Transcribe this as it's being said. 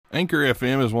Anchor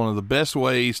FM is one of the best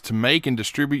ways to make and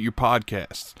distribute your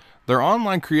podcasts. Their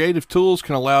online creative tools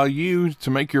can allow you to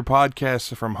make your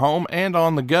podcasts from home and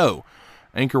on the go.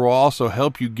 Anchor will also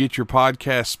help you get your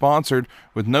podcast sponsored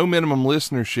with no minimum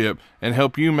listenership and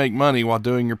help you make money while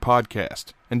doing your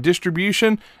podcast. And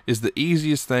distribution is the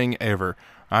easiest thing ever.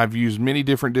 I've used many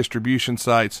different distribution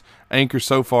sites. Anchor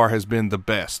so far has been the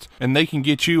best. And they can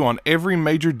get you on every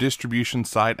major distribution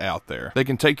site out there. They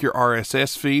can take your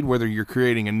RSS feed, whether you're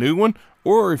creating a new one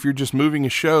or if you're just moving a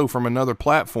show from another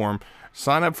platform.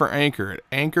 Sign up for Anchor at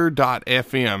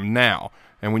anchor.fm now.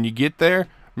 And when you get there,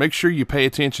 make sure you pay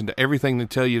attention to everything they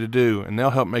tell you to do, and they'll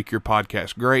help make your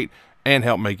podcast great and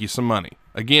help make you some money.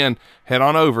 Again, head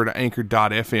on over to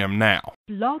anchor.fm now.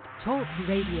 Blog Talk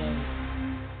Radio.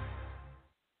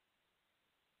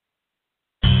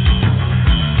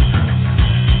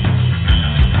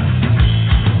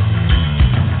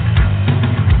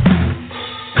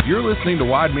 You're listening to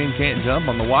Wide Men Can't Jump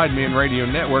on the Wide Men Radio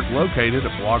Network, located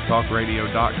at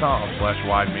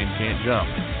blogtalkradio.com/widemencan'tjump.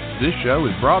 This show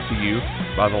is brought to you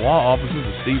by the law offices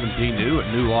of Stephen P. New at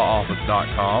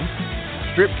newlawoffice.com,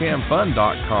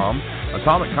 stripcamfun.com,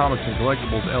 Atomic Comics and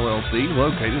Collectibles LLC,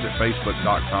 located at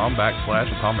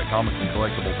facebook.com/Atomic Comics and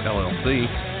Collectibles LLC,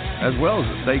 as well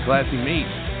as at Stay Classy Meats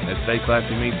at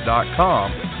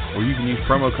stayclassymeats.com, where you can use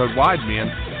promo code WIDEMEN,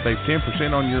 save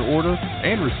 10% on your order,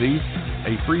 and receive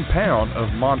a free pound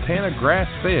of Montana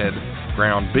grass-fed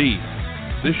ground beef.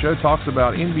 This show talks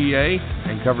about NBA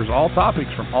and covers all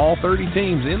topics from all 30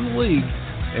 teams in the league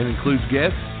and includes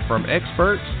guests from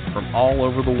experts from all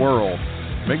over the world.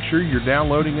 Make sure you're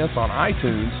downloading us on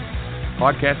iTunes,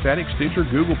 Podcast Addict, Stitcher,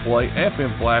 Google Play,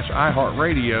 FM Flash,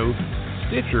 iHeartRadio,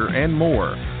 Stitcher, and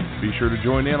more. Be sure to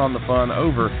join in on the fun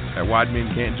over at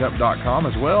WideMenCan'tJump.com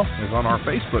as well as on our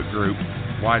Facebook group,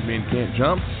 Wide Men Can't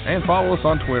Jump, and follow us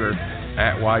on Twitter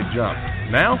at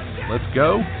WideJump. Now, let's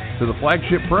go to the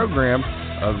flagship program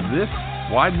of this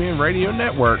Wide Men Radio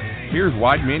Network. Here's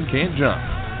Wide Men Can't Jump.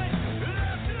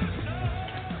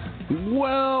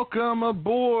 Welcome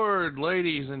aboard,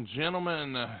 ladies and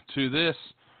gentlemen, to this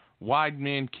Wide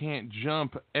Men Can't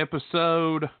Jump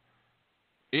episode.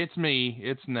 It's me,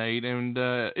 it's Nate, and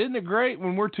isn't it great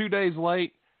when we're 2 days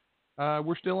late,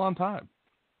 we're still on time,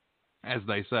 as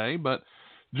they say. But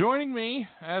joining me,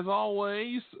 as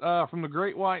always, from the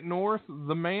Great White North,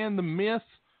 the man, the myth,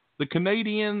 the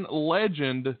Canadian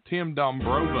legend, Tim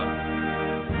Dombrova.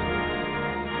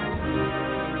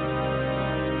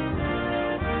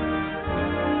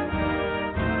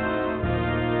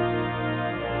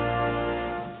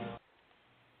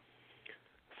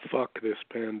 Fuck this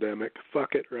pandemic.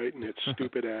 Fuck it right in its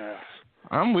stupid ass.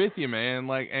 I'm with you, man.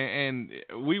 And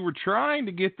we were trying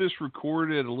to get this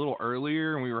recorded a little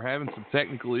earlier, and we were having some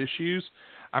technical issues.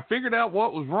 I figured out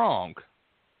what was wrong.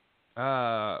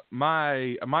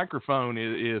 My microphone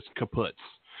is kaput.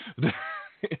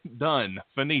 Done.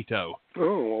 Finito.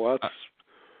 Oh, well,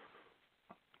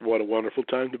 what a wonderful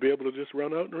time to be able to just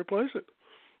run out and replace it.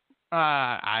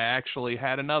 I actually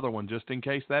had another one just in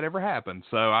case that ever happened.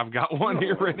 So I've got one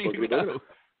here ready to go.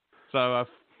 So I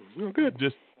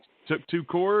just took two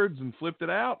cords and flipped it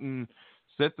out and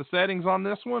set the settings on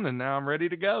this one, and now I'm ready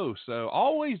to go. So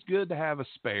always good to have a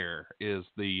spare is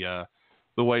the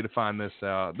way to find this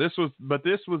out. This was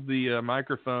the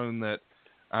microphone that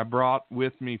I brought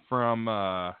with me from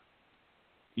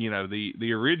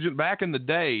the original back in the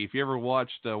day. If you ever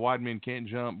watched Wide Men Can't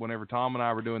Jump, whenever Tom and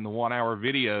I were doing the 1 hour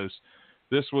videos,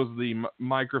 this was the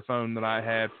microphone that I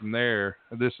had from there.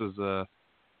 This is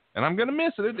and I'm gonna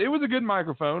miss it. It was a good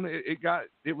microphone.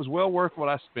 It was well worth what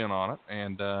I spent on it.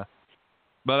 And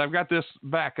but I've got this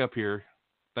back up here.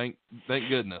 Thank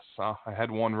goodness. I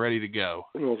had one ready to go.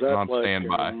 Well, is that on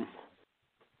standby.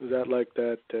 Is that like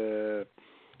that?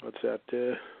 What's that?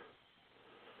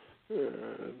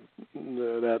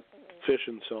 That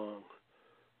fishing song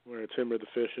where it's him or the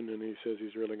fishing, and he says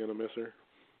he's really going to miss her.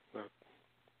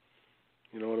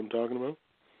 You know what I'm talking about?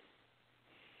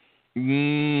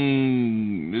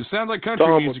 It sounds like country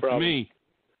music to me.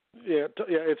 Yeah,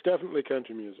 it's definitely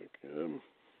country music.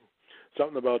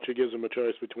 Something about she gives him a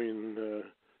choice between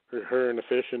her and the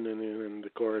fishing, and the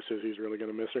chorus says he's really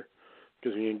going to miss her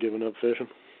because he ain't giving up fishing.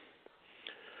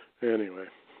 Anyway.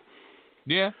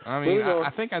 Yeah, I mean,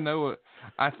 I think I know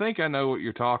what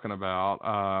you're talking about.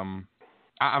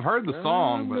 I've heard the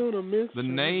song, but the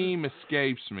name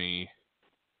escapes me.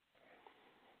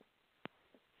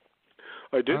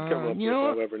 I did come up with,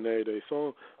 however, Nate, a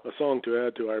song to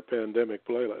add to our pandemic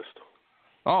playlist.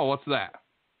 Oh, what's that?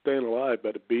 Staying Alive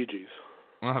by the Bee Gees.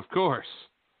 Well, of course.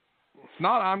 It's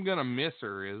not I'm Gonna Miss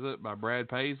Her, is it, by Brad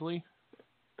Paisley?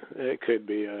 It could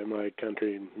be my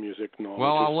country music knowledge.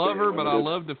 Well, I love her, limited. but I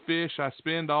love to fish. I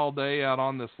spend all day out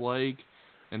on this lake,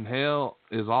 and hell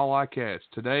is all I catch.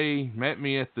 Today, met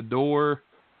me at the door.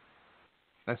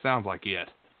 That sounds like it.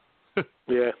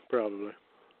 Yeah, probably.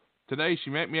 Today, she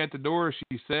met me at the door.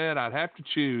 She said I'd have to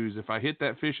choose. If I hit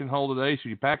that fishing hole today, she'd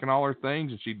be packing all her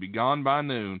things, and she'd be gone by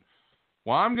noon.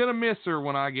 Well, I'm going to miss her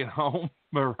when I get home,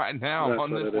 but right now I'm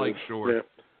on this lake shore. Yeah.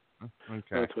 Okay.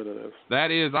 That's what it is.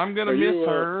 That is, I'm going to miss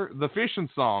her, the fishing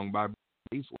song by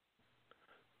Beasley.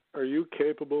 Are you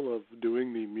capable of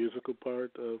doing the musical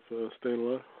part of Staying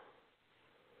Alive?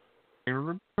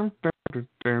 Well, I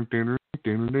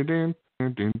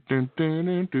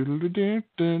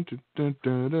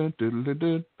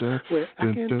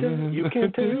can't tell. You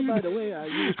can't tell by the way I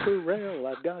use Purell.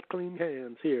 I've got clean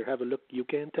hands. Here, have a look. You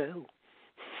can't tell.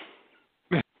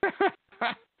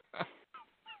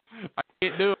 I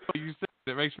can't do it. You said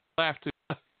it makes me laugh too.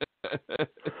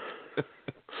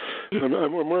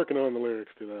 I'm working on the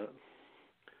lyrics to that.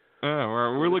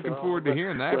 We're looking forward to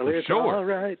hearing that for it's sure. All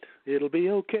right, it'll be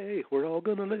okay. We're all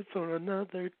gonna live for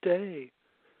another day.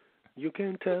 You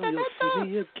can tell you'll see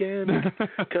me again,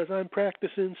 'cause I'm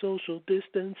practicing social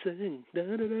distancing.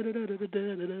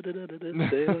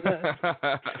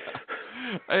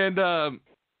 And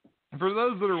for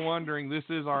those that are wondering, this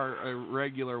is our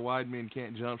regular Wide Men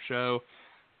Can't Jump show,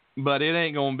 but it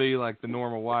ain't going to be like the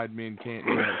normal Wide Men Can't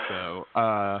Jump show.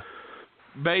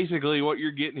 Basically, what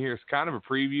you're getting here is kind of a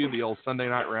preview of the old Sunday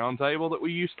Night Roundtable that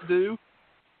we used to do.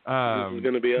 This is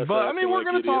going to be us. But I mean, we're like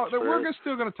going to talk. We're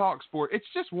still going to talk sport. It's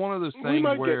just one of those things we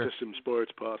might where get to some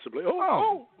sports possibly.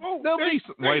 there'll be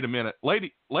some, wait a minute,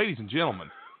 ladies and gentlemen,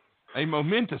 a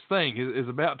momentous thing is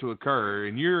about to occur,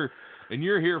 and you're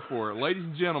here for it, ladies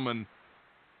and gentlemen.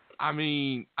 I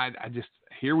mean, I just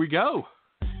here we go.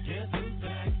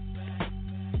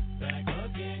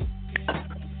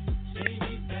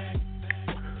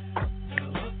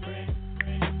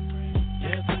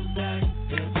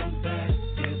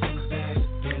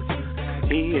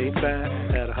 He ain't back,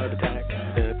 had a heart attack.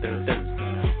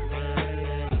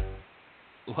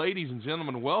 Ladies and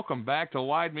gentlemen, welcome back to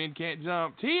Wide Men Can't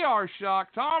Jump. TR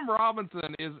Shock, Tom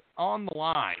Robinson is on the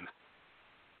line.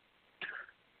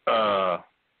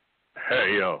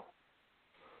 Hey, yo.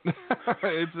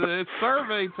 It's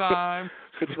survey time.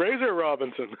 It's Razor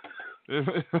Robinson.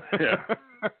 Yeah.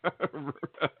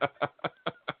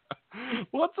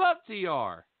 What's up,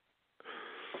 TR?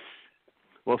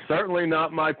 Well, certainly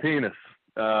not my penis.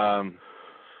 Well,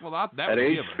 that at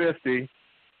age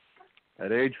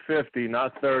 50,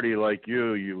 not 30 like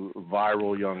you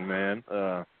viral young man.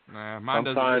 Mine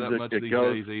doesn't do that much these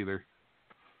days either.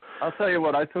 I'll tell you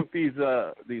what, I took these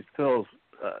pills.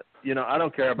 I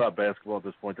don't care about basketball at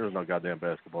this point. There's no goddamn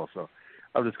basketball, so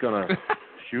I'm just gonna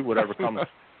shoot whatever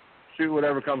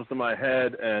comes to my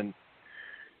head. And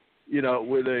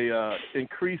with a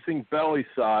increasing belly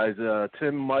size,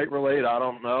 Tim might relate. I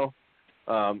don't know.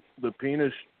 The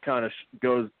penis kind of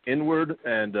goes inward,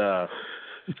 and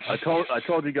I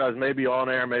told you guys maybe on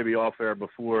air, maybe off air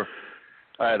before.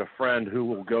 I had a friend who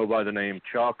will go by the name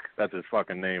Chuck. That's his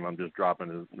fucking name. I'm just dropping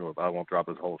his. I won't drop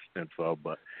his whole info,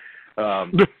 but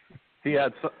he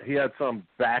had some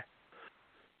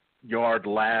backyard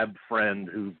lab friend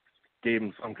who gave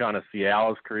him some kind of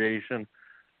Cialis creation.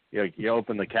 You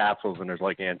open the capsules and there's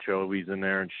like anchovies in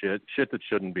there and shit that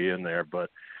shouldn't be in there.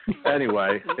 But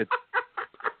anyway,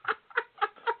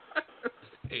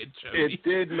 it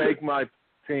did make my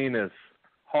penis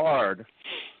hard,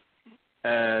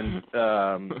 and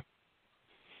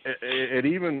it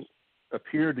even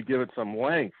appeared to give it some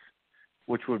length,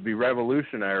 which would be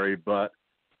revolutionary. But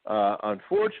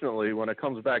unfortunately, when it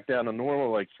comes back down to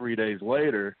normal, like 3 days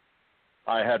later,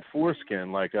 I had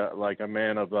foreskin, like a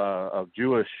man of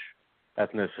Jewish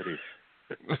ethnicity.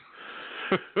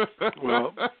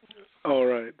 Well, all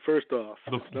right. First off,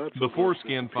 the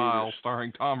foreskin file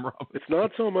starring Tom Robinson. It's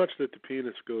not so much that the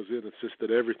penis goes in; it's just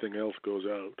that everything else goes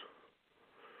out.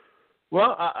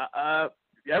 Well,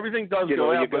 everything does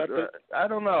go out, but I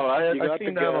don't know. I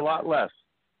seem to have a lot less.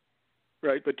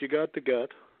 Right, but you got the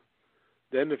gut.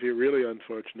 Then, if you're really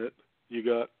unfortunate, you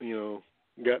got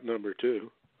gut number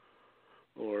 2,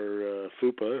 or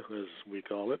fupa as we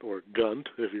call it, or gunt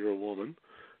if you're a woman.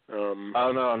 Oh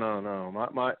no!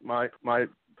 My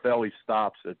belly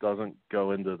stops. It doesn't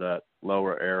go into that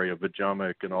lower area,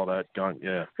 vajumic and all that gunt.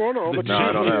 Yeah. Well, no, but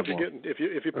I don't have one. If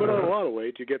you put on a lot of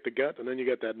weight, you get the gut, and then you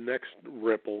get that next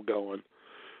ripple going.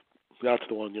 That's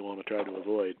the one you want to try to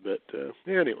avoid. But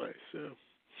anyways,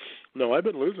 no, I've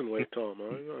been losing weight, Tom.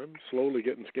 I'm slowly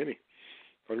getting skinny.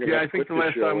 I think the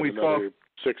last time we talked,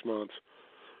 6 months.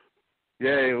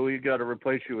 Yeah, we got to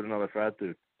replace you with another fat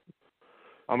dude.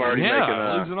 I'm already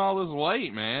making losing all this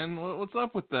weight, man. What's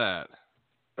up with that?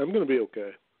 I'm going to be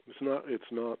okay. It's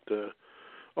not.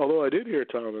 Although I did hear,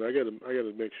 Tom, and I got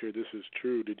to make sure this is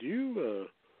true. Did you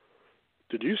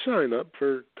sign up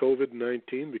for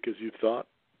COVID-19 because you thought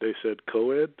they said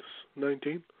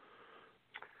COVID-19?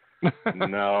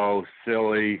 No,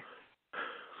 silly.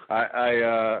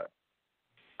 I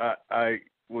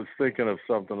was thinking of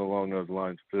something along those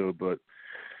lines too, but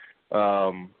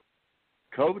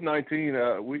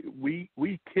COVID-19,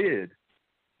 we kid,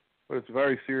 but it's a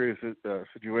very serious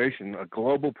situation, a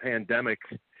global pandemic,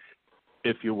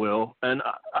 if you will. And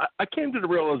I came to the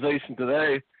realization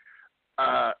today,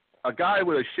 a guy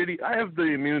with a shitty. I have the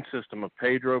immune system of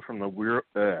Pedro from the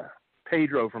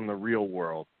Real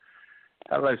World.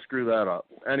 How did I screw that up?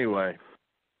 Anyway,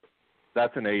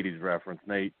 that's an 80s reference,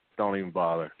 Nate. Don't even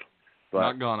bother. But,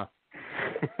 Not gonna.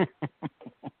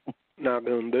 Not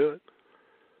gonna do it.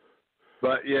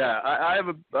 But yeah, I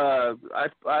have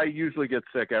I usually get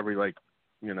sick every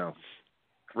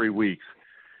 3 weeks,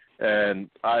 and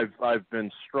I've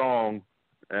been strong,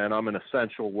 and I'm an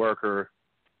essential worker,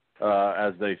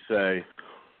 as they say,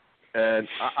 and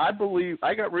I believe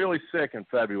I got really sick in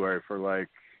February for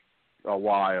a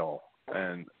while,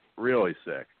 and really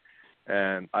sick,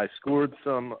 and I scored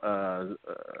some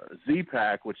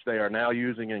Z-Pack, which they are now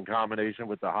using in combination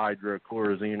with the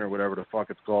hydrochloroquine or whatever the fuck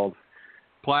it's called.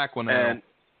 Plaquenil. And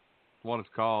what it's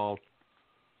called.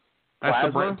 That's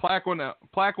the brand.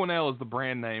 Plaquenil is the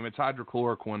brand name. It's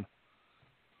hydrochloroquine.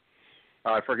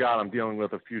 I forgot I'm dealing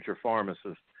with a future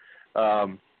pharmacist.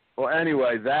 Well,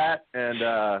 anyway, that and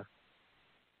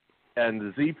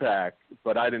the Z-Pack,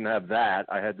 but I didn't have that.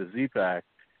 I had the Z-Pack,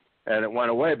 and it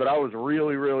went away. But I was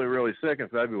really, really, really sick in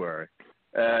February,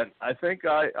 and I think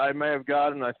I may have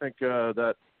gotten. I think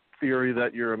that theory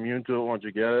that you're immune to it once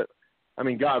you get it. I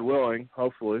mean, God willing,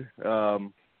 hopefully,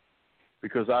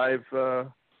 because I've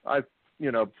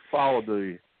followed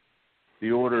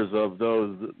the orders of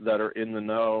those that are in the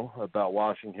know about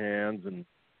washing hands and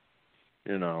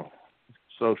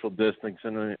social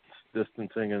distancing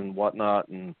and whatnot,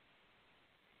 and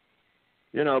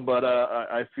but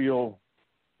I feel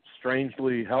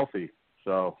strangely healthy.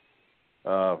 So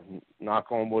knock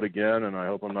on wood again, and I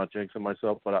hope I'm not jinxing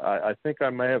myself. But I think I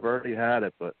may have already had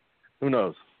it, but who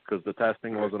knows? Because the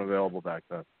testing wasn't available back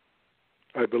then.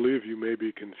 I believe you may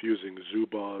be confusing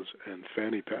Zubaz and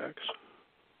fanny packs.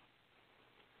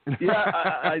 Yeah,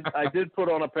 I did put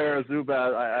on a pair of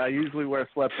Zubaz. I usually wear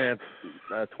sweatpants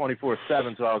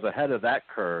 24/7, so I was ahead of that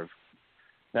curve.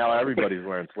 Now everybody's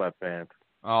wearing sweatpants.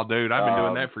 Oh, dude, I've been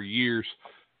doing that for years.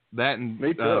 That and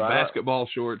basketball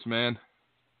shorts, man.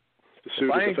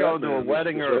 If I ain't going to a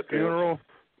wedding or a funeral...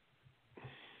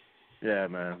 Yeah,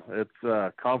 man,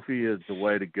 it's comfy is the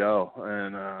way to go,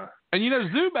 and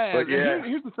Zubaz. Yeah.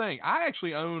 Here's the thing: I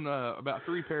actually own about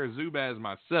 3 pairs of Zubaz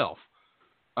myself.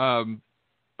 And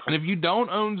if you don't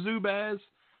own Zubaz,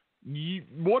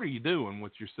 what are you doing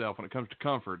with yourself when it comes to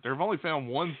comfort? They've only found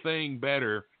one thing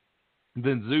better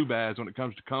than Zubaz when it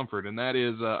comes to comfort, and that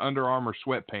is Under Armour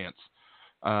sweatpants.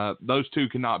 Those two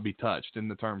cannot be touched in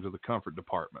the terms of the comfort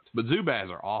department, but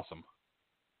Zubaz are awesome.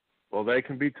 Well, they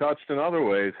can be touched in other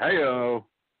ways. Hey-o.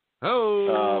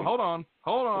 Oh, hold on.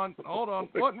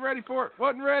 Wasn't ready for it.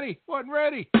 Wasn't ready.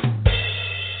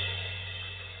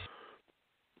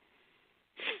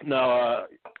 No,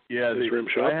 yeah. This Rim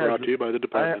Shot brought to you by the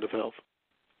Department of Health.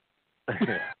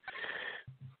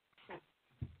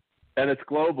 And it's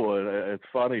global. It's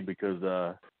funny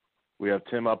because we have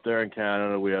Tim up there in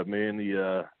Canada. We have me in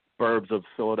the burbs of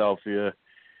Philadelphia.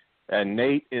 And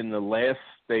Nate in the last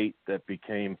state that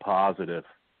became positive.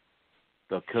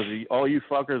 Because all you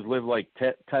fuckers live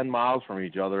 10 miles from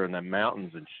each other in the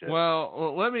mountains and shit.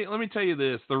 Well, let me tell you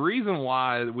this. The reason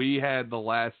why we had the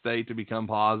last state to become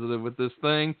positive with this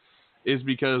thing is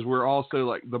because we're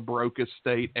also the brokest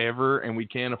state ever, and we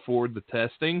can't afford the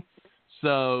testing.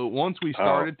 So once we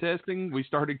started testing, we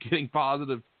started getting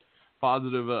positive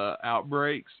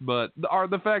outbreaks. But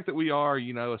the fact that we are,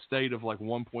 a state of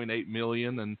 1.8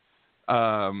 million, and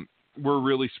we're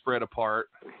really spread apart,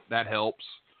 that helps.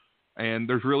 And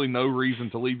there's really no reason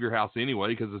to leave your house anyway,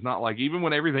 because it's not even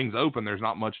when everything's open, there's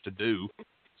not much to do.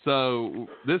 So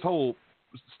this whole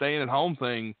staying at home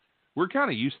thing, we're kind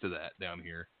of used to that down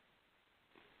here.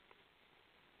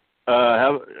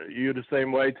 How you the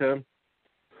same way, Tim?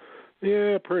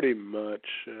 Yeah, pretty much.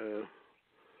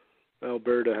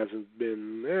 Alberta hasn't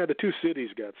been... the two cities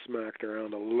got smacked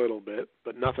around a little bit,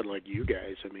 but nothing like you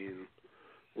guys. I mean,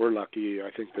 we're lucky.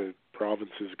 I think the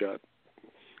provinces got,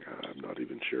 I'm not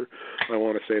even sure. I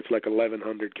want to say it's like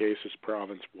 1,100 cases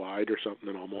province-wide or something,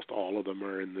 and almost all of them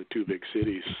are in the two big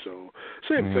cities. So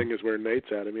same thing as where Nate's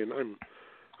at. I mean,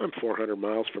 I'm 400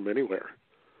 miles from anywhere.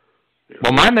 You know,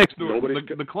 well, my next door,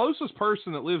 the closest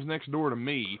person that lives next door to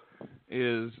me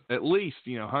is at least,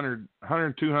 100,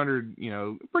 200,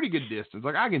 pretty good distance.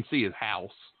 Like, I can see his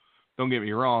house. Don't get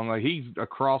me wrong. Like, he's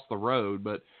across the road,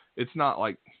 but it's not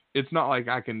like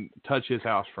I can touch his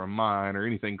house from mine or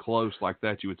anything close like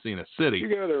that you would see in a city. You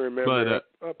got to remember,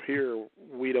 up here,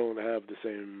 we don't have the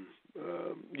same,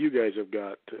 you guys have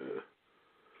got,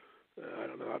 I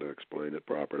don't know how to explain it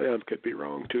properly. I could be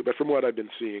wrong, too. But from what I've been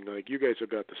seeing, like, you guys have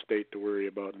got the state to worry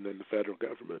about and then the federal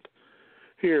government.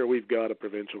 Here, we've got a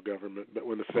provincial government, but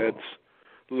when the feds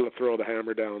throw the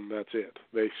hammer down, that's it.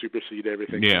 They supersede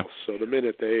everything else. So the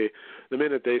minute they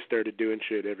started doing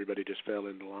shit, everybody just fell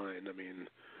into line. I mean,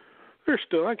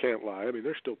 I can't lie,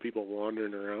 there's still people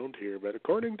wandering around here, but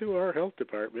according to our health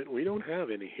department, we don't have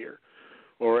any here.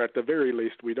 Or at the very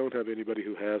least, we don't have anybody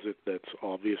who has it that's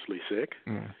obviously sick.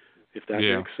 If that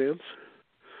makes sense.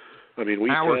 I mean,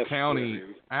 our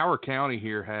county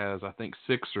here has, I think,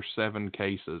 6 or 7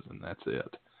 cases, and that's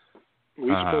it. We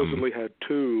supposedly had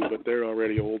 2, but they're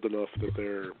already old enough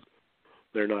that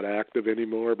they're not active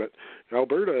anymore. But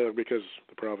Alberta, because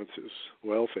the province is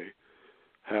wealthy,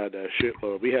 had a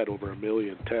shitload. We had over 1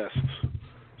 million tests,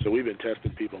 so we've been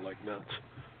testing people like nuts.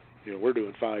 We're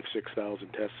doing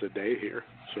 5,000-6,000 tests a day here.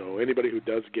 So anybody who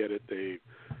does get it, they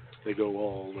go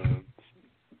all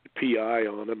PI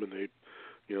on them, and they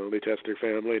test their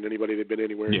family and anybody they've been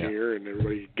anywhere near, and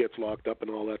everybody gets locked up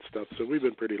and all that stuff. So we've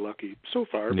been pretty lucky so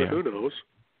far, but who knows?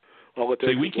 All it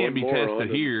takes we can't be tested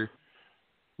here.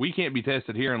 We can't be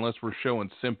tested here unless we're showing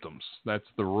symptoms. That's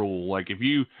the rule. Like, if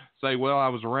you say, well, I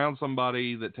was around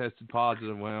somebody that tested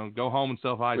positive, well, go home and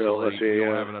self-isolate. We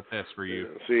don't have enough tests for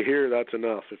you. See, here, that's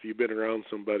enough. If you've been around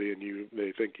somebody and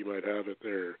they think you might have it,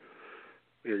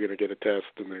 you're going to get a test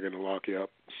and they're going to lock you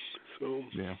up. So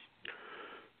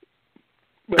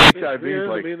But HIV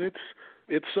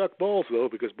it sucked balls though,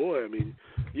 because boy,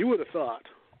 you would have thought,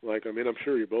 like, I'm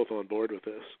sure you're both on board with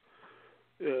this.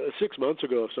 6 months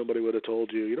ago, if somebody would have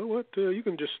told you, you know what, you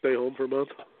can just stay home for a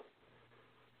month,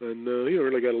 and you don't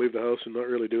really got to leave the house and not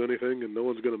really do anything, and no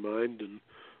one's going to mind, and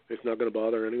it's not going to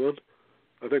bother anyone.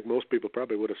 I think most people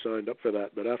probably would have signed up for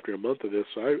that, but after a month of this,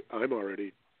 I'm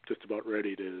already just about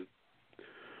ready to.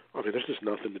 There's just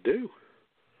nothing to do.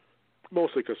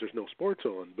 Mostly because there's no sports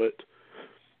on, but.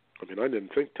 I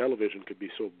didn't think television could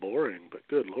be so boring, but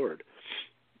good Lord.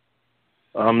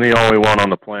 I'm the only one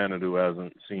on the planet who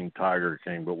hasn't seen Tiger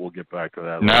King, but we'll get back to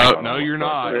that. No, you're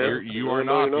not. You are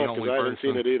not the only person. I haven't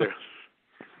seen it either.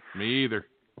 Me either.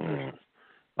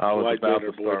 I was about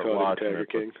to start watching Tiger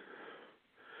King.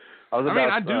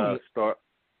 I do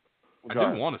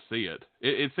want to see it.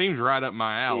 It seems right up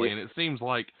my alley, and it seems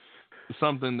like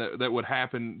something that would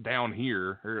happen down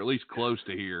here, or at least close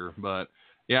to here, but...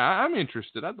 Yeah, I'm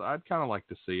interested. I'd kind of like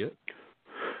to see it.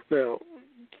 Now,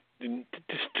 to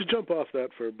jump off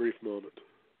that for a brief moment,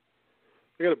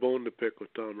 I got a bone to pick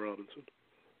with Tom Robinson.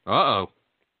 Uh-oh.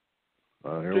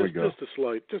 Here we go. Just a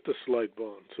slight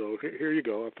bone. So here you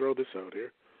go. I'll throw this out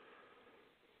here.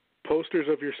 Posters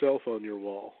of yourself on your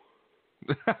wall.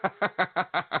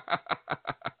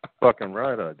 Fucking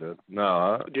right, I did.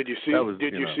 No. Did you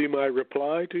see my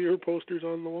reply to your posters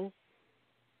on the wall?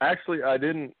 Actually, I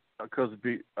didn't. Because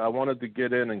I wanted to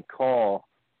get in and call,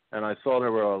 and I saw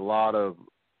there were a lot of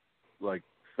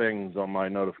things on my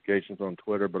notifications on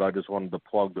Twitter, but I just wanted to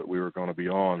plug that we were going to be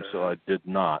on, so I did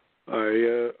not.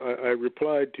 I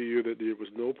replied to you that there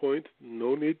was no point,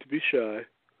 no need to be shy.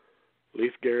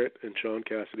 Leif Garrett and Sean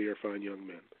Cassidy are fine young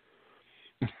men.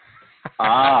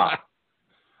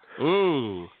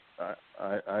 Ooh.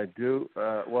 I do.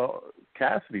 Well,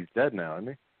 Cassidy's dead now, isn't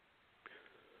he?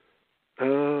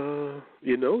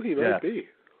 He might be.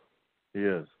 He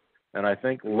is. And I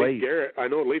think Leif Garrett, I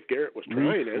know Leif Garrett was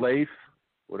trying it. Leif,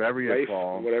 whatever you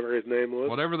call him. Whatever his name was.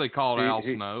 Whatever they called Al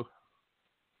Snow.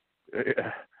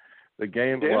 The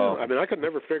game, well... I could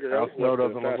never figure out Snow what the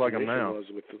doesn't look like a mouse.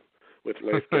 Was with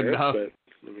Leif Garrett, no.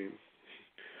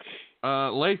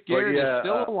 but, Leif Garrett is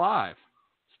still alive.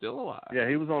 Still alive. Yeah,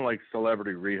 he was on,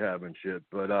 celebrity rehab and shit,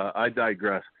 but I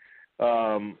digress.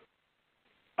 I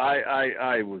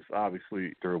was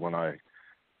obviously through when I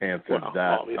answered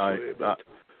that.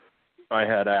 I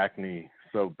had acne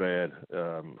so bad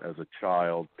as a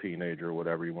child, teenager,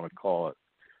 whatever you want to call it.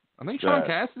 I think Sean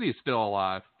Cassidy is still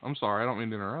alive. I'm sorry, I don't mean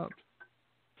to interrupt.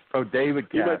 Oh, David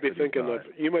Cassidy.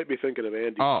 You might be thinking of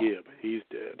Andy Gibb. He's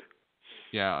dead.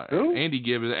 Yeah, who? Andy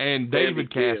Gibb and David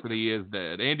Cassidy is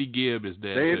dead. Andy Gibb is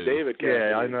dead too. David Cassidy.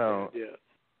 Yeah, I know. Yeah.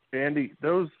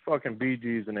 those fucking Bee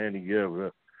Gees and Andy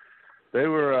Gibb, they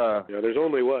were. Yeah, there's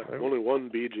only one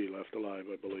Bee Gee left alive,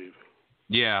 I believe.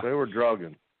 Yeah. They were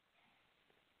drugging.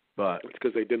 But it's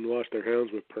because they didn't wash their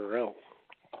hands with Perel.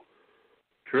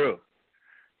 True.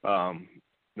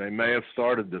 They may have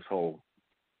started this whole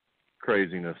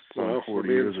craziness 40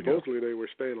 years ago. Supposedly they were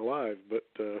staying alive, but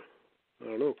I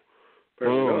don't know.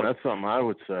 Oh, that's something I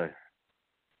would say.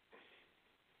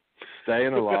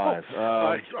 Staying alive.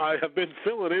 I have been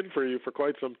filling in for you for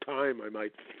quite some time, I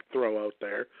might throw out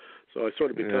there. So I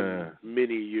sort of become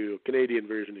mini you, Canadian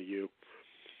version of you.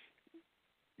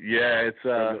 Yeah,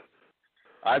 it's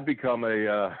I've become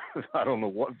a I don't know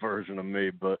what version of me,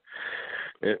 but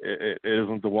it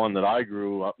isn't the one that I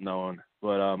grew up knowing.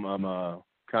 But I'm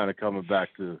kind of coming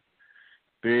back to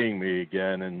being me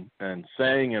again and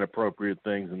saying inappropriate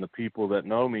things, and the people that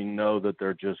know me know that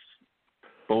they're just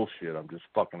bullshit. I'm just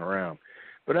fucking around.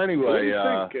 But anyway,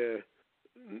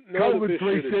 COVID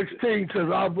 316 says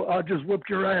I just whipped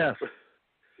your ass.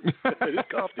 I just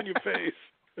coughed in your face.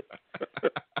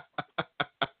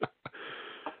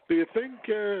 Do you think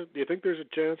there's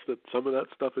a chance that some of that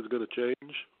stuff is going to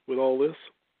change with all this?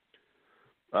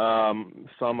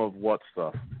 Some of what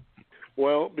stuff?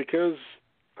 Well, because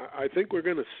I think we're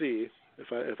going to see,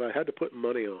 if I had to put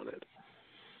money on it,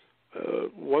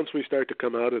 once we start to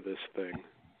come out of this thing,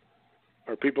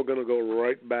 are people going to go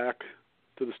right back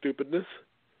to the stupidness?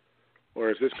 Or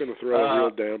is this going to throw a real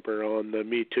damper on the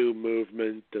Me Too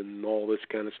movement and all this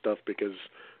kind of stuff? Because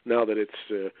now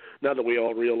that we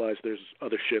all realize there's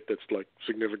other shit that's like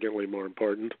significantly more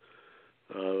important,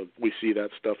 we see that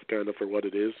stuff kind of for what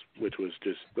it is, which was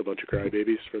just a bunch of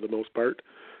crybabies for the most part.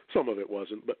 Some of it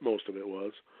wasn't, but most of it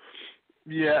was.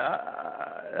 Yeah,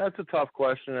 that's a tough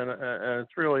question, and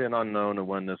it's really an unknown of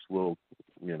when this will,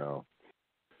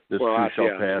 this too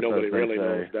shall pass. Nobody really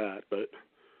knows that,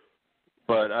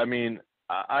 But I mean,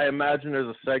 I imagine there's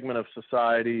a segment of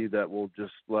society that will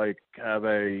just like have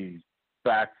a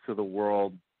back to the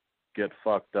world, get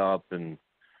fucked up, and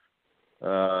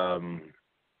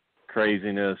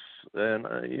craziness. And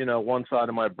one side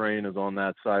of my brain is on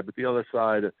that side, but the other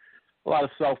side, a lot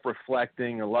of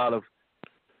self-reflecting, a lot of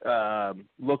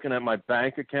looking at my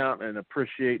bank account and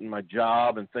appreciating my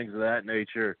job and things of that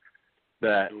nature.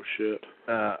 That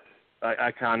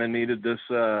I kind of needed this.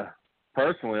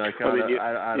 Personally, I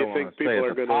don't want to say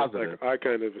it's a positive. I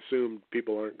kind of assumed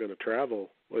people aren't going to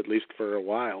travel, at least for a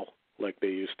while, like they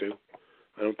used to.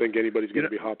 I don't think anybody's going to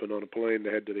be hopping on a plane to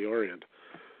head to the Orient.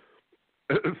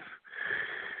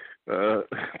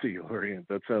 The Orient.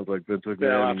 That sounds like Vince McMahon.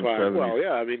 Yeah, that's why. Well,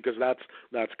 yeah, I mean, because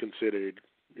that's considered,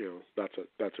 that's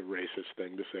a racist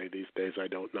thing to say these days. I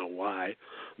don't know why.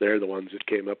 They're the ones that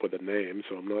came up with the name,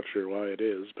 so I'm not sure why it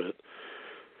is, but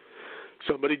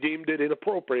somebody deemed it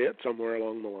inappropriate somewhere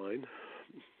along the line.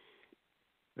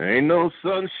 Ain't no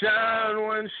sunshine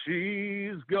when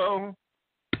she's gone.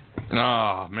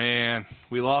 Oh, man.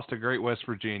 We lost a great West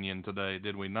Virginian today,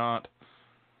 did we not?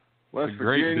 West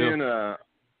Virginian.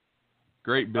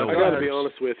 Great Bill. I got to be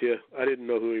honest with you. I didn't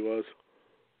know who he was.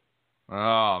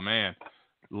 Oh, man.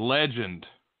 Legend.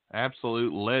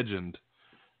 Absolute legend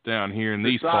down here in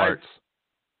these parts.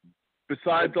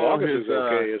 Besides all his... is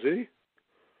okay, is he?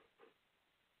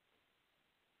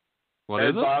 What Ed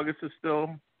is it? Bogus is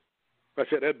still... I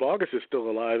said Ed Bogus is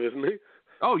still alive, isn't he?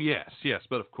 Oh, yes,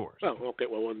 but of course. Oh, okay.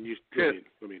 Well, when you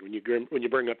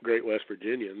bring up great West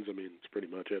Virginians, I mean, it's pretty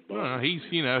much Ed Bogus.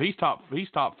 No, he's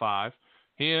top five.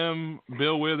 Him,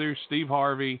 Bill Withers, Steve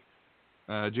Harvey,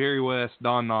 Jerry West,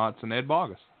 Don Knotts, and Ed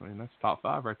Bogus. I mean, that's top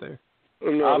five right there.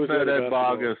 No, I bet Ed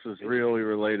Bogus is really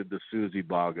related to Susie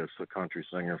Bogus, a country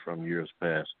singer from years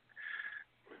past.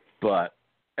 But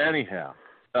anyhow,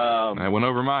 that went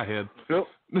over my head. No,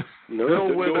 it didn't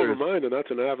go over mine, and that's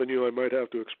an avenue I might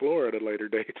have to explore at a later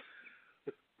date.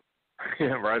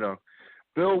 Yeah, right on.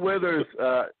 Bill Withers,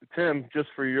 Tim, just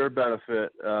for your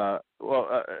benefit,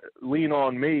 Lean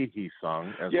On Me, he sung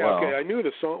as well. Yeah, okay, I knew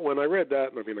the song. When I read that,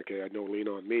 I mean, okay, I know Lean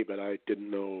On Me, but I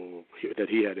didn't know that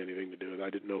he had anything to do with it. I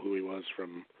didn't know who he was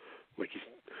from,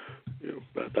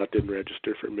 that didn't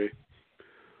register for me.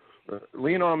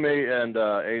 Lean On Me and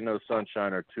Ain't No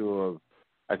Sunshine are two of,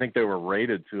 I think they were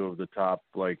rated two of the top,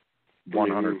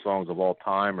 100 songs of all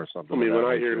time or something. I mean, when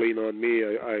I hear Lean On Me,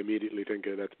 I immediately think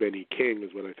that's Benny King is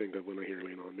what I think of when I hear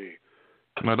Lean On Me.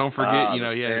 Now, don't forget, he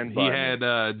had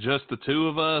Just the Two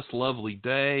of Us, Lovely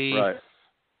Day, right?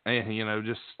 And,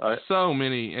 just so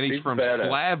many. And he's from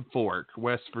Slab Fork,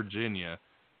 West Virginia.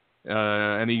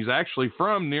 And he's actually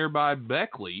from nearby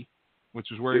Beckley,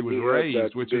 which is where he was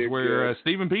raised, which is where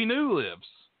Stephen P. New lives.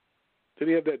 Did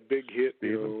he have that big hit,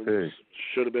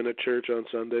 should have been at church on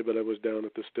Sunday, but I was down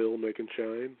at the still making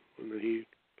shine in the heat.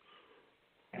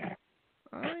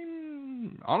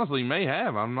 Honestly, may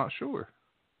have. I'm not sure.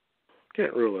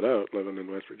 Can't rule it out living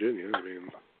in West Virginia. Okay,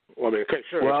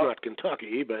 sure, it's not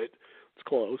Kentucky, but it's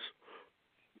close.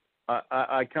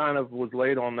 I kind of was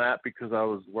late on that because I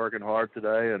was working hard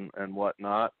today and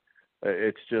whatnot.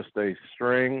 It's just a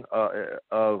string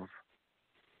of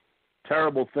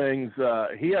terrible things.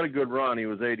 He had a good run. He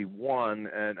was 81.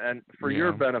 And for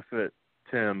your benefit,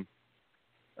 Tim,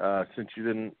 since you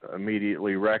didn't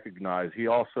immediately recognize, he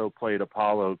also played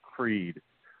Apollo Creed,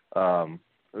 who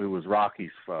was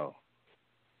Rocky's foe.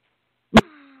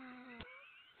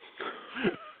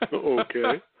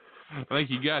 Okay. I think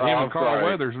you got him and Carl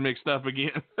Weathers mixed up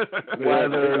again.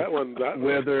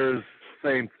 Weathers,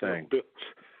 same thing.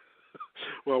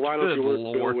 Well, why don't you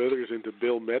work Bill Withers into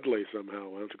Bill Medley somehow?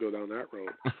 Why don't you go down that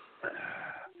road?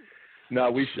 No,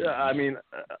 we should. I mean,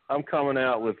 I'm coming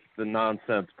out with the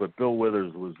nonsense, but Bill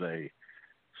Withers was a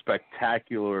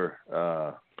spectacular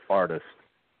artist.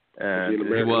 And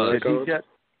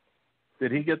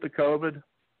did he get the COVID?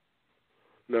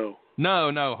 No.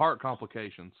 No, heart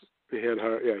complications. He had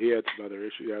some other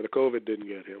issues. Yeah, the COVID didn't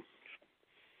get him.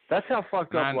 That's how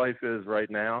fucked up life is right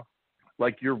now.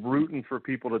 Like, you're rooting for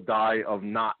people to die of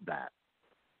not that.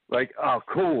 Like, oh,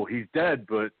 cool, he's dead,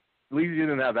 but at least you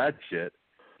didn't have that shit.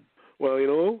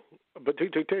 Well, but to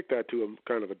take that to a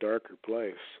kind of a darker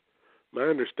place, my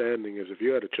understanding is if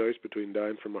you had a choice between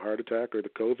dying from a heart attack or the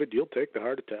COVID, you'll take the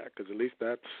heart attack, because at least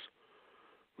that's,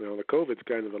 the COVID's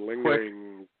kind of a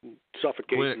lingering,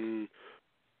 suffocating,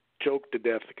 choke to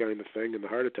death kind of thing, and the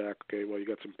heart attack, okay, well, you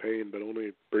got some pain, but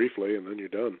only briefly, and then you're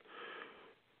done.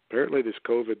 Apparently this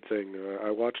COVID thing, I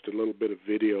watched a little bit of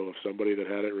video of somebody that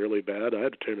had it really bad. I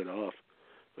had to turn it off.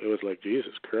 It was like,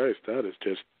 Jesus Christ, that is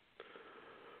just,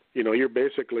 you're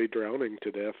basically drowning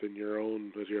to death in your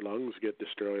own, as your lungs get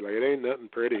destroyed. Like, it ain't nothing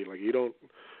pretty. Like, you don't,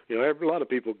 a lot of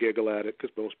people giggle at it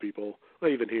because most people,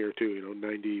 well, even here too,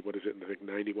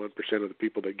 91% of the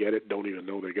people that get it don't even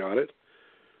know they got it.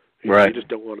 Right. You just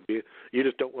don't want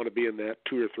to be in that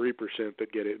 2 or 3%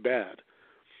 that get it bad.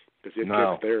 Because it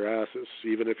gets their asses.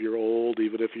 Even if you're old,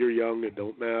 even if you're young, it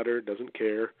don't matter. It doesn't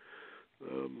care.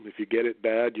 If you get it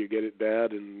bad, you get it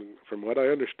bad. And from what I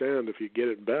understand, if you get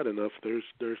it bad enough, there's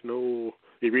you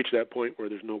reach that point where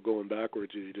there's no going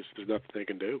backwards. There's nothing they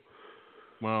can do.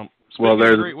 Well,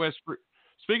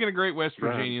 speaking of great West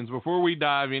Virginians, before we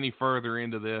dive any further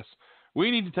into this,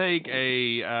 we need to take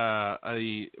a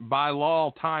by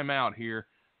law timeout here.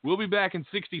 We'll be back in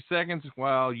 60 seconds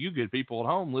while you good people at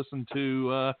home listen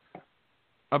to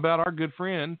about our good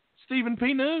friend, Stephen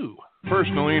P. New.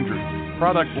 Personal injury,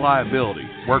 product liability,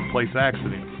 workplace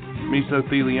accident,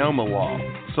 mesothelioma law,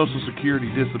 Social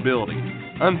Security disability,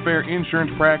 unfair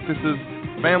insurance practices,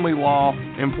 family law,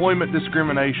 employment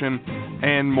discrimination,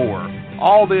 and more.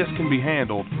 All this can be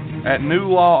handled at New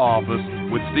Law Office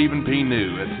with Stephen P.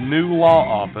 New. It's New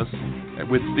Law Office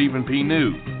with Stephen P.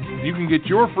 New. You can get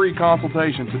your free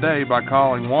consultation today by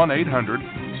calling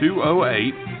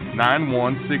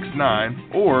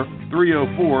 1-800-208-9169 or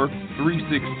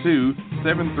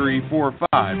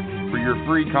 304-362-7345 for your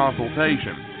free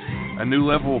consultation. A new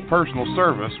level of personal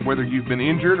service. Whether you've been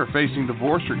injured or facing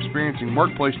divorce or experiencing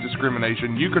workplace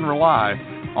discrimination, you can rely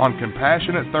on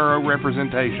compassionate, thorough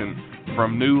representation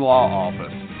from New Law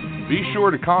Office. Be sure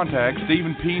to contact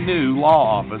Stephen P. New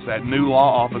Law Office at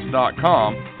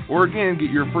newlawoffice.com, or again,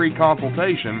 get your free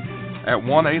consultation at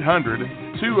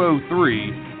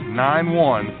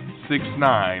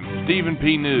 1-800-203-9169. Stephen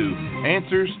P. New,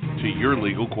 answers to your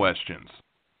legal questions.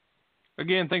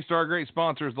 Again, thanks to our great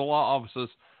sponsors, the law offices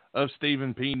of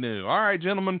Stephen P. New. All right,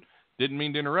 gentlemen, didn't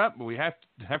mean to interrupt, but we have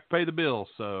to pay the bill,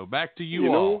 so back to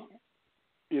you all.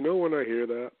 When I hear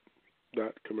that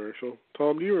commercial,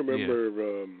 Tom, do you remember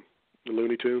the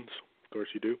Looney Tunes? Of course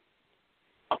you do.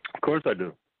 Of course I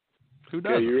do. Who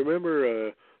doesn't? Yeah, you remember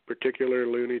a particular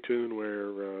Looney Tune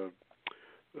where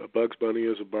Bugs Bunny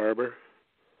is a barber?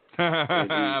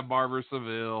 Barber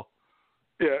Seville.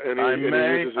 Yeah, and I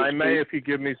may if you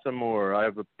give me some more. I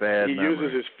have a bad memory. He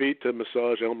uses his feet to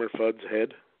massage Elmer Fudd's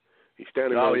head. He's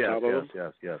standing on top of him.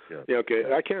 Yes. Yeah,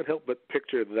 okay. I can't help but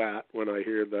picture that when I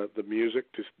hear the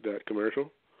music to that commercial,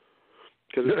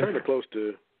 because it's kind of close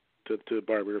to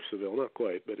Barber of Seville. Not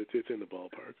quite, but it's in the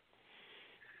ballpark.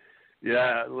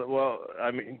 Yeah, well, I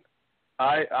mean,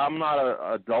 I'm not an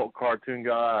adult cartoon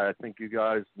guy. I think you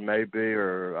guys may be,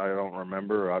 or I don't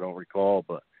remember, or I don't recall,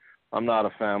 but I'm not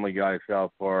a Family Guy,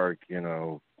 South Park,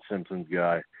 Simpsons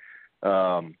guy.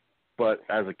 But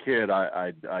as a kid,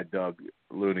 I dug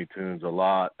Looney Tunes a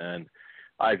lot, and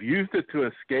I've used it to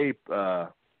escape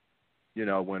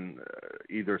when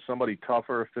either somebody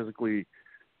tougher, physically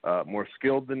more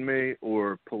skilled than me,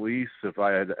 or police, if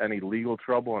I had any legal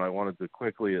trouble and I wanted to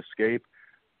quickly escape,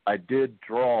 I did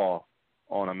draw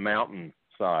on a mountain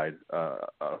side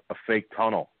a fake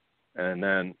tunnel, and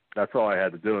then that's all I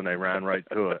had to do, and they ran right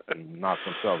to it and knocked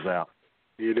themselves out.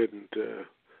 You didn't.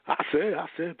 I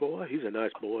said, boy, he's a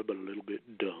nice boy, but a little bit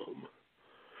dumb.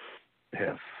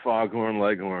 Yeah, foghorn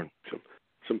leghorn.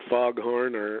 Some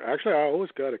foghorn, or actually, I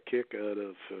always got a kick out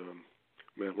of.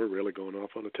 Man, we're really going off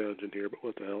on a tangent here, but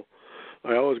what the hell?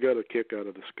 I always got a kick out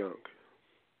of the skunk.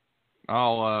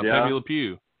 Oh, yeah. Pepe Le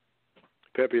Pew.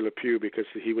 Pepe Le Pew, because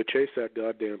he would chase that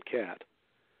goddamn cat.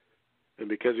 And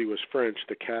because he was French,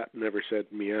 the cat never said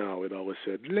meow. It always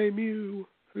said, "Les mew,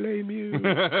 les mew."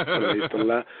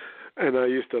 And I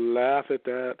used to laugh at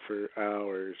that for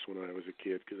hours when I was a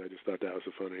kid, because I just thought that was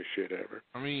the funniest shit ever.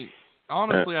 I mean,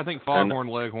 honestly, I think Foghorn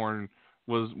Leghorn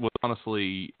was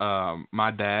honestly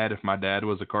my dad, if my dad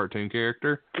was a cartoon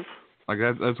character. Like,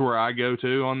 that's where I go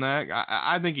to on that.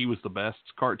 I think he was the best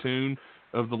cartoon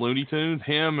of the Looney Tunes.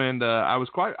 Him, and I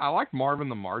liked Marvin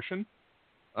the Martian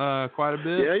quite a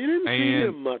bit. Yeah, you didn't see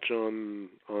him much on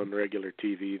regular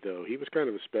TV, though. He was kind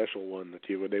of a special one that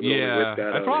they would only rip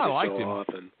that that's out why I liked so him.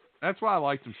 often. That's why I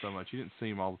liked him so much. You didn't see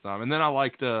him all the time. And then I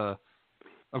liked, of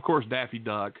course, Daffy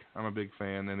Duck. I'm a big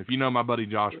fan. And if you know my buddy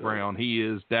Josh Brown, he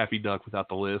is Daffy Duck without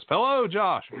the lisp. Hello,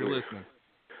 Josh, if you're listening.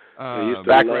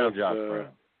 Background Josh Brown.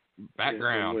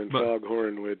 Background. When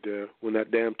Foghorn would, when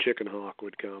that damn chicken hawk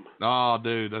would come. Oh,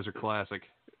 dude, those are classic.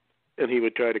 And he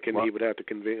would try to, he would have to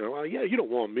convince, well, yeah, you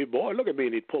don't want me, boy. Look at me.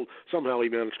 And somehow he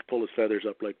managed to pull his feathers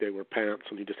up like they were pants,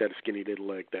 and he just had a skinny little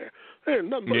leg there. Hey,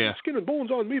 nothing but skin and bones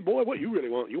on me, boy. What you really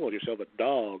want? You want yourself a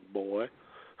dog, boy.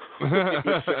 He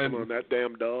was sitting on that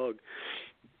damn dog.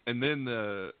 And then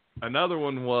another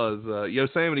one was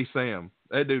Yosemite Sam.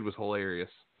 That dude was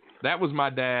hilarious. That was my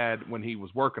dad when he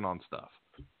was working on stuff.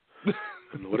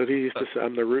 And what did he used to say?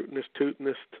 I'm the rootinest,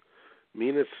 tootinest,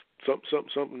 meanest,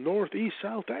 something north, east,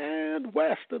 south, and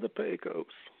west of the Pecos.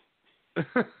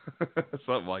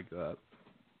 Something like that.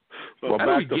 Well,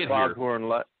 back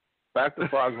to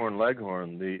Foghorn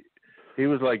Leghorn. He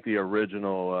was like the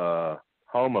original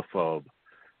homophobe,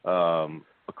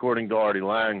 according to Artie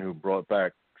Lang, who brought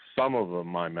back some of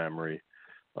my memory.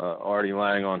 Artie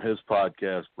Lang on his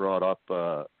podcast brought up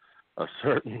a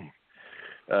certain.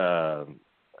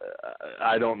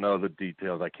 I don't know the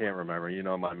details. I can't remember. You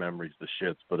know, my memory's the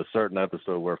shits. But a certain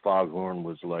episode where Foghorn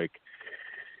was like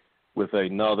with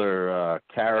another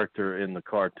character in the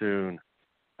cartoon,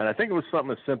 and I think it was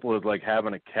something as simple as like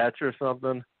having a catch or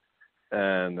something.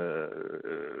 And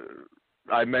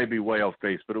I may be way off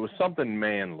base, but it was something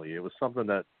manly. It was something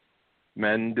that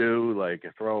men do, like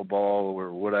throw a ball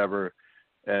or whatever.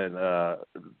 And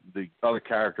the other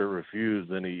character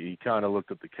refused, and he kind of looked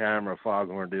at the camera,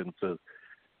 Foghorn did, and said,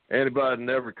 "Anybody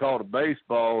never caught a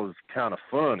baseball is kind of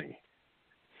funny."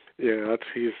 Yeah,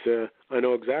 I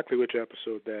know exactly which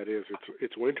episode that is.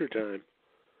 It's wintertime.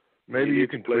 Maybe you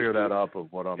can clear that up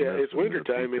of what I'm missing. Yeah, it's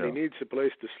wintertime, and he needs a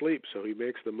place to sleep, so he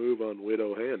makes the move on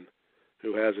Widow Hen,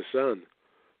 who has a son.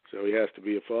 So he has to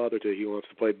be a father he wants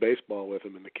to play baseball with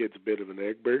him, and the kid's a bit of an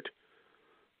egbert.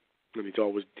 And he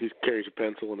carries a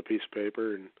pencil and a piece of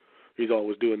paper, and he's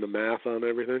always doing the math on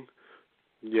everything.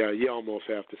 Yeah, you almost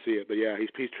have to see it, but yeah, he's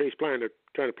trying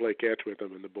to play catch with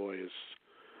him, and the boy is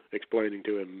explaining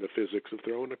to him the physics of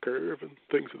throwing a curve and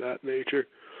things of that nature.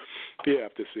 You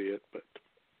have to see it, but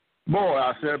boy,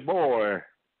 I said boy.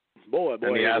 Boy, and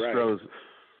the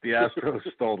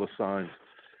Astros stole the signs.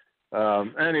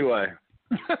 Anyway.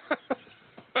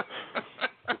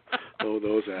 Oh,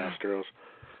 those Astros.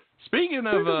 Speaking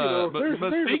of, there's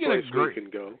speaking a place of we can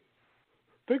go.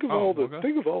 Think of all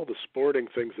the sporting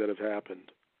things that have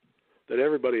happened that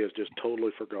everybody has just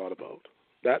totally forgot about.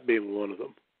 That being one of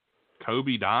them.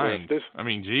 Kobe dying. I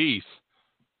mean, geez.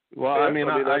 Well, yeah, I mean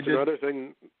that's another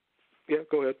thing. Yeah,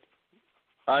 go ahead.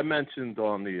 I mentioned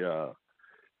on the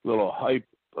little hype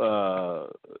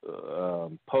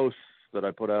posts that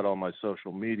I put out on my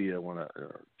social media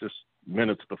just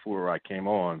minutes before I came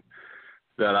on,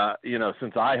 that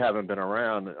since I haven't been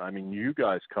around, I mean, you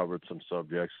guys covered some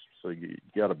subjects, so you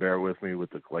got to bear with me with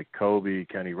like Kobe,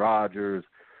 Kenny Rogers,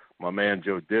 my man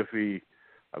Joe Diffie.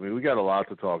 I mean, we got a lot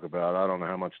to talk about. I don't know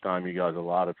how much time you guys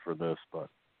allotted for this, but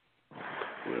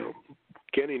well,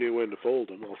 Kenny knew when to fold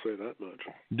him. I'll say that much.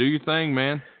 Do your thing,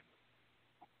 man.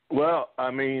 Well, I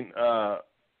mean,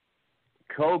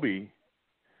 Kobe.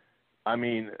 I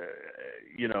mean,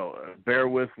 bear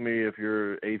with me if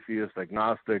you're atheist,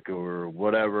 agnostic, or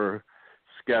whatever,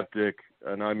 skeptic,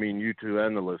 and I mean you two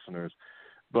and the listeners.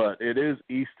 But it is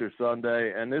Easter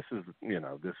Sunday, and this is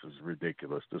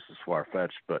ridiculous. This is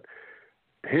far-fetched, but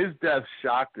his death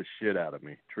shocked the shit out of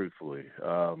me, truthfully.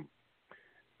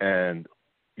 And,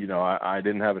 I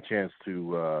didn't have a chance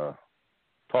to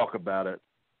talk about it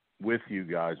with you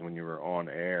guys when you were on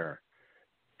air.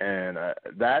 And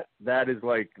that is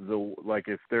like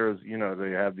if there's,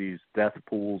 they have these death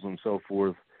pools and so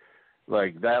forth,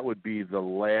 like that would be the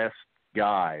last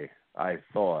guy I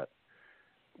thought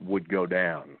would go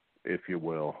down, if you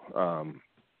will,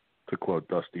 to quote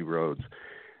Dusty Rhodes.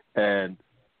 And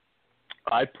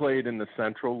I played in the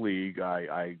Central League.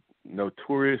 I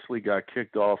notoriously got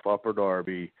kicked off Upper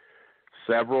Darby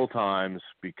several times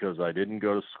because I didn't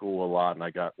go to school a lot, and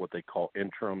I got what they call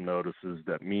interim notices.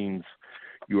 That means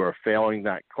you are failing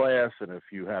that class, and if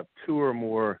you have 2 or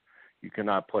more, you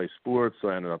cannot play sports. So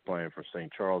I ended up playing for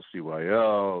St. Charles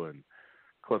CYO and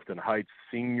Clifton Heights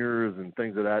Seniors and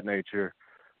things of that nature.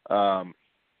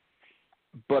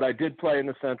 But I did play in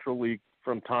the Central League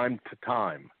from time to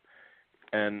time.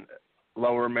 And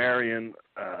Lower Marion,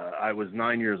 I was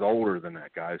 9 years older than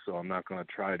that guy, so I'm not going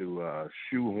to try to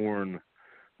shoehorn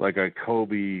like a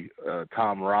Kobe,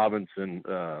 Tom Robinson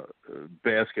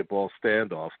basketball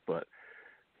standoff. But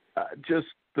just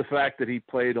the fact that he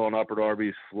played on Upper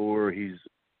Darby's floor, he's,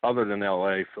 other than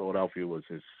L.A., Philadelphia was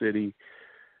his city.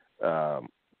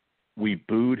 We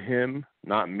booed him,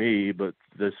 not me, but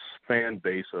this fan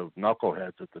base of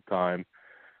knuckleheads at the time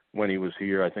when he was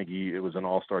here. I think it was an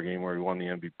all-star game where he won the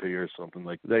MVP or something.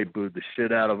 Like, they booed the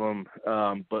shit out of him.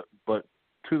 But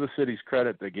to the city's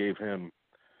credit, they gave him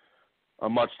a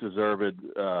much-deserved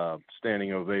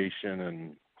standing ovation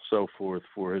and so forth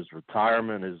for his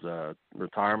retirement, his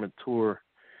retirement tour.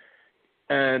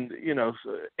 And,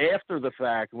 after the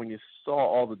fact, when you saw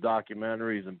all the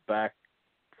documentaries and back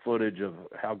footage of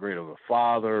how great of a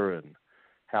father and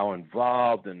how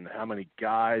involved and how many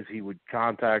guys he would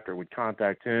contact or would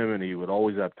contact him, and he would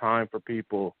always have time for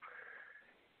people.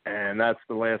 And that's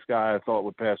the last guy I thought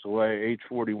would pass away, age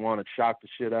 41. It shocked the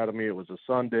shit out of me. It was a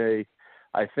Sunday.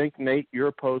 I think, Nate,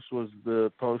 your post was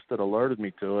the post that alerted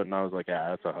me to it, and I was like,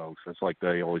 that's a hoax. It's like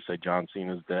they always say John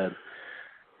Cena's dead.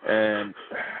 And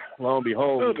lo and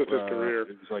behold, it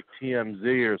was like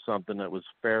TMZ or something that was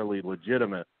fairly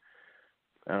legitimate.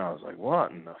 And I was like,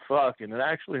 what in the fuck? And it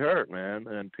actually hurt, man.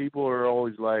 And people are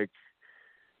always like,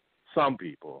 some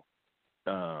people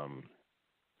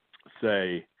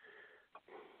say,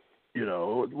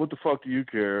 what the fuck do you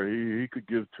care? He could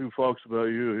give 2 fucks about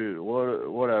you,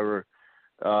 whatever.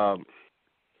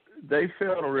 They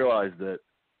fail to realize that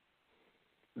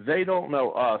they don't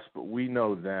know us, but we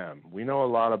know them. We know a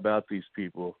lot about these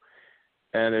people.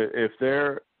 And if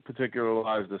they're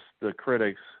particularized, the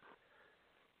critics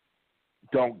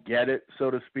don't get it, so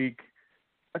to speak,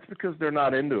 that's because they're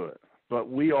not into it. But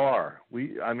we are.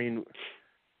 Between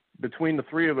the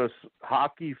 3 of us,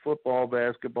 hockey, football,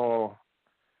 basketball,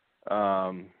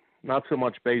 not so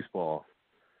much baseball,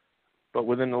 but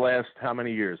within the last how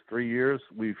many years? 3 years,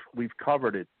 we've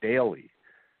covered it daily.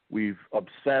 We've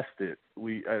obsessed it.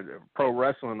 We pro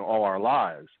wrestling all our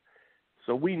lives.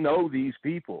 So we know these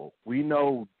people. We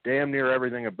know damn near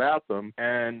everything about them.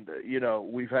 And,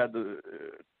 we've had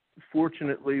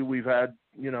fortunately, we've had,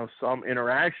 some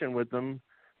interaction with them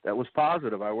that was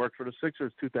positive. I worked for the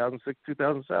Sixers 2006,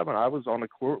 2007. I was on the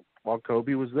court while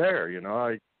Kobe was there.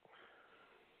 I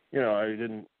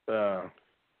didn't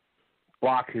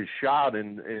block his shot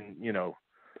in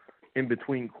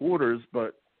between quarters,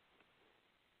 but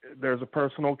there's a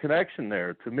personal connection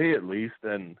there, to me at least.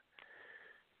 And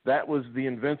that was the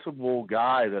invincible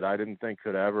guy that I didn't think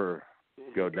could ever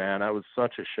go down. That was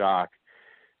such a shock.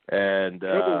 And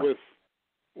trouble with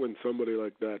when somebody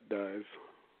like that dies,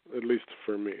 at least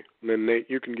for me. And then Nate,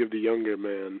 you can give the younger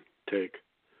man take.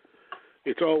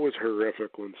 It's always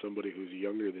horrific when somebody who's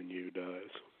younger than you dies.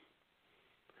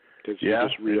 Because yeah,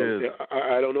 just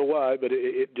I don't know why, but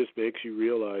it just makes you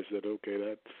realize that, okay,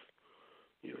 that's,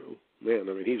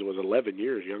 man, he was 11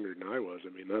 years younger than I was.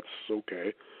 That's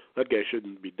okay. That guy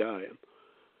shouldn't be dying.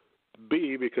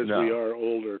 B, because we are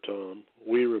older, Tom.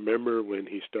 We remember when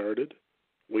he started.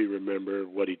 We remember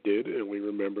what he did, and we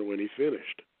remember when he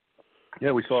finished.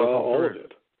 Yeah, we saw all of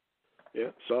it.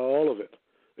 Yeah, saw all of it.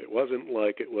 It wasn't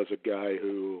like it was a guy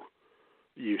who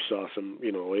you saw some,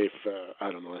 if,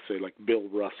 let's say like Bill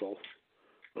Russell,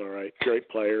 all right, great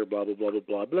player, blah, blah, blah, blah,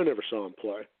 blah, but I never saw him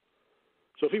play.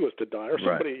 So if he was to die, or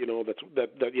somebody, right. He was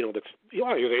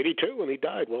 82 when he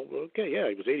died. Well, okay, yeah,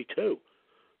 he was 82,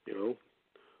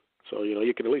 So,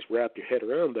 you can at least wrap your head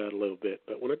around that a little bit.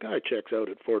 But when a guy checks out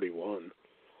at 41,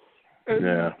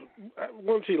 and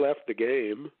once he left the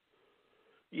game,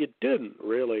 you didn't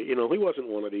really. He wasn't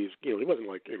one of these. He wasn't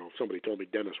like somebody told me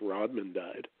Dennis Rodman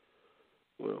died.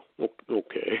 Well,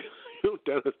 okay.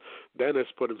 Dennis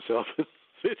put himself in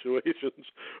situations,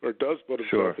 or does put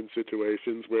himself in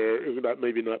situations where that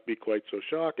maybe not be quite so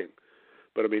shocking.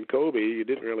 But I mean, Kobe, you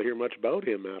didn't really hear much about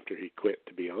him after he quit,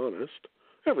 to be honest.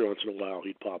 Every once in a while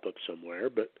he'd pop up somewhere,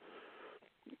 but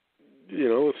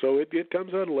so it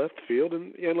comes out of left field,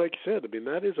 and like you said, I mean,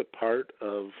 that is a part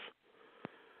of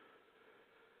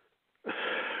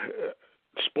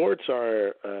sports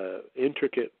are an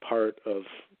intricate part of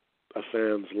a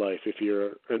fan's life. If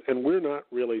you're, and we're not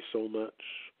really so much.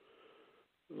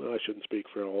 Well, I shouldn't speak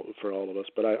for all of us,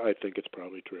 but I think it's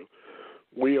probably true.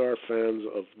 We are fans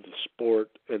of the sport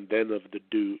and then of the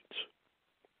dudes.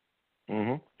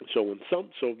 Mm-hmm. So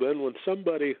when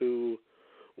somebody who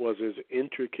was as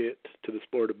intricate to the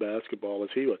sport of basketball as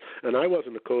he was, and I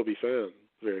wasn't a Kobe fan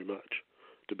very much,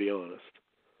 to be honest,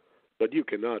 but you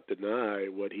cannot deny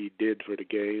what he did for the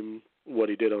game, what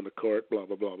he did on the court, blah,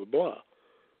 blah, blah, blah, blah.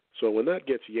 So when that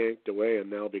gets yanked away and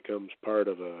now becomes part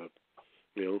of a,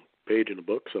 page in a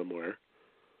book somewhere,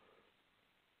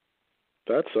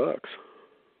 that sucks.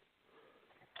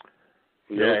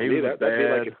 That'd be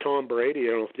like if Tom Brady,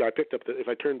 I picked up if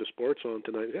I turned the sports on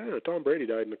tonight, Tom Brady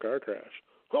died in a car crash.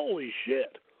 Holy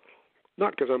shit.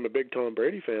 Not because I'm a big Tom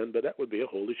Brady fan, but that would be a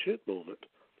holy shit moment.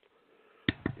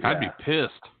 I'd be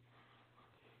pissed.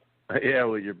 Yeah,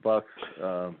 with your Bucks,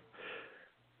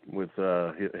 with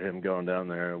him going down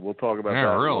there. We'll talk about that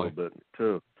a little bit,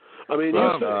 too. I mean,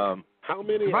 how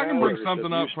many if I can bring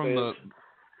something up from the...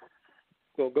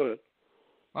 Well, go ahead.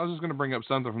 I was just going to bring up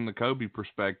something from the Kobe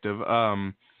perspective.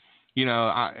 He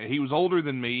was older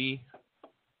than me.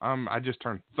 I just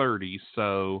turned 30,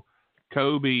 so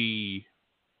Kobe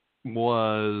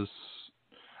was...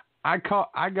 I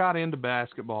got into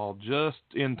basketball just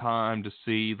in time to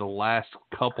see the last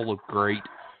couple of great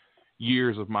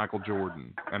years of Michael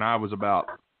Jordan, and I was about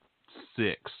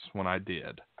 6 when I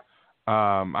did.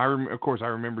 Of course, I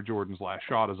remember Jordan's last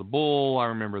shot as a Bull. I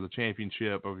remember the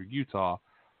championship over Utah.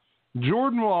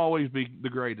 Jordan will always be the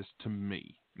greatest to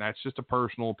me. That's just a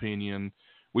personal opinion.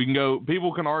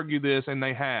 People can argue this, and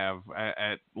they have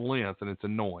at length, and it's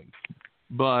annoying.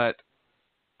 But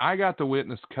I got to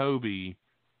witness Kobe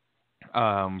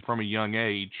from a young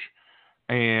age,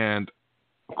 and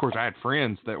of course I had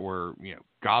friends that were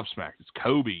gobsmacked. It's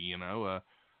Kobe.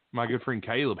 My good friend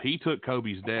Caleb, he took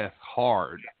Kobe's death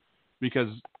hard because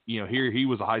here he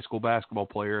was a high school basketball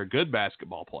player, a good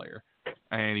basketball player,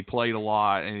 and he played a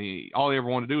lot, and all he ever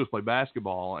wanted to do was play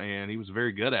basketball, and he was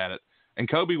very good at it, and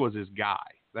Kobe was his guy.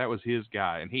 That was his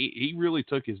guy, and he really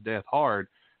took his death hard,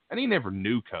 and he never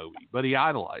knew Kobe, but he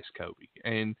idolized Kobe.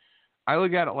 And I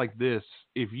look at it like this: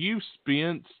 if you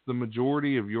spent the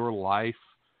majority of your life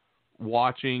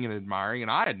watching and admiring,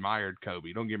 and I admired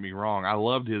Kobe, don't get me wrong, I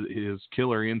loved his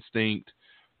killer instinct.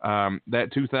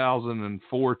 That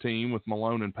 2004 team with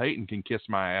Malone and Payton can kiss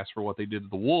my ass for what they did to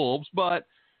the Wolves, but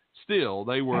still,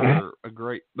 they were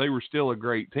still a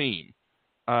great team.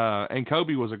 And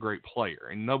Kobe was a great player,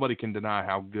 and nobody can deny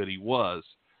how good he was.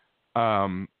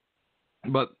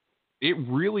 But it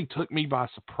really took me by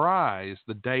surprise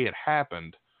the day it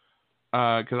happened,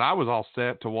 because I was all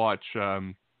set to watch.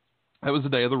 That was the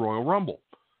day of the Royal Rumble,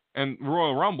 and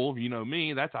Royal Rumble, if you know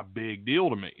me, that's a big deal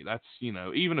to me. That's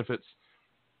even if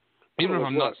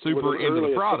I'm not super into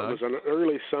the product. It was an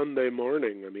early Sunday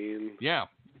morning. I mean, yeah,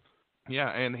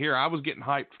 and here I was getting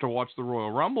hyped to watch the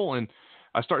Royal Rumble, and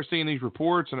I start seeing these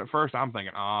reports, and at first I'm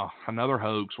thinking, another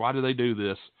hoax. Why do they do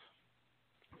this?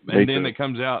 And then it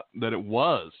comes out that it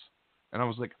was. And I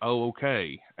was like, oh,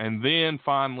 okay. And then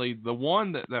finally, the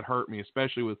one that hurt me,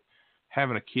 especially with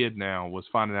having a kid now, was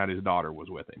finding out his daughter was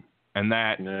with him. And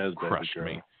that crushed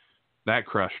me. That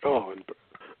crushed me. Oh,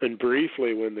 and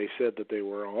briefly when they said that they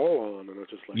were all on, and I was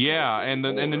just like, and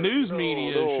the news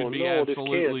media should be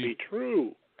absolutely... this can't be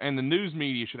true. And the news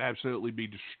media should absolutely be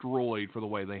destroyed for the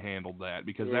way they handled that,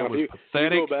 because that was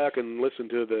pathetic. You go back and listen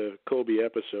to the Kobe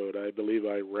episode. I believe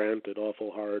I ranted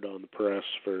awful hard on the press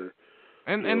for...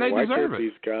 And they deserve it.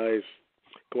 These guys,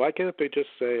 why can't they just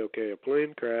say, okay, a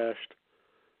plane crashed,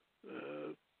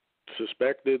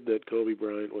 suspected that Kobe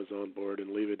Bryant was on board,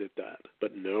 and leave it at that?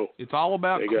 But no, it's all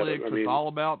about clicks. It's all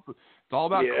about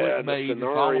clickbait. It's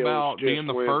all about being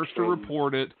the first to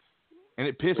report it, and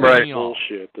it pisses me off.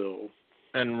 Bullshit, though.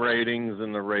 And ratings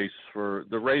and the race for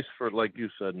like you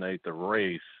said, Nate, the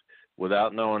race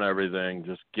without knowing everything,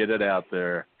 just get it out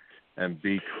there and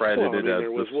be credited as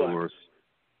the source.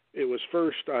 It was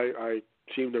first, I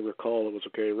seem to recall, it was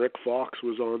okay, Rick Fox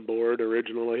was on board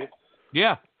originally,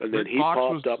 Yeah. And then Rick he Fox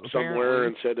popped up was somewhere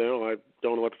and apparently- said, "No, I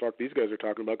don't know what the fuck these guys are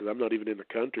talking about because I'm not even in the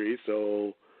country."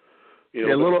 So, the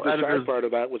sad part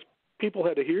of that was people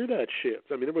had to hear that shit.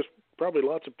 I mean, there was probably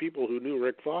lots of people who knew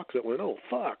Rick Fox that went, "Oh,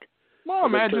 fuck." Well,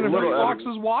 imagine if Rick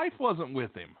Fox's wife wasn't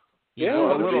with him. Yeah,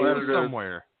 a little editor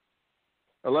somewhere.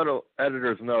 A little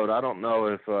editor's note. I don't know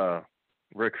if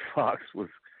Rick Fox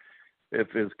if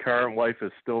his current wife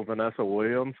is still Vanessa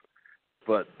Williams,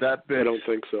 but that bitch I don't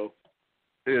think so.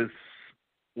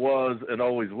 was and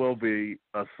always will be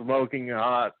a smoking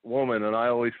hot woman, and I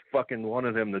always fucking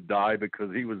wanted him to die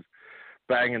because he was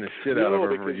banging the shit out of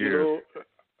her for years.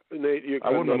 Nate, I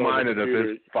wouldn't have minded if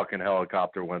his fucking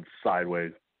helicopter went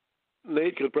sideways.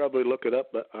 Nate could probably look it up,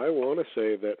 but I want to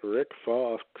say that Rick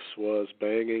Fox was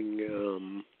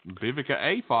banging Vivica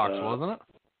A. Fox, wasn't it?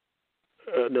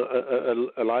 No,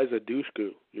 Eliza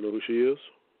Dushku. You know who she is?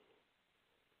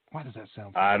 Why does that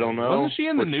sound? I don't know. Wasn't she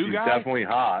in the new she's guy? Definitely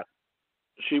hot.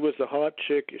 She was the hot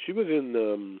chick. She was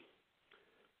in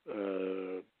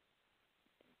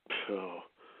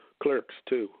Clerks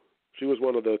too. She was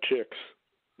one of the chicks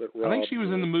that robbed. I think she was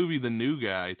in the movie The New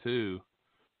Guy too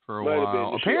for a Might have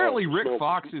while. been. Apparently, She Rick smoked.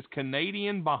 Fox is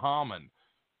Canadian Bahaman.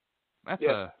 That's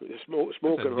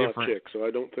smoking hot different... chick. So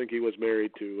I don't think he was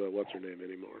married to what's her name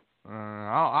anymore.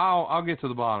 I'll get to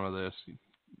the bottom of this.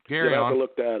 Carry You'll on. have to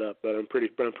look that up, but I'm pretty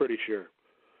sure.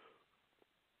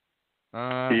 He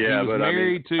was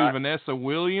married to Vanessa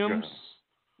Williams.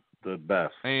 The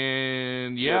best.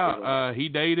 And he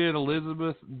dated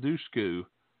Elizabeth Dushku.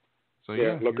 So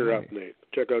look her up, Nate.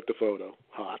 Check out the photo.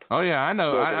 Hot. Oh yeah, I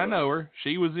know. I know her.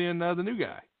 She was in The New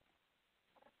Guy.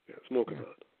 Yeah, smoking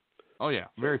hot. Oh yeah,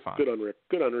 very fine. Good on Rick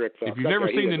Fox. If you've never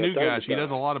seen The New Guy, she does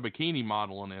a lot of bikini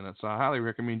modeling in it. So I highly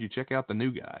recommend you check out The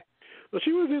New Guy. Well,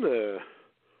 she was in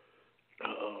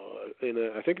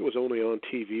I think it was only on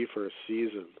TV for a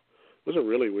season. It was a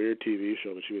really weird TV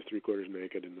show, but she was three-quarters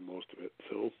naked in the most of it.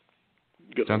 So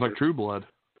good. Sounds like True Blood.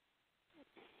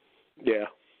 Yeah.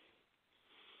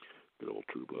 Good old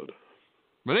True Blood.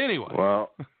 But anyway.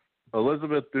 Well,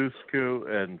 Elizabeth Dushku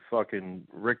and fucking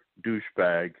Rick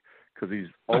Douchebag, because he's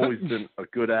always been a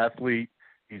good athlete.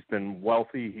 He's been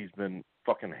wealthy. He's been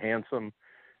fucking handsome.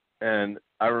 And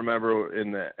I remember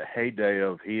in the heyday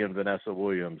of he and Vanessa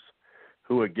Williams,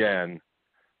 who again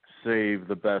saved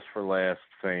the Best for Last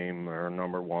fame, her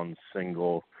number one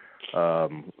single,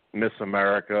 Miss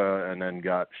America, and then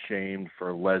got shamed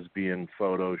for lesbian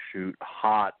photo shoot,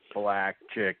 hot black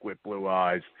chick with blue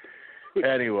eyes.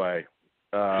 Anyway.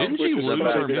 Didn't she lose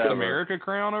her Miss America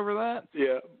crown over that?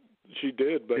 Yeah, she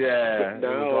did. But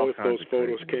now if those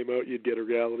photos came out, you'd get a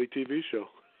reality TV show.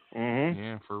 Mm-hmm.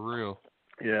 Yeah, for real.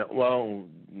 Yeah, well,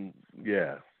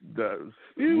 yeah.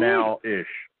 Now-ish.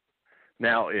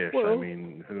 Well, I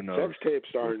mean, who knows? Sex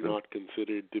tapes are not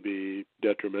considered to be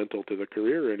detrimental to the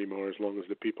career anymore as long as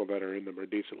the people that are in them are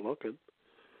decent looking.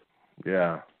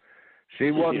 Yeah. She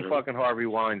wasn't fucking Harvey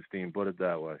Weinstein, put it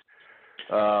that way.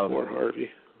 Or Harvey.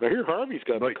 I hear Harvey's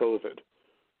got the COVID.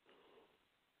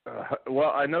 Well,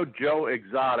 I know Joe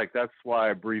Exotic. That's why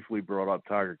I briefly brought up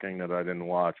Tiger King that I didn't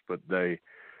watch, but a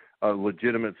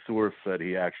legitimate source said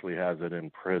he actually has it in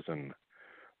prison.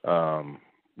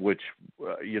 Which,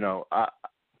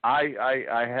 I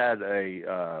had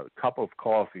a cup of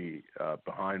coffee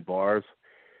behind bars,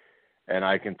 and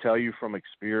I can tell you from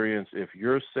experience, if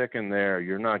you're sick in there,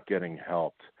 you're not getting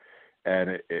helped.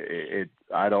 And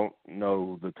I don't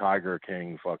know the Tiger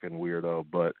King fucking weirdo,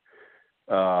 but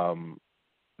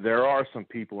there are some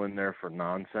people in there for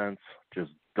nonsense,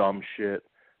 just dumb shit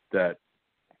that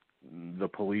the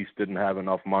police didn't have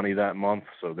enough money that month,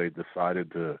 so they decided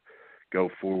to go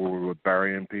forward with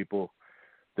burying people.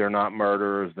 They're not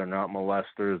murderers. They're not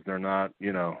molesters. They're not,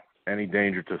 any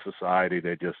danger to society.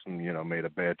 They just, made a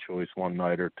bad choice one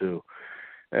night or two.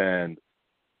 And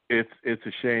it's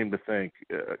a shame to think.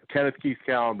 Kenneth Keith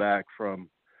Kallenbach from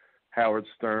Howard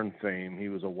Stern fame, he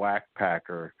was a whack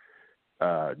packer,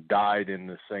 died in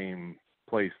the same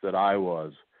place that I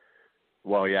was.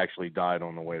 Well, he actually died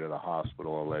on the way to the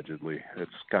hospital, allegedly.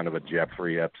 It's kind of a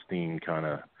Jeffrey Epstein kind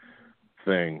of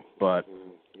thing, but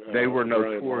they were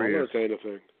notorious.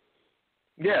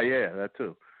 Yeah, that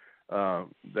too.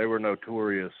 They were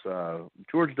notorious.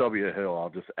 George W. Hill,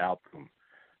 I'll just out them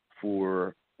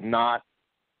for not.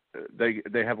 They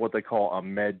have what they call a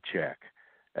med check,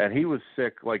 and he was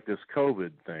sick like this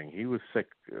COVID thing. He was sick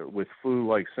with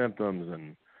flu-like symptoms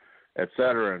and et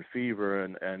cetera, and fever,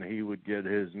 and he would get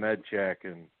his med check,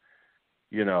 and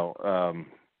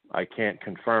I can't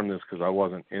confirm this because I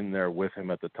wasn't in there with him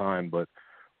at the time, but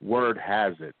word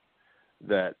has it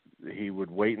that he would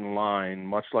wait in line,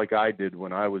 much like I did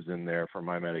when I was in there for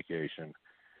my medication,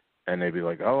 and they'd be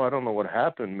like, "Oh, I don't know what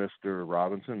happened, Mr.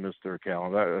 Robinson, Mr.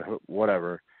 Callan,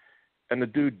 whatever." And the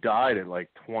dude died at like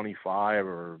 25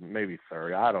 or maybe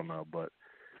 30, I don't know. But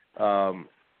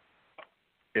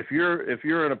if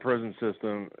you're in a prison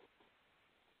system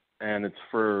and it's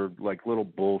for like little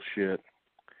bullshit,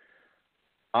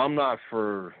 I'm not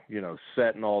for,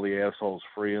 setting all the assholes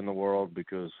free in the world,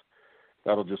 because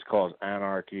that'll just cause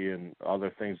anarchy and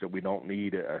other things that we don't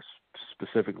need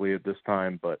specifically at this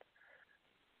time. But,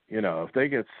 if they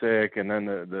get sick and then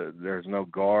there's no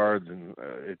guards, and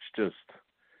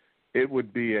it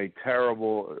would be a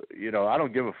terrible, I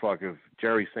don't give a fuck if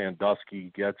Jerry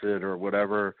Sandusky gets it or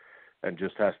whatever and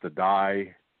just has to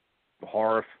die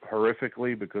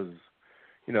horrifically, because,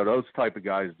 those type of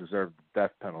guys deserve the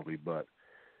death penalty. But,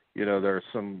 there are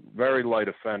some very light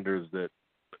offenders that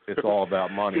it's all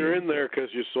about money. You're in there because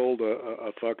you sold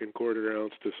a fucking quarter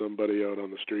ounce to somebody out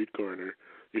on the street corner.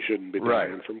 You shouldn't be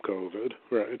dying from COVID,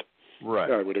 right?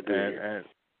 Right. I would agree.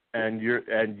 And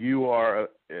you are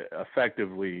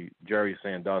effectively Jerry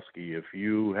Sandusky. If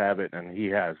you have it and he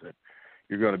has it,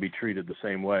 you're going to be treated the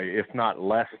same way, if not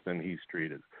less than he's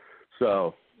treated.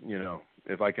 So,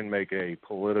 if I can make a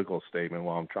political statement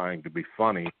while I'm trying to be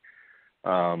funny,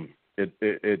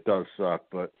 it does suck.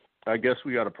 But I guess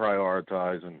we got to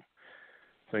prioritize and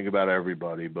think about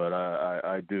everybody. But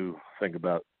I do think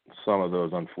about some of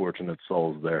those unfortunate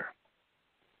souls there.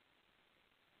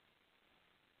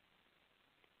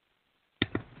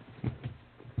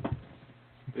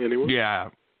 Anyone? Yeah.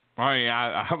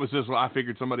 I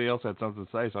figured somebody else had something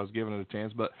to say, so I was giving it a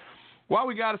chance. But while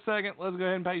we got a second, let's go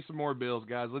ahead and pay some more bills,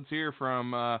 guys. Let's hear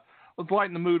from, let's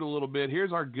lighten the mood a little bit.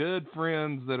 Here's our good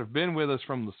friends that have been with us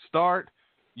from the start.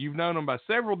 You've known them by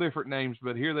several different names,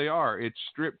 but here they are. It's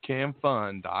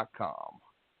StripCamFun.com.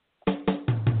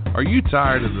 Are you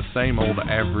tired of the same old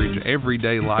average,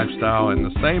 everyday lifestyle and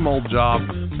the same old job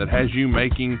that has you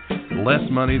making less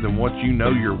money than what you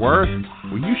know you're worth?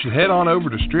 Well, you should head on over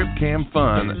to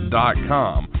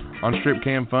StripCamFun.com. On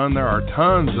StripCamFun, there are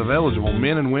tons of eligible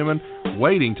men and women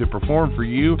waiting to perform for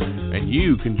you, and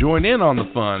you can join in on the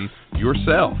fun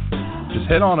yourself. Just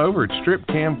head on over at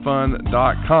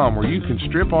StripCamFun.com, where you can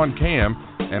strip on cam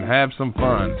and have some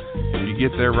fun. If you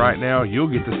get there right now, you'll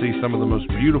get to see some of the most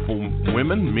beautiful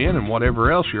women, men, and whatever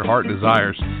else your heart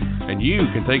desires. And you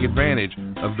can take advantage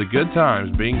of the good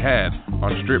times being had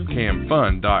on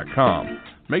StripCamFun.com.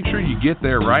 Make sure you get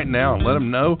there right now and let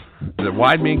them know that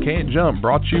Wide Men Can't Jump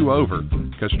brought you over,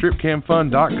 because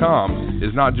StripCamFun.com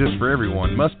is not just for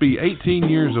everyone. Must be 18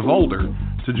 years of older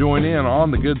to join in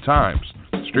on the good times.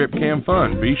 Strip Cam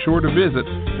Fun. Be sure to visit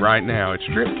right now. It's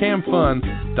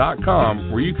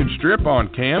StripCamFun.com, where you can strip on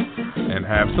cam and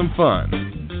have some fun.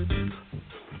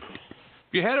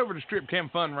 If you head over to Strip Cam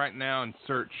Fun right now and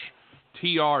search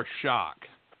TR Shock,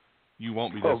 you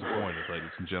won't be disappointed,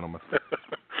 ladies and gentlemen.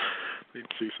 Need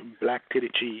to see some black titty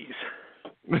cheese.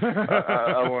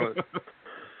 I want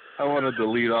to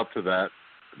delete up to that.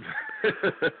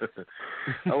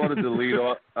 I wanted to lead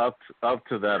up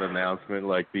to that announcement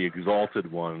like the Exalted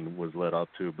one was led up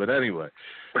to. But anyway,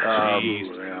 yeah,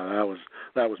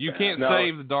 that was. You bad. can't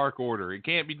save the Dark Order. It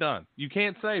can't be done. You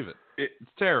can't save it. It's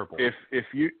terrible. If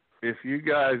you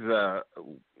guys,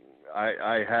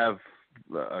 I have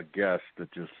a guest that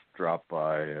just dropped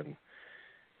by and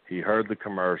he heard the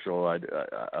commercial. I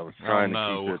was trying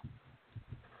to keep it.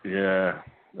 Yeah.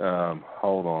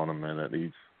 Hold on a minute.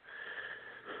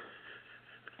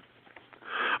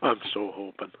 I'm so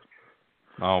hoping.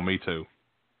 Oh, me too.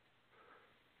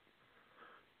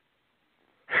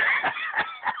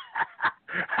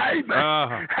 Hey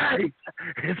man, hey,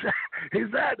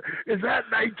 is that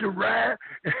Nature Rat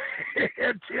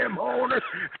and Tim Horner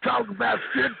talking about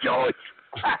strip joints?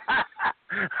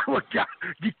 Well,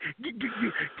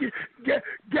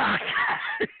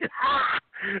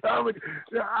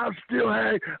 I'm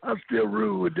still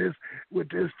rude with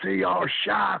this TR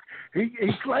Shock. He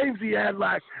claims he had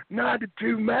like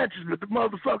 92 matches, but the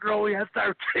motherfucker only has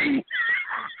 13.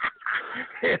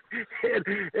 and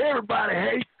everybody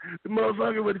hates the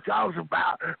motherfucker when he talks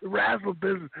about the wrestling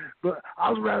business. But I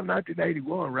was around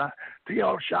 1981, right?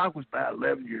 TR Shock was about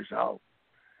 11 years old,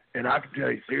 and I can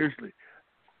tell you seriously,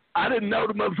 I didn't know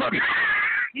the motherfucker.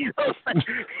 You know,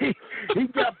 he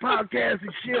got podcasts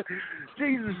and shit.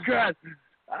 Jesus Christ,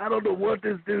 I don't know what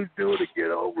this dude's doing to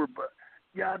get over, but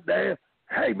goddamn,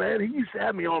 hey man, he used to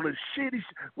have me on this shitty.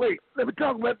 Wait, let me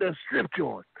talk about that strip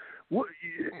joint. What?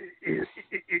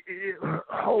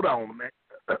 Hold on a minute.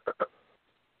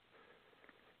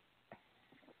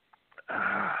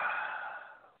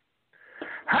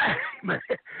 Hey man,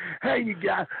 hey you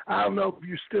guys, I don't know if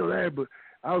you're still there, but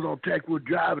I was on Techwood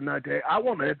Drive in 1980. I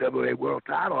won the NWA World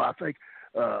Title. I think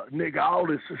Nick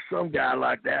Aldis or some guy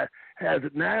like that has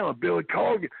it now. And Billy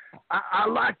Corgan. I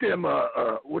like them.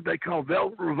 What they call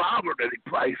Velvet Revolver that he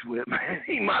plays with. Man,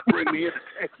 he might bring me into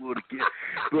Techwood again.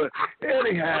 But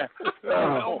anyhow,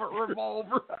 Velvet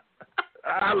Revolver.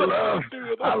 I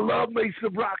love me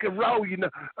some rock and roll. You know,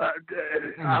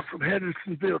 I'm from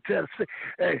Hendersonville,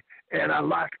 Tennessee, and I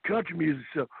like country music.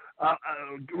 So,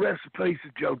 rest in peace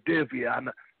to Joe Diffie.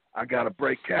 I got a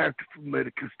break character for me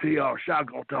because T.R. Shaw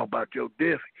gonna talk about Joe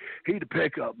Diffie. He the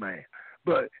pickup man.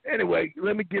 But anyway,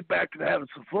 let me get back to having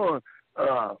some fun.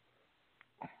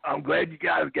 I'm glad you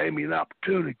guys gave me an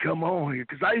opportunity to come on here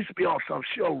because I used to be on some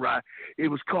show, right? It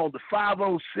was called the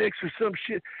 506 or some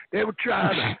shit. They were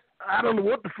trying to. I don't know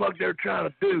what the fuck they're trying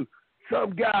to do.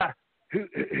 Some guy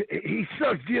he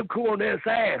sucks Jim Cornette's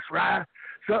ass, right?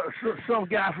 Some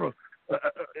guy from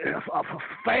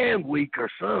Fan Week or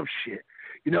some shit.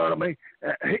 You know what I mean?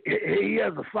 He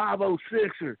has a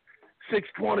 506 or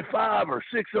 625 or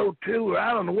 602 or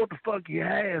I don't know what the fuck he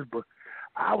has, but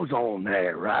I was on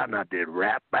there, right? And I did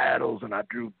rap battles and I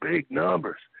drew big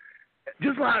numbers.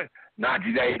 Just like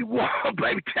 1981,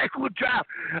 baby, Techwood Drive.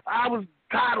 I was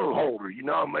title holder, you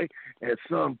know what I mean? And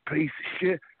some piece of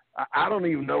shit. I don't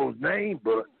even know his name,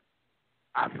 but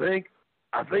I think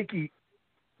he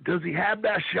he have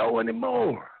that show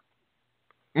anymore?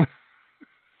 You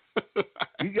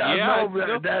guys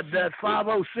know that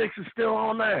 506 is still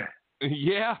on there.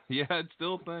 Yeah, it's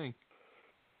still a thing.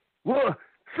 Well,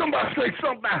 somebody say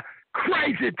something about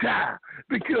Crazy Time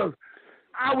because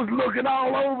I was looking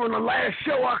all over and the last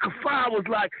show I could find was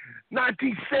like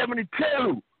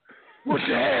 1972. What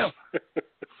the hell?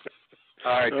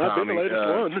 All right,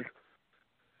 Tommy.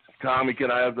 Tommy, can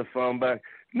I have the phone back?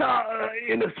 No,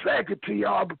 in a second to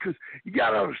y'all because you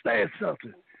got to understand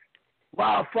something.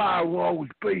 Wildfire will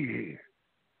always be here.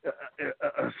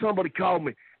 Somebody called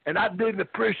me, and I didn't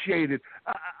appreciate it.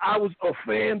 I was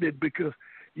offended because,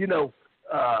 you know,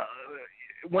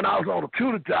 when I was on the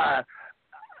Tudor Tide,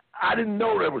 I didn't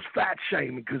know there was fat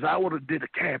shaming because I would have did a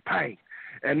campaign.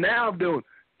 And now I'm doing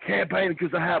campaigning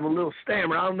because I have a little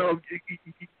stammer. I don't know if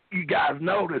you guys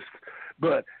noticed,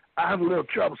 but I have a little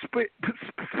trouble speaking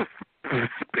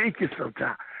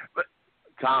sometimes. But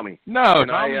Tommy, can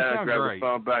Tommy, I grab great. the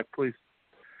phone back, please?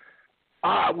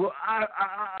 Well,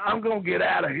 I'm going to get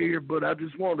out of here, but I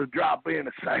just wanted to drop in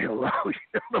and say hello, you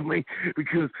know what I mean?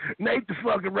 Because Nate the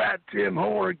fucking Rat, Tim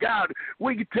Horner, God,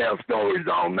 we could tell stories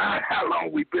all night how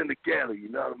long we've been together, you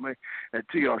know what I mean? And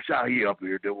T.R. Shaw, he up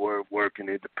here that were working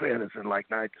Independence in like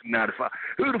 1995.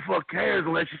 Who the fuck cares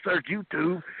unless you search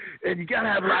YouTube? And you got to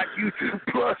have like YouTube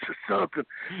Plus or something.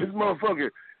 This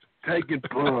motherfucker taking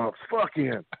bumps. Fuck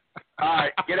him. All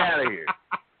right, get out of here.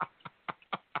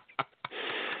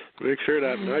 Make sure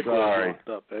that mic is locked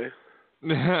up, eh?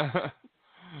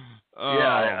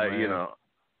 You know,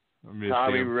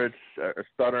 Tommy Rich,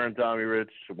 Stuttering Tommy Rich,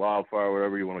 Wildfire,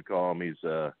 whatever you want to call him. He's,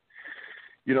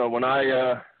 you know, when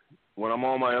I'm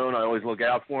on my own, I always look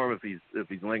out for him if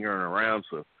he's lingering around.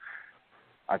 So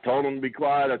I told him to be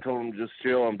quiet. I told him to just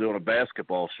chill. I'm doing a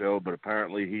basketball show, but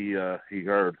apparently he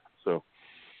heard. So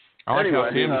I anyway,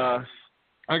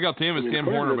 got Tim as Tim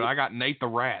Horner, but I got Nate the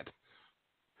Rat.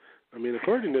 I mean,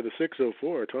 according to the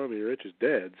 604, Tommy Rich is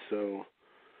dead, so...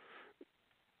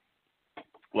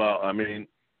 Well, I mean...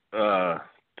 Well,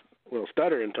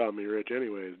 Stuttering Tommy Rich,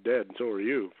 anyway, is dead, and so are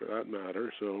you, for that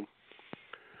matter, so...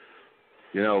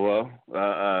 You know, well,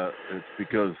 it's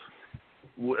because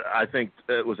I think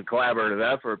it was a collaborative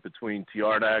effort between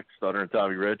T.R. Stuttering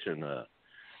Tommy Rich, and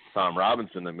Tom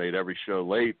Robinson that made every show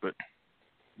late, but,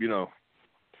 you know...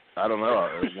 I don't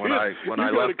know. When I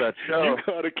left that show, you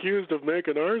got accused of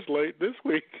making ours late this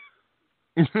week.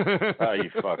 You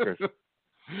fuckers!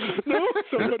 No,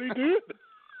 somebody did.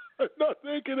 I'm not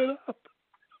making it up.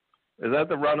 Is that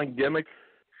the running gimmick?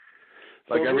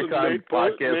 Like every time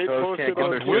podcast hosts can't get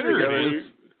their shit together.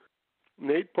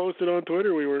 Nate posted on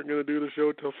Twitter we weren't going to do the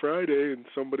show till Friday, and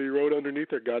somebody wrote underneath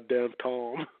there, "Goddamn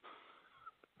Tom."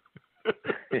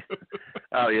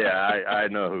 Oh yeah, I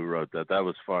know who wrote that. That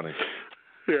was funny.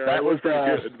 Yeah, that was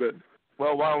pretty good. But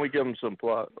well, why don't we give him some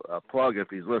plug if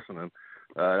he's listening?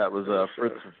 That was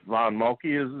Fritz von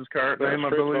Mulkey is his current name, I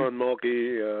Fritz believe. Von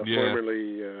Mulkey,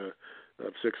 formerly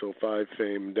of 605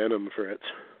 fame, Denim Fritz.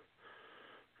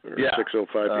 Or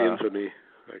 605 infamy,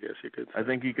 I guess you could say. I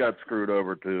think he got screwed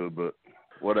over too, but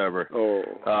whatever. Oh,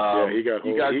 yeah, he got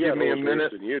you guys give me a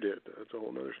minute. Than you did. That's a whole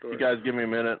other story. You guys give me a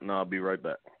minute, and I'll be right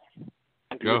back.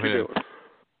 Go ahead.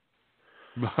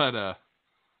 But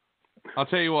I'll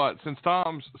tell you what, since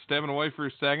Tom's stepping away for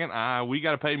a second, we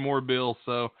got to pay more bills,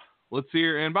 so let's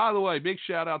hear. And by the way, big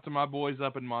shout out to my boys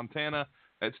up in Montana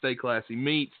at Stay Classy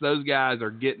Meats. Those guys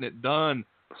are getting it done.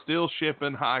 Still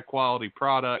shipping high quality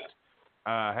product.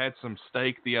 Had some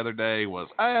steak the other day. Was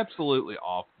absolutely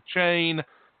off the chain.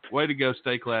 Way to go,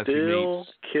 Stay Classy Meats. Still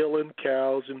killing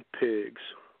cows and pigs.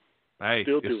 Hey,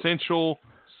 Still essential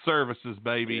services,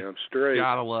 baby. Damn straight.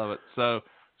 Gotta love it. So let's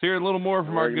hear a little more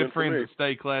from our good friends at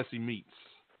Stay Classy Meats.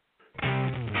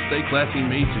 Stay Classy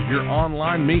Meats is your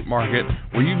online meat market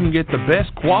where you can get the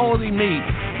best quality meat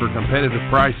for competitive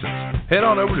prices. Head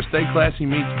on over to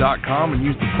StayClassyMeats.com and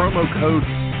use the promo code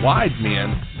WISEMEN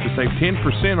to save 10%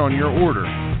 on your order.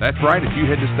 That's right, if you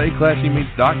head to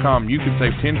StayClassyMeats.com, you can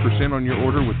save 10% on your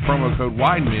order with promo code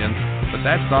WISEMEN, but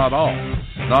that's not all.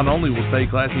 Not only will Stay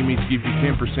Classy Meats give you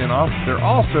 10% off, they're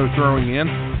also throwing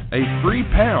in a free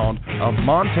pound of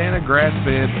Montana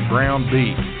grass-fed ground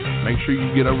beef. Make sure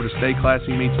you get over to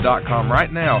StayClassyMeats.com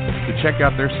right now to check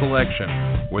out their selection.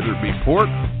 Whether it be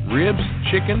pork, ribs,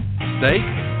 chicken, steak,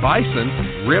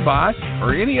 bison, ribeye,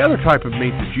 or any other type of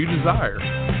meat that you desire,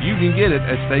 you can get it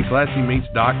at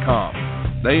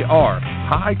StayClassyMeats.com. They are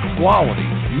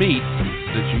high-quality meats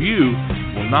that you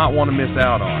will not want to miss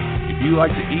out on. If you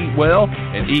like to eat well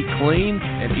and eat clean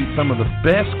and eat some of the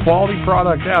best quality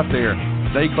product out there,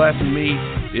 Stay Classy Meats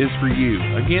is for you.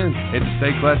 Again, head to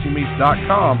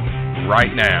StayClassyMeats.com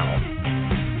right now.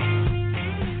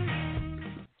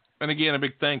 And again, a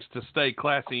big thanks to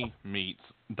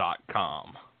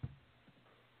StayClassyMeats.com.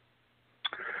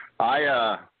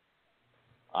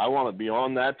 I want to be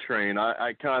on that train.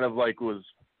 I kind of like was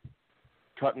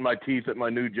cutting my teeth at my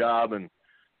new job and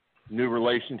new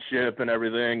relationship and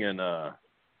everything, and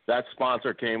that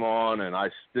sponsor came on, and I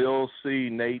still see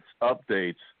Nate's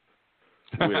updates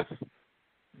with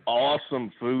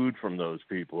awesome food from those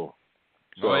people.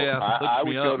 So I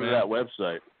would go to that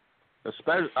website.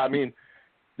 Especially, I mean,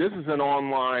 this is an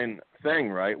online thing,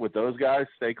 right? With those guys,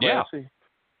 Stay Classy.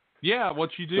 Yeah. What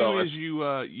you do is you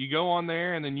go on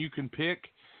there and then you can pick.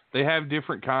 They have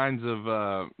different kinds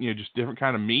of just different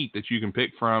kind of meat that you can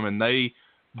pick from, and they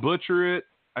butcher it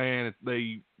and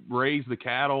they raise the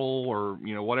cattle or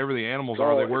whatever the animals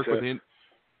are. They work with it.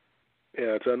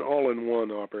 Yeah, it's an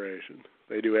all-in-one operation.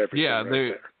 They do everything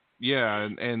there. Yeah,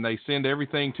 and they send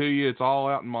everything to you. It's all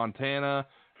out in Montana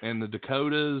and the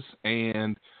Dakotas,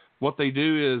 and what they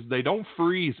do is they don't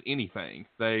freeze anything.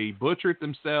 They butcher it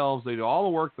themselves. They do all the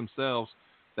work themselves.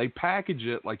 They package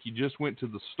it like you just went to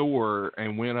the store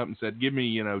and went up and said, give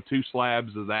me, 2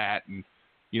 slabs of that. And,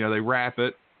 they wrap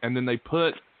it, and then they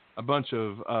put a bunch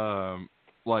of,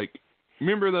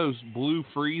 remember those blue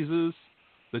freezes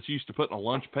that you used to put in a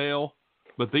lunch pail?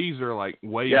 But these are like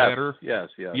way better. Yes.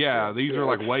 Yeah, these are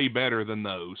like way better than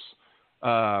those.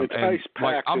 It's ice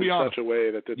packed in such a way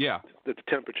that the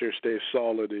temperature stays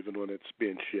solid even when it's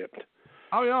being shipped.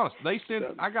 I'll be honest.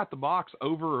 I got the box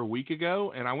over a week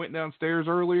ago, and I went downstairs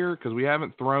earlier because we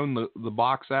haven't thrown the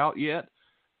box out yet.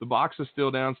 The box is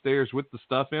still downstairs with the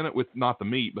stuff in it, with not the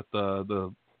meat, but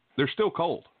they're still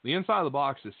cold. The inside of the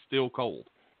box is still cold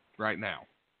right now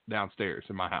downstairs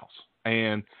in my house,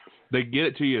 and they get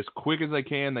it to you as quick as they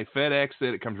can. They FedEx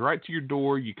it. It comes right to your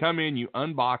door. You come in, you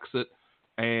unbox it,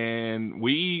 and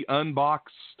we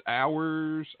unboxed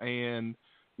ours, and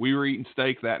we were eating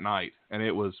steak that night, and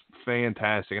it was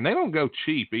fantastic. And they don't go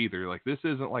cheap either. Like, this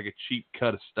isn't like a cheap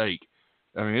cut of steak.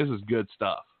 I mean, this is good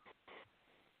stuff.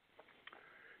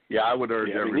 Yeah, I would urge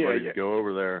everybody to go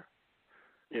over there.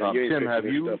 Yeah, Tim, have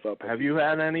you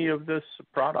had any of this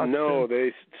product? No,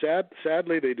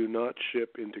 sadly they do not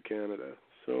ship into Canada.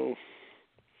 So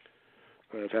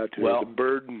I've had to. The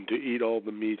burden to eat all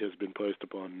the meat has been placed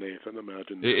upon Nathan.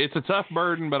 Imagine. It's a tough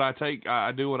burden, but I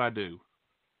do what I do.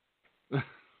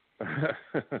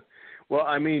 Well,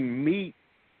 I mean, meat,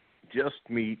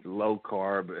 low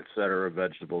carb, etc.,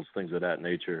 vegetables, things of that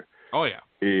nature. Oh yeah,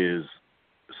 is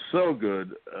so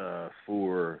good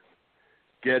for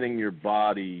getting your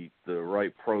body the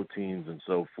right proteins and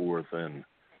so forth. And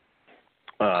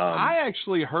I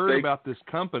actually heard about this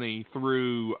company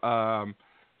through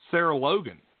Sarah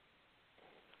Logan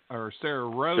of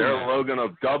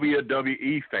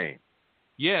WWE fame.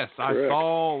 Yes, correct. I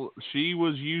saw she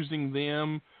was using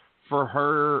them for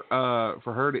her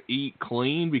to eat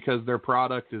clean because their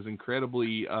product is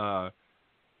incredibly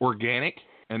organic,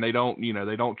 and they don't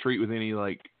treat with any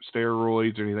like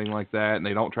steroids or anything like that, and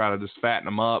they don't try to just fatten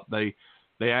them up. They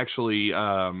actually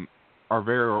are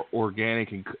very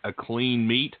organic and a clean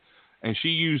meat, and she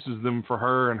uses them for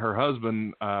her and her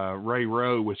husband, Ray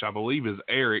Rowe, which I believe is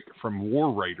Eric from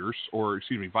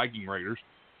Viking Raiders.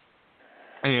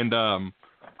 And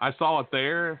I saw it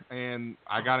there, and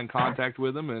I got in contact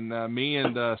with them, and me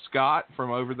and Scott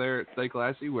from over there at Stay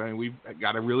Classy, we've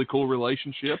got a really cool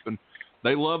relationship, and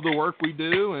they love the work we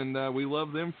do, and we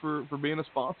love them for being a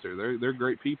sponsor. They're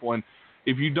great people, and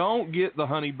if you don't get the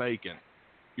honey bacon,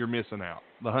 you're missing out.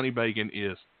 The honey bacon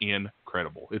is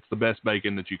incredible. It's the best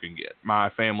bacon that you can get.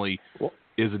 My family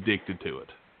is addicted to it.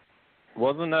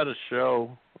 Wasn't that a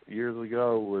show years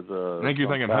ago with I think you're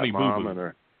thinking Honey Boo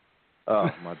Boo. Oh,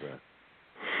 my bad.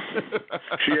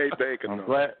 She ate bacon. I'm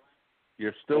glad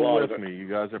you're still with me. You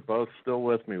guys are both still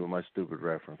with me with my stupid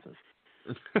references.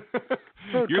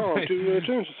 So, Tom, to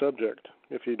change the subject,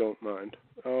 if you don't mind.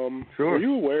 Sure. Are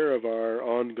you aware of our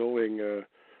ongoing,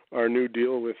 our new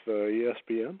deal with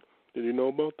ESPN? Did you know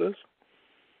about this?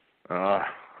 I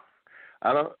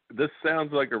don't. This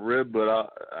sounds like a rib,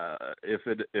 but if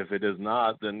it is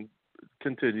not, then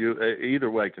continue.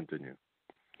 Either way, continue.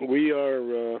 We are.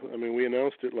 We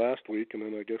announced it last week, and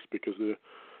then I guess because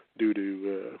due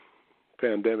to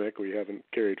pandemic, we haven't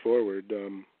carried forward.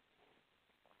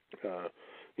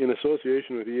 In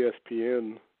association with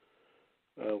ESPN,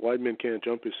 Wide Men Can't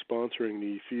Jump is sponsoring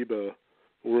the FIBA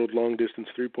World Long Distance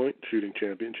 3-Point Shooting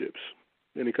Championships.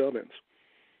 Any comments?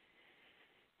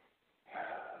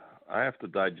 I have to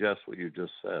digest what you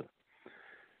just said.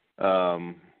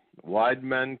 Wide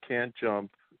Men Can't Jump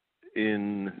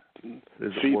in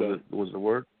FIBA. Was the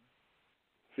word?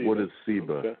 FIBA. What is FIBA?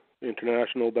 Okay.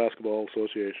 International Basketball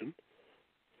Association.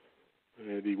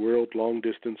 The World Long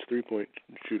Distance 3-Point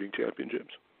Shooting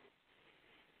Championships.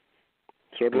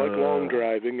 Sort of like long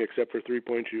driving, except for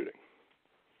 3-point shooting.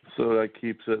 So that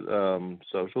keeps it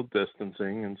social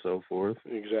distancing and so forth.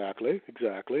 Exactly.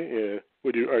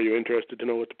 Are you interested to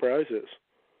know what the prize is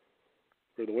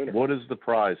for the winner? What is the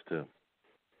prize, Tim?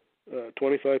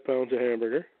 25 pounds of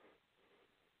hamburger,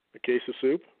 a case of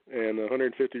soup, and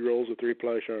 150 rolls of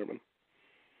 3-ply Charmin.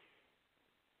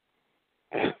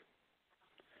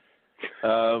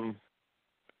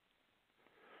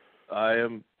 I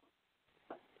am.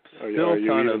 Are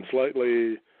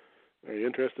you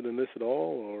interested in this at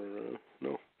all, or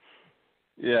no?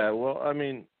 Yeah, well, I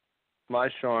mean, my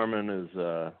Charmin is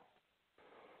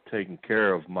taking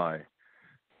care of my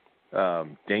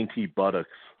dainty buttocks,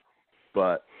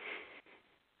 but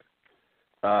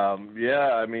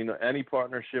yeah, I mean, any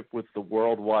partnership with the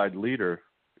worldwide leader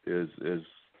is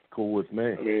cool with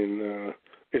me. I mean,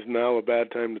 is now a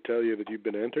bad time to tell you that you've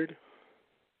been entered?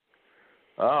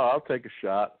 Oh, I'll take a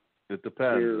shot. It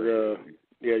depends.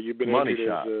 You've been money entered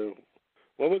shot. As,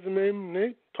 what was the name,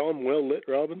 Nate? Tom Well-Lit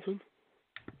Robinson?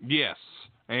 Yes,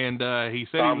 and he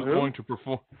said Tom he was who? going to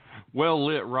perform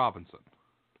Well-Lit Robinson.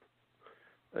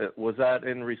 Was that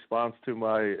in response to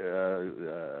my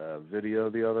video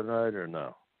the other night, or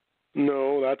no?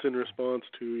 No, that's in response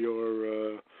to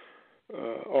your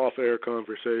off-air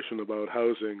conversation about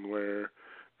housing, where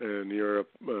in your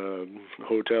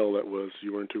hotel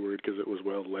you weren't too worried because it was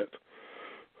well lit.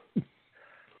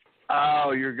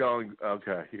 Oh, you're going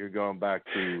back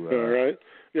to. All right.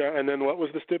 Yeah, and then what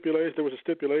was the stipulation? There was a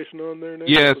stipulation on there, Nate?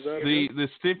 Yes, was the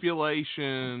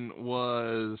stipulation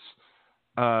was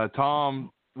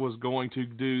Tom was going to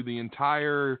do the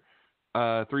entire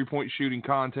 3-point shooting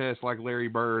contest like Larry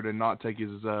Bird and not take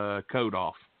his coat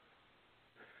off.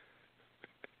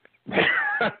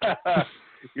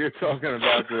 You're talking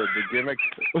about the gimmick,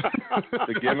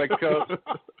 the gimmick coat.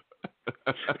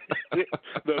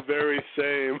 The very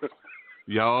same.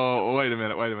 Yo, wait a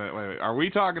minute. Are we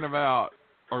talking about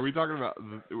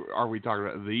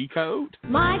the coat?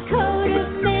 My coat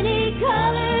is many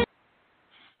colors.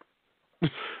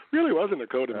 Really wasn't a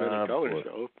coat of many colors, boy.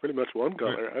 though. Pretty much one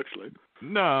color, actually.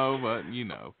 No, but you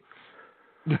know.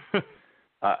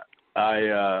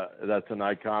 That's an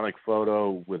iconic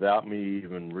photo without me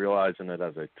even realizing it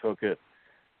as I took it,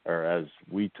 or as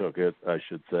we took it, I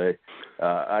should say.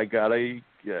 I got a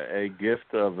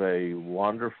gift of a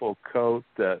wonderful coat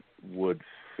that would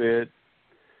fit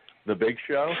the Big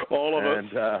Show. All of us.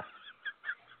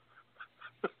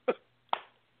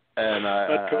 And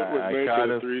that coat was made for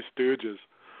the Three Stooges.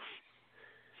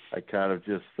 I kind of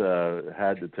just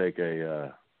had to take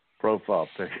a profile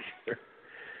picture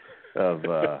of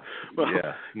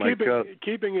my coat.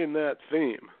 Keeping in that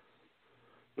theme,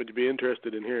 would you be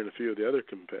interested in hearing a few of the other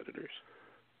competitors?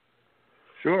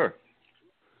 Sure.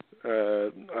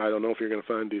 I don't know if you're going to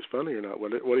find these funny or not.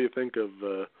 What do you think of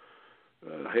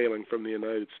hailing from the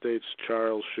United States,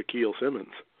 Charles Shaquille Simmons?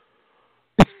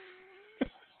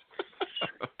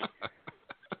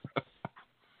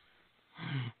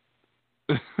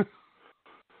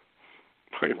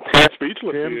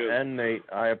 Speechless. Tim and Nate,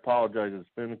 I apologize. It's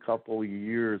been a couple of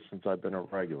years since I've been a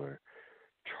regular.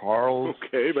 Charles.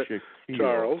 Okay, but Shaquille.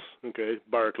 Charles. Okay,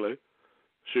 Barkley,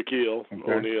 Shaquille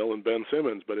O'Neal, and Ben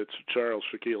Simmons. But it's Charles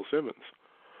Shaquille Simmons.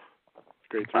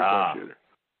 Great three-point shooter.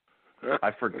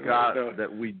 I forgot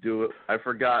that we do it. I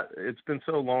forgot. It's been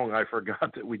so long. I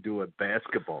forgot that we do a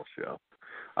basketball show.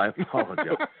 I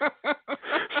apologize.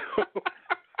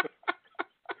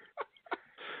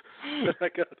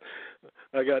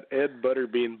 I got Ed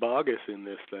Butterbean Bogus in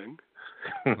this thing.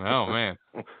 Oh man!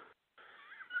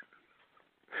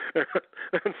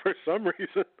 And for some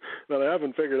reason that I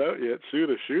haven't figured out yet, Sue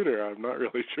the Shooter. I'm not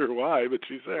really sure why, but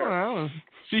she's there. Well,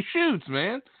 she shoots,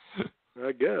 man.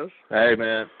 I guess. Hey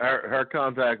man, her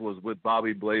contact was with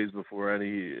Bobby Blaze before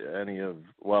any of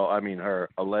her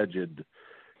alleged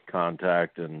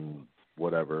contact and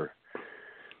whatever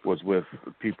was with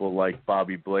people like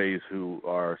Bobby Blaze who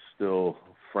are still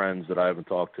friends that I haven't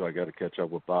talked to. I got to catch up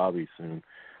with Bobby soon.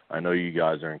 I know you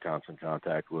guys are in constant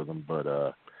contact with him, but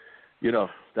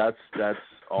that's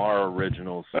our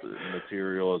original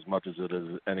material as much as it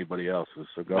is anybody else's.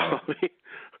 So go ahead.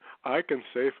 I can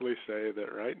safely say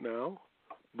that right now,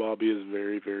 Bobby is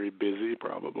very, very busy.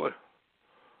 Probably.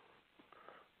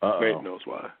 Nate knows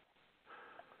why.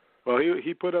 Well,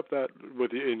 he put up that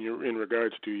in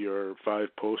regards to your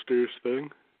 5 posters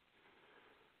thing.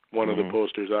 One of the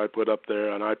posters I put up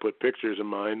there, and I put pictures of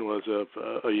mine, was of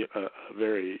a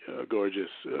very gorgeous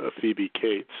Phoebe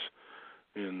Cates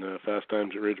in Fast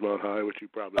Times at Ridgemont High, which you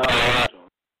probably saw.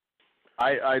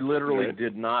 I literally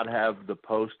did not have the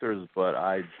posters, but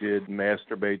I did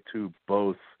masturbate to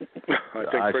both. I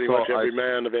think pretty much every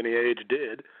man of any age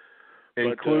did.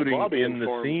 Including but, in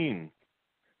the scene.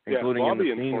 Including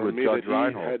Bobby in the scene with me Judge that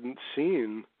Reinhold.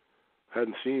 He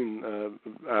hadn't seen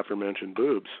aforementioned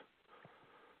boobs.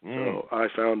 So I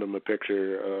found him a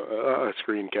picture, a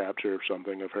screen capture or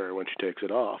something of her when she takes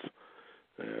it off.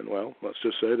 And, well, let's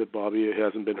just say that Bobby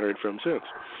hasn't been heard from since.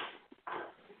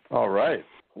 All right.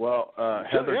 Well,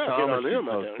 Heather Thomas,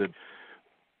 posted.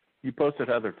 You posted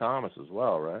Heather Thomas as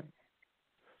well, right?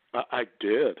 I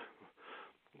did.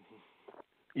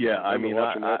 Yeah, I mean,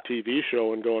 watching that TV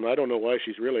show and going, I don't know why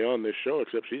she's really on this show,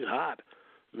 except she's hot.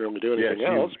 She doesn't do anything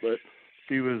else, but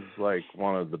she was like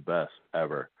one of the best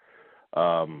ever.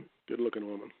 Good-looking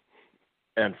woman.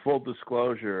 And full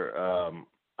disclosure,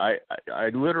 I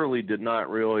literally did not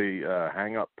really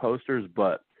hang up posters,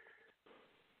 but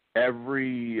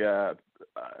every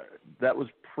that was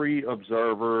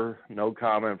pre-Observer. No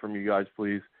comment from you guys,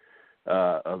 please.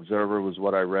 Observer was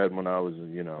what I read when I was,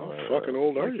 How fucking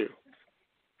old are you?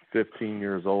 15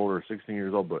 years old or 16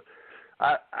 years old, but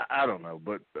I don't know.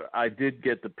 But I did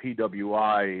get the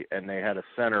PWI, and they had a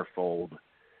centerfold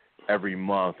every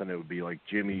month, and it would be like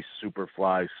Jimmy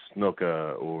Superfly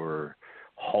Snuka or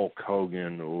Hulk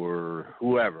Hogan or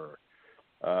whoever.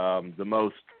 The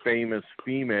most famous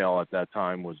female at that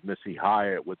time was Missy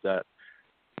Hyatt with that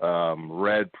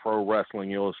red Pro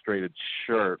Wrestling Illustrated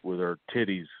shirt with her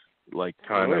titties like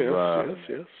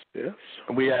yes.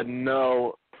 We had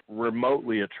no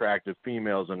remotely attractive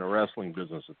females in the wrestling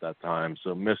business at that time,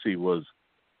 so Missy was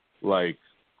like,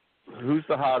 who's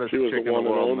the hottest chick in the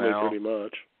world now? Pretty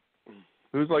much.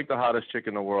 Who's like the hottest chick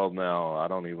in the world now? I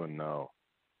don't even know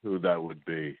who that would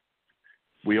be.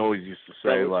 We always used to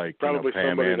say probably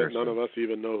Pam somebody Anderson. that none of us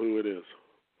even know who it is.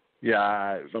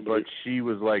 Yeah, but she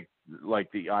was like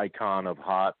the icon of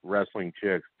hot wrestling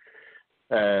chicks,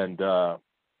 and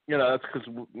that's because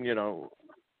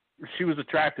she was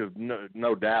attractive,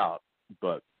 no doubt,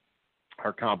 but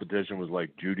her competition was like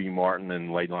Judy Martin and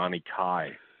Leilani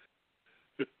Kai.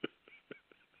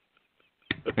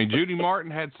 I mean, Judy Martin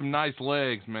had some nice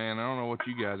legs, man. I don't know what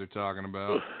you guys are talking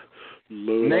about.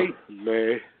 Nate,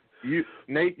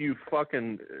 you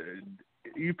fucking,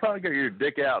 you probably got your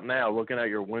dick out now looking out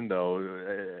your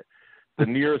window. The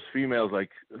nearest female is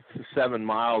like 7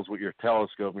 miles with your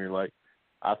telescope, and you're like,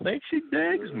 I think she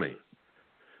digs me.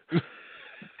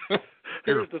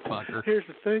 Here's the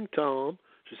thing, Tom.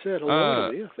 She said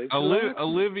hello to me. I think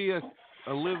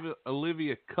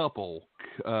Olivia Couple,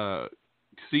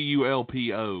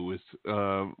 CULPO,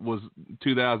 was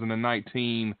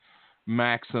 2019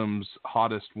 Maxim's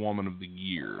hottest woman of the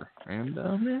year, and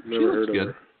she looks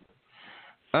good.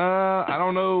 I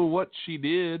don't know what she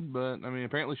did, but I mean,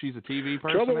 apparently she's a TV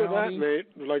personality. Trouble with that,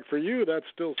 Nate, like for you, that's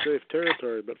still safe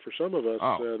territory, but for some of us,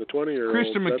 the 20-year-olds,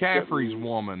 Christian McCaffrey's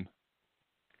woman.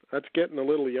 That's getting a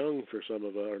little young for some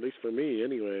of us, or at least for me,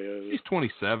 anyway. She's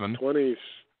 27. 20s.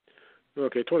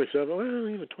 Okay, 27. Well,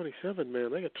 even 27,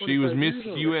 man. They got 25 She was Miss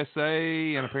years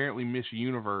USA and apparently Miss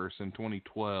Universe in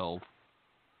 2012.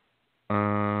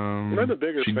 I'm the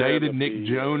bigger she fan dated of Nick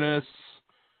Jonas.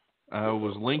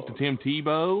 was linked to Tim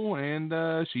Tebow,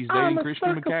 and she's dating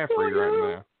Christian McCaffrey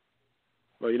right now.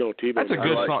 Well, you know, Tebow. That's a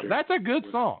good song. Her. That's a good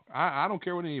song. I don't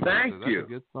care what anybody says. That's a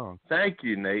good song. Thank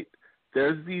you, Nate.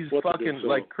 There's these What's fucking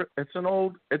like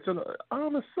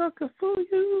I'm a sucker for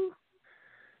you.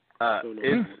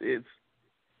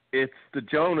 It's the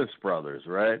Jonas Brothers,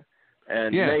 right?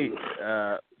 And Nate,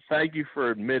 thank you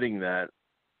for admitting that.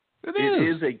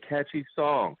 It is a catchy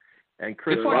song, and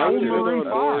Chris Rock is Maroon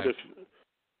 5.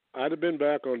 I'd have been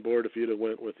back on board if you'd have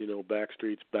went with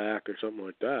Backstreet's Back or something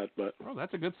like that. But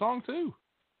that's a good song too.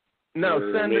 No,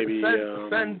 send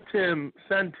Tim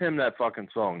that fucking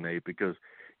song, Nate, because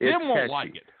it's Tim won't catchy.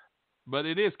 like it, but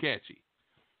it is catchy.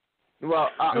 Well,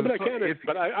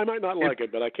 but I might not like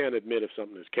it, but I can't admit if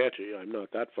something is catchy. I'm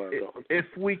not that far gone. If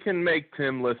we can make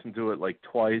Tim listen to it like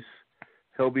twice,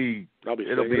 it'll be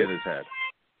in his head.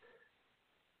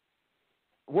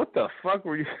 What the fuck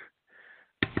were you?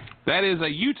 That is a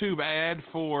YouTube ad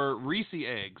for Reese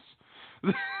eggs.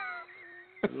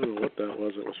 I don't know what that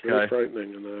was. It was very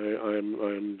frightening, and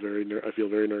I feel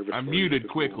very nervous. I'm muted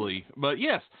quickly, but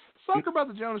yes, "Sucker" about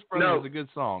the Jonas Brothers is a good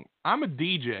song. I'm a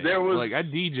DJ. I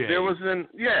DJ.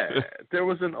 There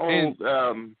was an old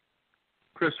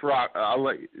Chris Rock. I'll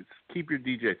let you keep your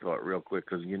DJ thought real quick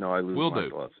because I lose my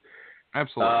thoughts.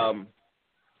 Absolutely.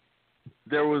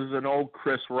 There was an old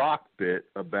Chris Rock bit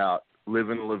about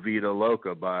 "Livin' La Vida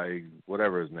Loca" by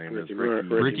whatever his name is,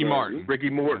 Ricky Martin. Ricky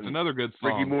Morton. That's another good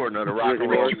song. Ricky Morton of the Rock and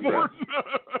Roll Express.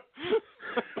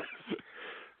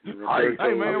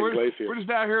 Hey man, we're just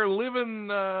out here living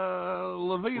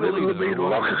La Vida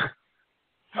Loca.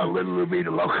 A little La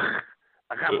Vida Loca.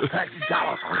 I got my taxi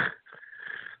dollars.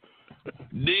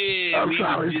 I'm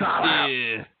sorry,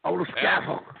 on the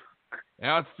scaffold.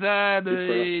 Outside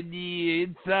the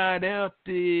inside out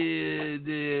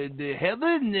the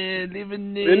heaven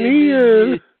living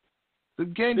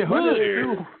some kind of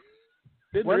hood.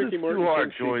 When does Stu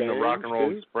Hart join the Rock and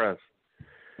Roll Express?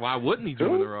 Why wouldn't he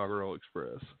join the Rock and Roll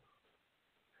Express?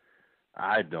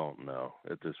 I don't know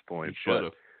at this point. He should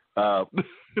have.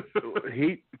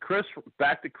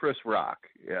 Back to Chris Rock.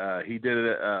 He did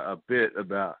a bit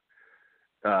about.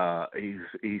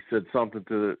 He said something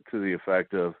to the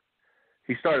effect of.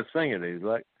 He started singing. He's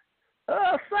like,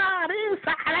 "Outside,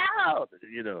 inside out,"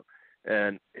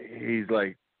 and he's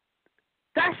like,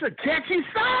 "That's a catchy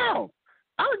song.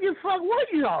 I don't give a fuck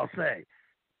what you all say.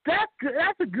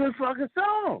 That's a good fucking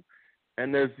song."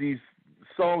 And there's these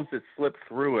songs that slip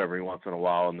through every once in a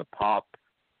while in the pop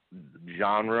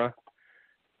genre,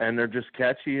 and they're just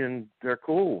catchy and they're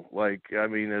cool. Like, I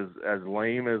mean, as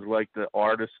lame as like the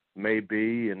artist may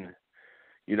be, and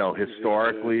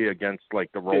historically against like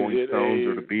the Rolling Stones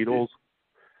or the Beatles.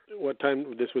 What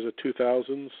time? This was a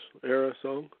 2000s era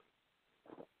song?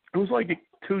 It was like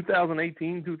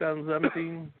 2018,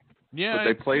 2017. Yeah, but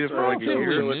they played it for like a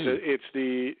year. So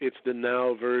it's the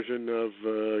now version of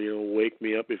 "Wake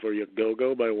Me Up Before You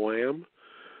Go" by Wham.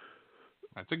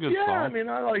 That's a good song. Yeah, I mean,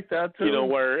 I like that too.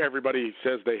 Where everybody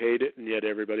says they hate it and yet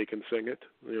everybody can sing it.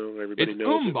 Everybody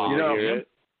knows it when you hear it.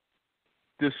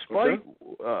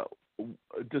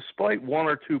 Despite one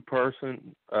or two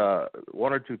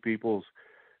people's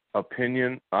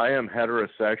opinion, I am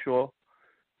heterosexual,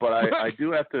 but I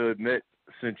do have to admit,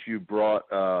 since you brought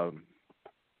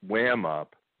Wham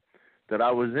up, that I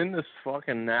was in this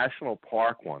fucking national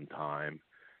park one time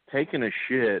taking a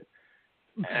shit,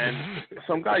 and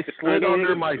some guy slid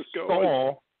under my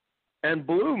stall and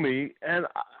blew me, and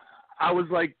I was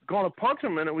like going to punch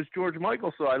him, and it was George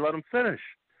Michael, so I let him finish.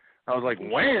 I was like,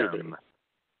 "Wham!"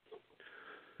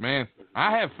 Man,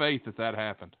 I have faith that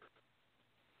happened.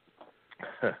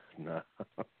 No.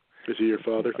 Is he your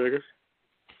father figure?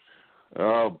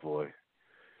 Oh, boy.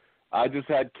 I just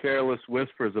had careless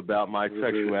whispers about my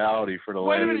sexuality for the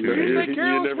last 2 years.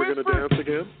 You're never going to dance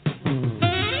again?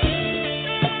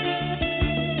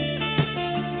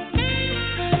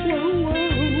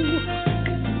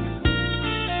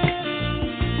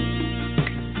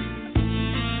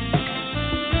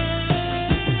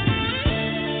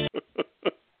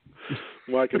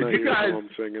 Why can I hear Tom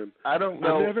singing? I don't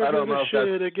know. I'm never I don't know if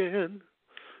shit again.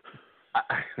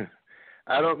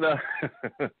 I don't know.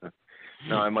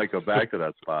 No, I might go back to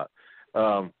that spot.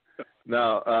 I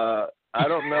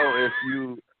don't know if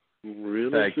you.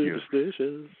 Really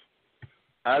superstitious.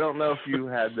 I don't know if you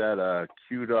had that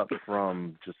queued up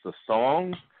from just a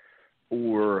song,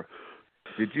 or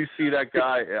did you see that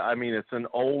guy? I mean, it's an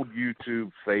old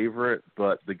YouTube favorite,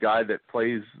 but the guy that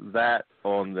plays that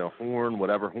on the horn,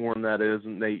 whatever horn that is,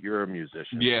 Nate, you're a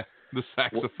musician. Yeah, the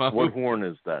saxophone. What horn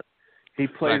is that? He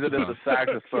plays it as a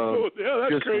saxophone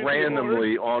just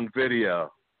randomly on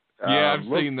video. Yeah, I've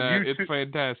seen that. It's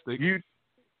fantastic.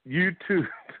 YouTube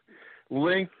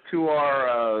link to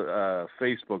our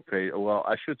Facebook page. Well,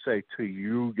 I should say to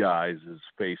you guys'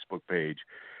 Facebook page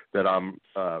that I'm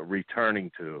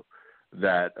returning to.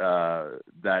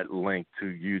 That link to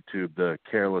YouTube, the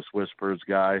Careless Whispers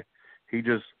guy. He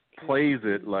just plays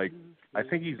it like, I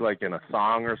think he's like in a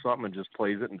song or something and just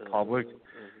plays it in public.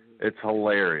 It's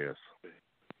hilarious.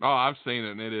 Oh, I've seen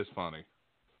it, and it is funny.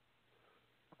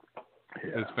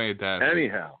 Yeah. It's fantastic.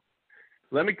 Anyhow,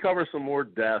 let me cover some more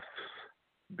deaths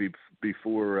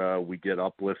before we get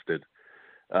uplifted.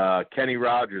 Kenny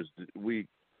Rogers.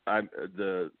 I'm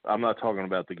not talking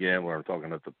about the gambler. I'm talking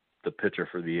about the pitcher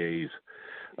for the A's.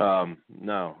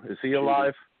 No, is he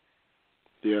alive?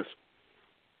 Yes.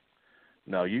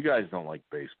 No, you guys don't like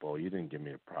baseball. You didn't give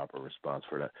me a proper response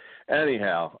for that.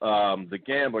 Anyhow, the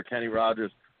gambler, Kenny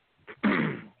Rogers.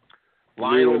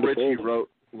 Lionel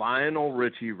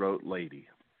Richie wrote "Lady."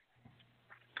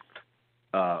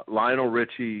 Lionel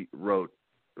Richie wrote,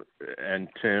 and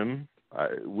Tim.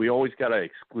 We always got to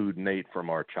exclude Nate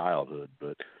from our childhood,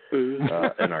 but in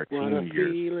our teen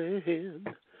years.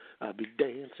 I'll be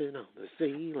dancing on the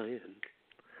ceiling.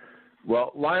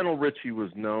 Well, Lionel Richie was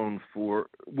known for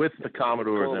with the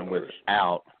Commodores and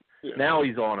without. Yeah. Now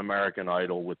he's on American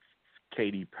Idol with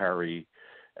Katy Perry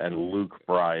and Luke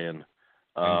Bryan.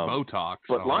 And Botox,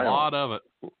 but and a lot of it.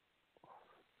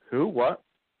 Who? What?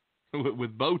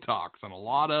 With Botox and a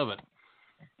lot of it.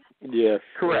 Yes,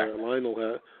 correct.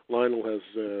 Lionel has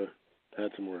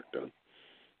had some work done.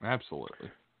 Absolutely.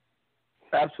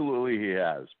 Absolutely, he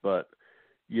has. But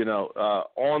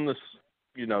on this,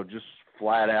 just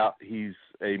flat out, he's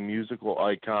a musical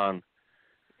icon.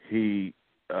 He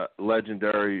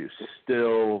legendary,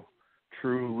 still,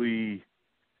 truly,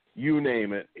 you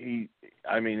name it.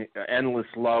 Endless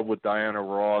Love with Diana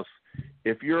Ross.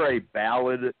 If you're a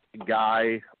ballad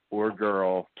guy or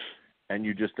girl, and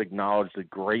you just acknowledge the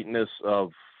greatness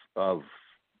of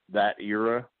that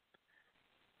era,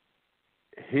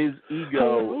 his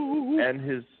ego and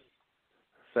his.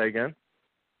 Say again.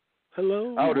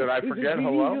 Hello. Oh, did I forget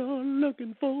hello? You're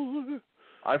looking for.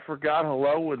 I forgot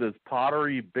hello with his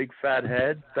pottery big fat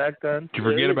head back then. Did you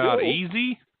forget about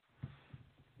Easy?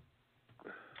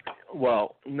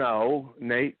 Well, no,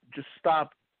 Nate, just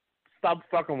stop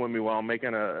fucking with me while I'm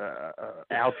making a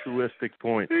altruistic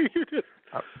point.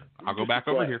 I'll go back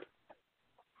over here.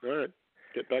 All right,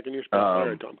 get back in your spot. All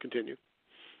right, Tom, continue.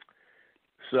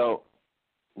 So,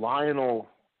 Lionel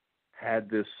had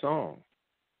this song,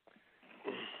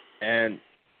 and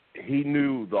he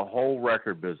knew the whole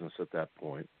record business at that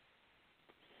point,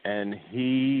 and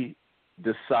he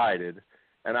decided,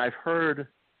 and I've heard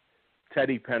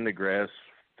Teddy Pendergrass,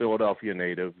 Philadelphia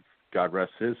native, God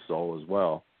rest his soul as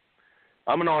well.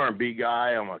 I'm an R&B guy.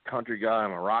 I'm a country guy.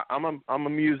 I'm a rock. I'm a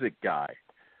music guy,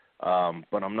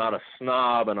 but I'm not a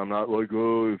snob, and I'm not like,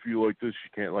 oh, if you like this, you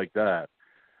can't like that.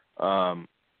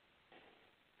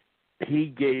 He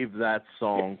gave that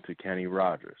song to Kenny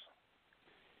Rogers.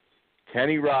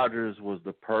 Kenny Rogers was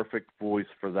the perfect voice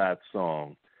for that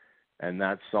song, and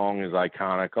that song is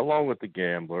iconic, along with The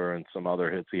Gambler and some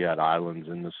other hits. He had Islands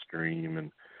in the Stream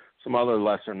and some other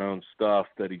lesser-known stuff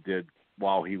that he did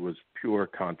while he was pure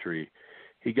country.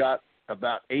 He got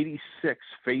about 86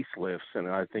 facelifts, and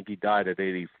I think he died at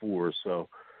 84, so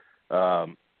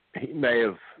he may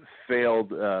have failed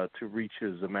to reach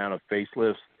his amount of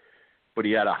facelifts, but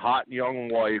he had a hot young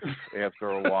wife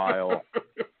after a while,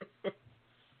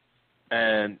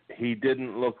 and he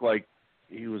didn't look like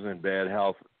he was in bad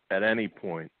health at any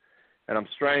point. And I'm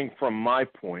straying from my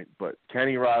point, but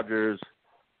Kenny Rogers,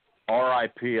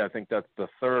 R.I.P., I think that's the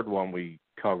third one we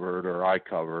covered, or I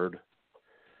covered.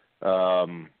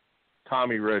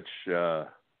 Tommy Rich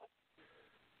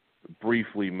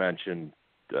briefly mentioned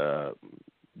Joe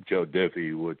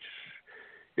Diffie, which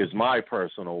is my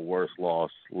personal worst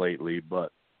loss lately.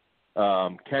 But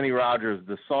Kenny Rogers,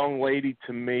 the song Lady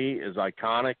to me is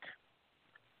iconic.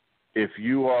 If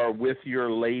you are with your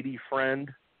lady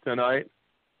friend tonight,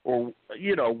 or,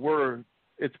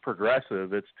 it's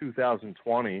progressive, it's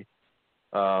 2020.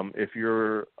 If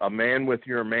you're a man with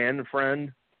your man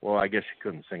friend, well, I guess you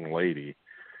couldn't sing Lady.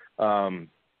 Sure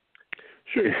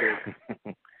you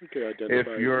can. You can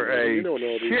identify. If you're a you don't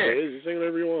know these days. You sing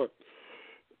whatever you want.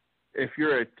 If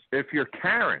you're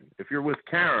Karen, if you're with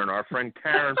Karen, our friend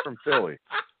Karen from Philly.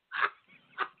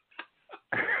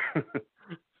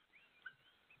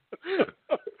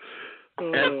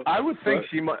 And I would think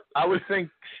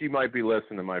she might be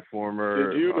listening to my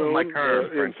former, my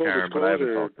current friend Karen, but I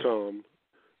haven't talked to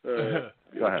her.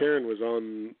 Tom, Karen was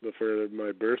on for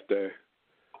my birthday.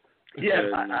 Yeah,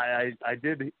 I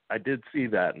did see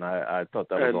that, and I thought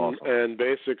that was awesome. And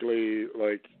basically,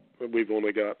 like, we've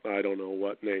only got, I don't know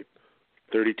what, Nate,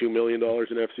 $32 million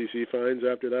in FCC fines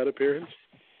after that appearance?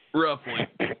 Roughly.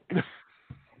 I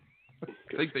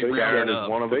think they rounded up.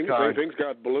 Things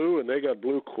got blue, and they got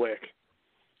blue quick.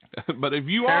 But if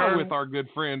you are with our good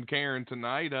friend Karen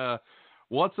tonight,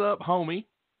 what's up, homie?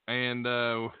 And,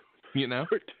 you know,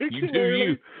 you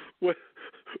do you.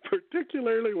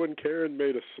 Particularly when Karen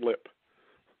made a slip.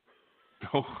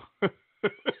 Oh.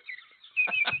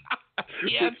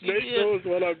 Yes, Nate knows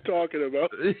what I'm talking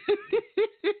about.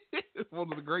 It's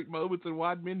one of the great moments in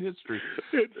Wide Men history.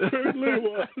 It certainly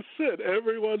was, and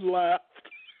everyone laughed,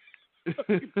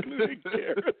 including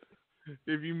Karen.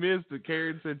 If you missed it,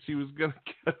 Karen said she was going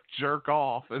to jerk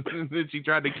off, and then she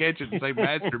tried to catch it and say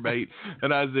masturbate,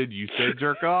 and I said, "You said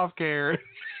jerk off, Karen."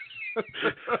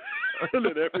 And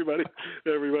then everybody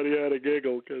had a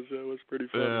giggle because it was pretty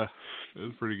funny. Yeah, it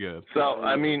was pretty good. So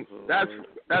I mean,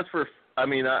 that's for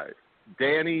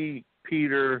Danny,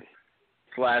 Peter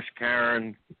 /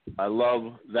 Karen. I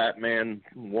love that man,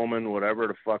 woman, whatever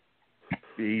the fuck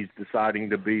he's deciding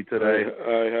to be today.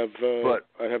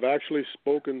 I have actually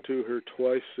spoken to her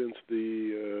twice since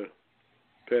the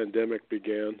pandemic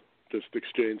began. Just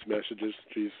exchanged messages.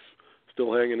 She's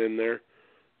still hanging in there.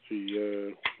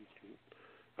 She,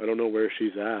 I don't know where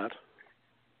she's at.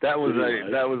 That was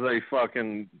a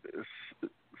fucking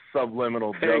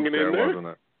subliminal joke hanging there, in there, wasn't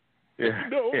it? Yeah.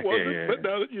 No, it wasn't. Yeah. But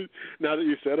now that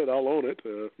you said it, I'll own it.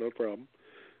 No problem.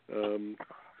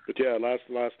 But yeah, last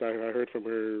I heard from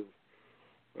her,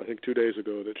 I think 2 days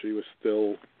ago, that she was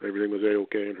still, everything was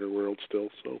A-okay in her world still.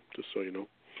 So just so you know.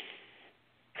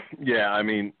 Yeah, I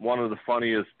mean, one of the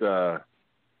funniest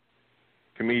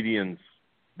comedians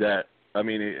that, I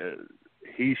mean,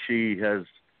 she has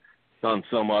done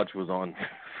so much was on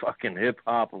fucking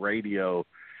hip-hop radio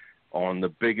on the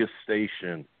biggest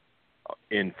station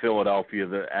in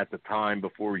Philadelphia at the time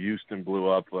before Houston blew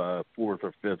up, fourth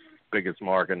or fifth biggest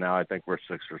market. Now I think we're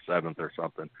sixth or seventh or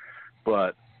something.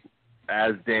 But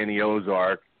as Danny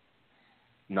Ozark,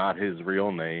 not his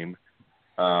real name,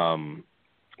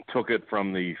 took it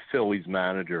from the Phillies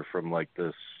manager from like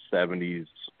the 70s,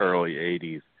 early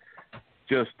 80s.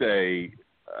 Just a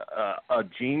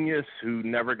genius who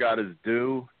never got his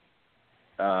due.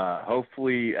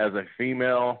 Hopefully, as a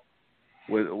female,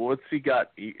 what's he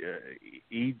got?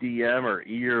 EDM or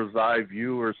Ear's Eye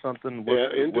View or something?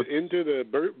 Into the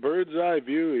bird's eye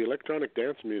view. Electronic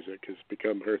dance music has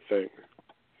become her thing.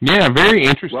 Yeah, very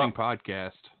interesting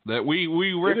podcast that we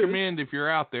recommend if you're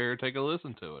out there, take a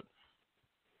listen to it.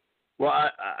 Well,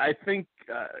 I think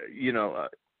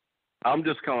I'm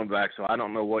just coming back, so I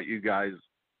don't know what you guys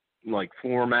like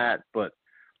format, but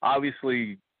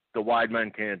obviously the Wide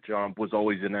Men Can't Jump was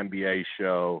always an NBA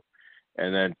show,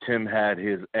 and then Tim had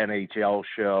his NHL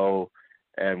show,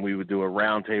 and we would do a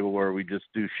round table where we just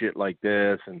do shit like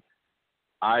this, and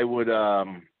I would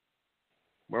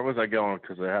where was I going?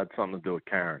 Because I had something to do with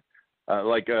Karen,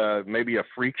 maybe a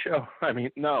freak show. I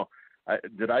mean, no,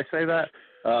 did I say that?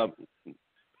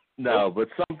 No, but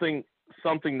something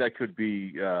that could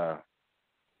be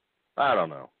I don't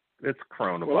know. It's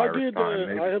coronavirus time.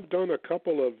 Maybe. I have done a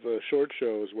couple of short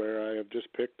shows where I have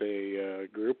just picked a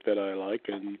group that I like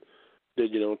and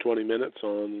did 20 minutes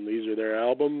on these are their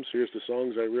albums. Here's the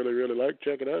songs I really really like.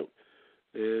 Check it out,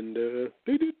 and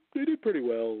they did pretty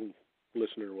well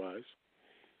listener wise.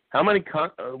 How many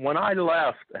when I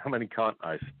left? How many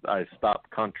I stopped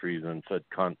countries and said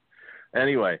cunt.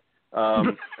 Anyway,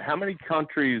 how many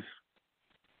countries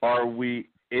are we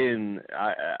in?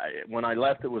 When I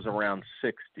left, it was around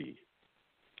 60.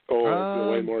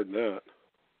 Oh, way more than that.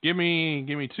 Give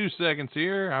me 2 seconds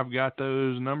here. I've got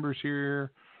those numbers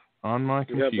here on my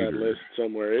computer. We have that list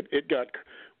somewhere.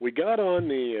 We got on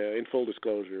the in full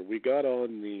disclosure. We got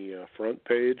on the front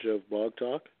page of Blog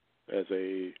Talk as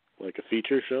a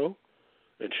feature show,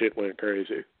 and shit went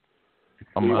crazy.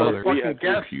 On my other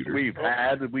guests computer.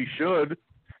 We should.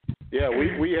 Yeah,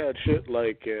 we had shit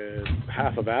like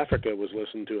half of Africa was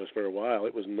listening to us for a while.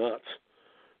 It was nuts.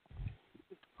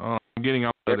 I'm getting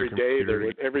on every day.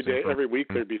 Every week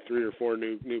there'd be 3 or 4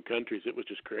 new countries. It was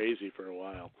just crazy for a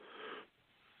while.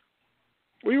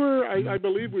 We were, I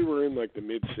believe, we were in like the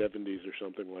mid 70s or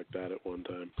something like that at one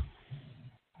time.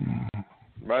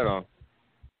 Right on.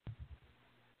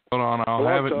 Hold on, I'll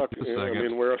have it in a second. I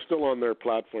mean, we're still on their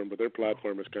platform, but their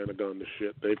platform has kind of gone to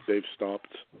shit. They've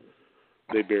stopped.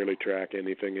 They barely track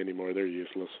anything anymore. They're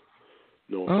useless.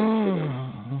 No offense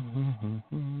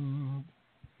to them.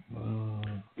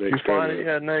 You find it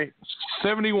yet, Nate?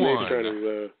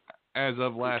 71 as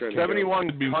of last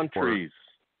 71 countries.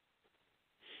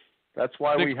 That's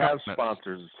why 6 we have continents.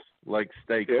 sponsors like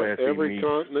Stay Classy every Meats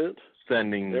continent,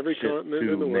 sending every shit continent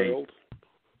to in the Nate. world.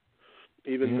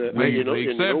 Even We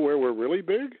you know where we're really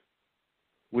big?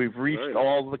 We've reached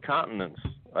all the continents.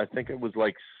 I think it was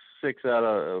like 6 out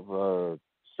of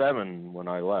 7 when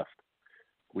I left.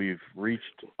 We've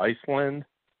reached Iceland.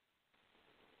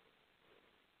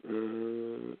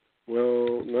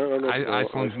 Well, no,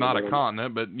 Iceland's not a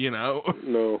continent, but you know.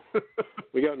 No,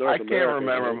 we got North I can't America.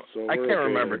 remember. So I can't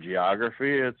remember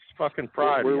geography. It's fucking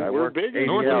Friday. We're I work big 80 in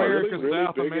North hours. America, really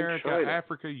South big in America, China.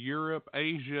 Africa, Europe,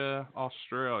 Asia,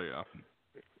 Australia.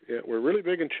 Yeah, we're really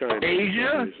big in China. Asia?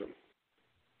 For some reason.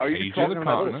 Are you Asia, talking the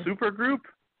about continent. the super group?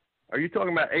 Are you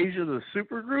talking about Asia, the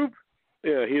super group?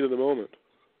 Yeah, heat of the moment.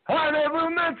 I never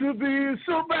meant to be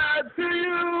so bad to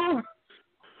you.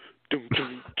 Dum,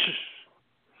 dum,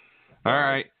 All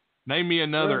right. Name me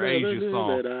another Asia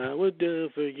song. That I would do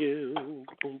for you.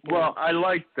 Well, I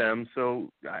like them,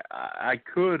 so I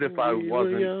could if I We were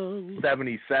wasn't young.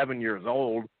 77 years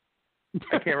old.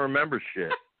 I can't remember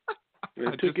shit. And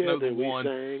I just know together the we one.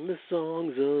 sang the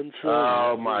songs unsung.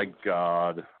 Oh, my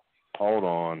God. Hold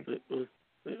on. It was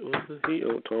the heat.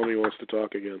 Oh, Tommy wants to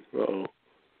talk again. Uh-oh.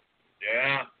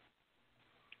 Yeah.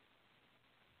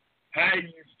 Hey,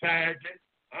 you faggot.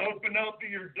 Open up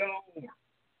your door.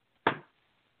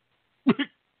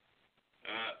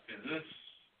 Is this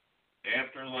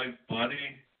Afterlife Buddy?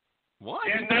 What?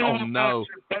 You know Oh, about no.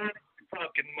 your buddy,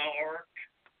 fucking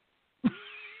Mark.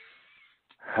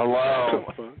 Hello.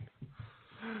 What the fuck?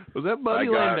 Was that Buddy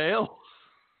I got- Landale?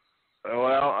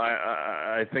 Well,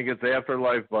 I think it's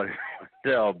Afterlife Buddy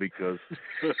Landale because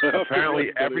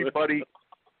apparently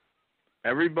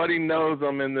everybody knows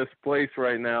I'm in this place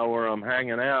right now where I'm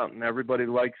hanging out, and everybody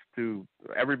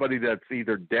that's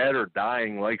either dead or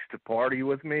dying likes to party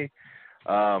with me.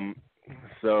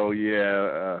 So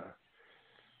yeah,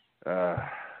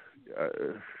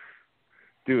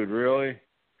 dude, really?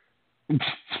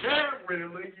 Yeah,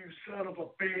 really, you son of a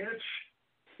bitch.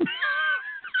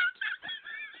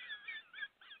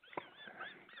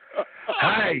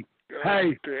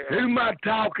 Hey, who am I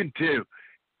talking to?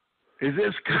 Is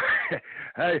this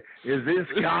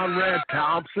Conrad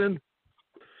Thompson?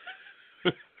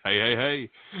 Hey.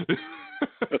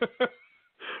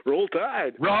 Roll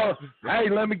Tide. Hey,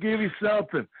 let me give you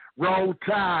something. Roll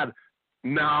Tide.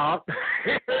 No.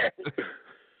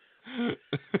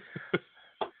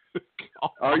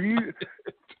 Are you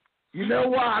know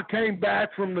why I came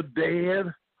back from the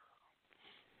dead?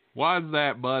 Why is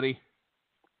that, buddy?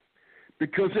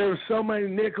 Because there were so many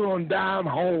nickel and dime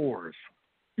whores.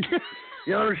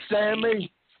 You understand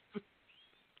me?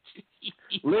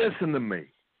 Listen to me.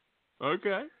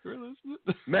 Okay, we're listening.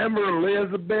 Remember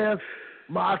Elizabeth,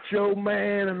 Macho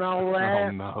Man, and all that?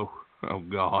 Oh, no. Oh,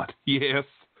 God. Yes.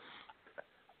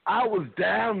 I was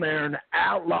down there in the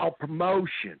Outlaw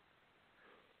promotion.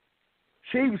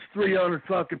 She was 300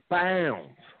 fucking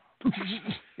pounds.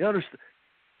 You understand?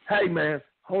 Hey, man,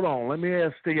 hold on. Let me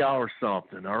ask TR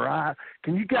something, all right?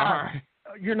 Can you guys,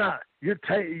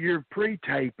 you're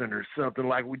pre-taping or something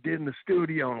like we did in the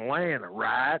studio in Atlanta,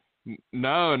 right?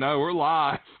 No, we're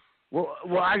live. Well,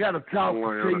 I got to talk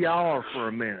to TR for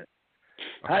a minute.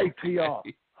 Hey, TR,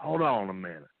 hold on a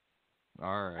minute.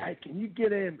 All right. Hey, can you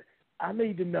get in? I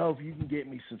need to know if you can get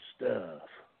me some stuff.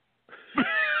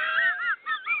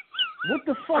 What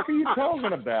the fuck are you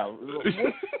talking about? What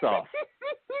stuff?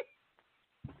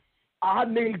 I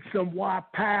need some white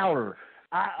powder.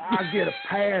 I get a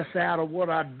pass out of what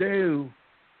I do.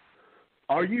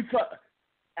 Are you?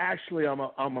 Actually, I'm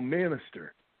a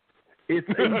minister. It's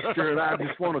Easter, and I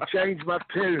just want to change my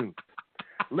tune.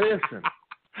 Listen,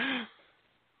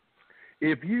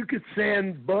 if you could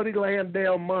send Buddy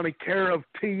Landale money care of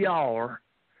TR,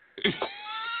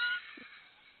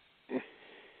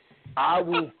 I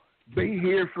will be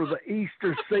here for the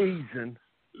Easter season,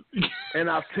 and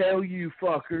I'll tell you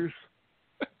fuckers.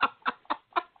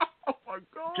 Oh, my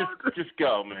God. Just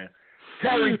go, man.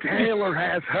 Terry Taylor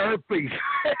has herpes.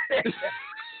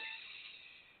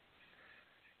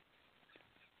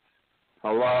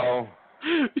 Hello?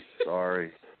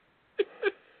 Sorry. Oh,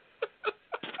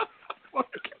 my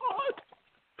God.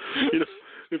 You know,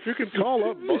 if you can call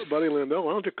up Buddy Landell,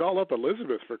 why don't you call up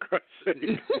Elizabeth, for Christ's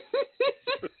sake?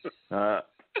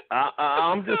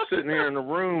 I'm just sitting here in the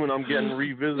room, and I'm getting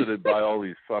revisited by all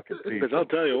these fucking people. Because I'll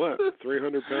tell you what,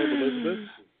 300-pound Elizabeth,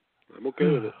 I'm okay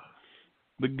with it.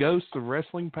 The ghosts of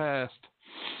wrestling past.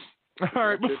 All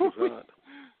right,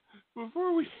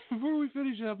 before we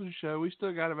finish up the show, we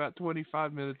still got about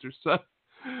 25 minutes or so.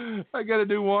 I got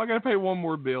to pay one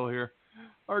more bill here.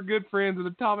 Our good friends at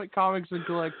Atomic Comics and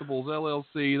Collectibles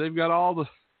LLC, they've got all the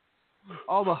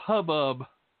hubbub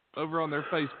over on their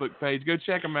Facebook page. Go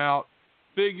check them out.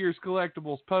 Figures,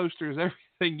 collectibles, posters,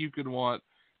 everything you could want.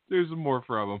 There's some more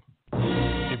from them.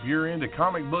 If you're into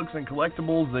comic books and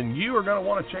collectibles, then you are going to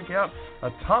want to check out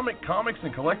Atomic Comics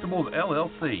and Collectibles,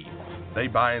 LLC. They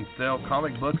buy and sell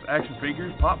comic books, action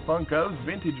figures, pop Funkos,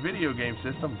 vintage video game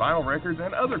system, vinyl records,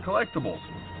 and other collectibles.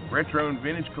 Retro and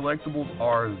vintage collectibles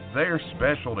are their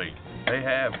specialty. They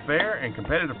have fair and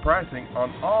competitive pricing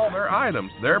on all their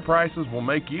items. Their prices will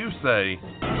make you say,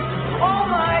 "Oh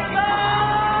my God!"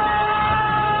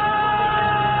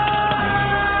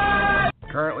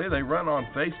 Currently, they run on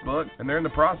Facebook, and they're in the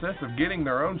process of getting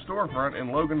their own storefront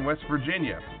in Logan, West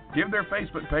Virginia. Give their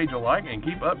Facebook page a like and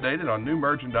keep updated on new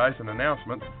merchandise and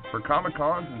announcements for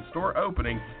Comic-Cons and store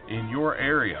openings in your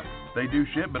area. They do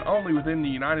ship, but only within the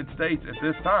United States at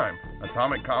this time.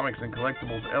 Atomic Comics and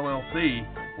Collectibles, LLC,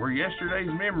 where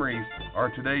yesterday's memories are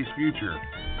today's future.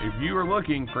 If you are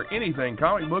looking for anything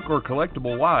comic book or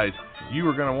collectible-wise, you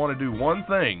are going to want to do one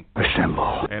thing.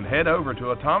 Assemble. And head over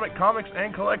to Atomic Comics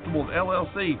and Collectibles,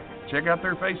 LLC. Check out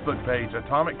their Facebook page,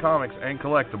 Atomic Comics and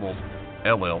Collectibles,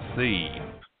 LLC.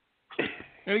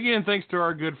 And again, thanks to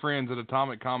our good friends at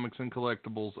Atomic Comics and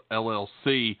Collectibles,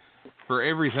 LLC, for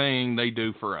everything they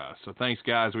do for us. So thanks,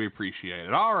 guys. We appreciate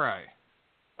it. All right.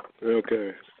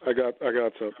 Okay. I got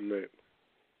something, Nate.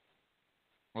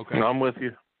 Okay. I'm with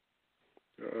you.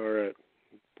 All right.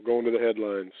 We're going to the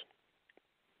headlines.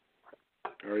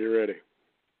 Are you ready?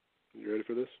 You ready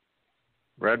for this?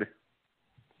 Ready.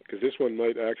 Because this one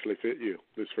might actually fit you,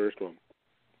 this first one.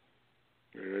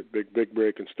 All right, big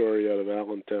breaking story out of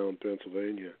Allentown,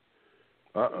 Pennsylvania.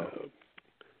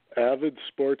 Avid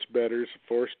sports bettors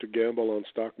forced to gamble on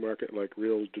stock market like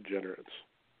real degenerates.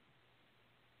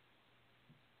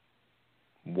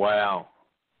 Wow.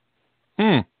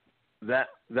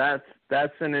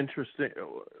 That's an interesting.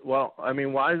 Well, I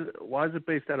mean, why is it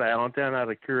based out of Allentown? Out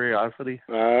of curiosity.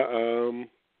 I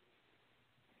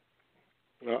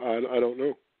don't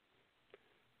know.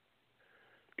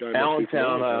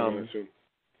 Allentown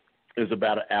is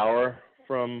about an hour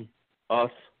from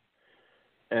us,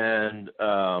 and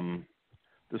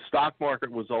the stock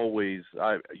market was always.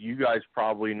 You guys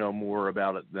probably know more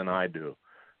about it than I do.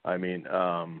 I mean,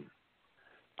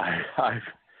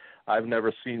 I've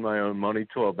never seen my own money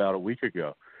till about a week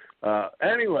ago.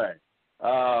 Anyway,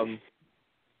 that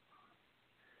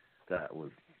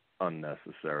was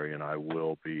unnecessary, and I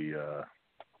will be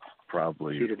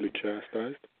probably suitably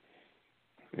chastised.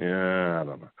 Yeah, I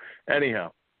don't know.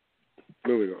 Anyhow,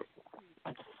 moving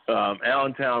on.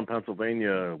 Allentown,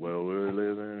 Pennsylvania. Well, we're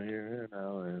living here in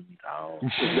Allentown.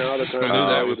 It's now the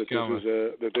time to tell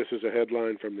you that this is a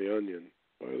headline from The Onion,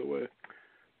 by the way.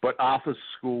 But Office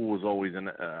School was always in,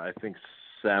 I think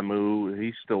Samu,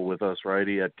 he's still with us, right?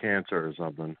 He had cancer or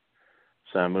something.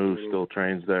 Samu still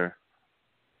trains there.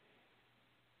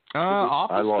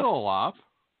 Office still alive.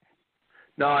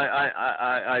 No,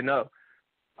 I know.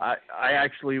 I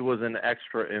actually was an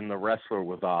extra in The Wrestler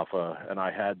with Alpha, and I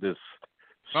had this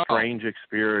strange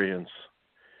experience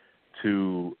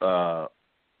to,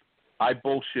 I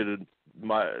bullshitted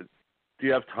do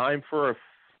you have time for a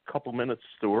couple minutes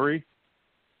story?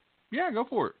 Yeah, go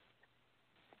for it.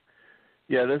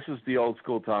 Yeah, this is the old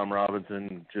school Tom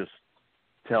Robinson just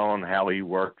telling how he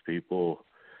worked people.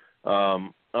 I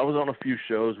was on a few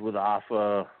shows with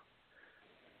Alpha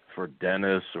for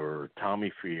Dennis or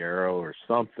Tommy Fierro or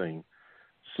something,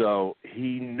 so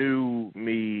he knew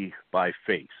me by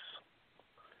face.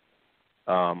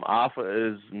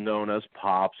 Alpha is known as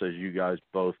Pops, as you guys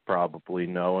both probably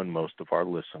know, and most of our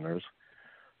listeners.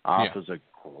 Alpha's a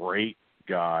great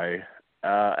guy.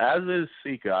 As is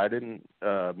Sika. I didn't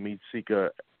meet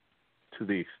Sika to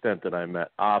the extent that I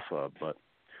met Alpha, but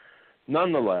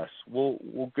nonetheless,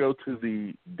 we'll go to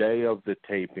the day of the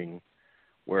taping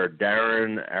where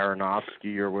Darren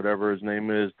Aronofsky or whatever his name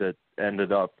is that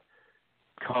ended up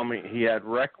coming. He had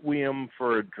Requiem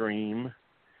for a Dream.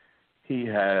 He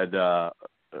had a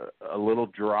little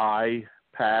dry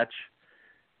patch,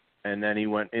 and then he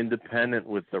went independent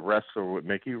with The Wrestler with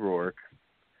Mickey Rourke,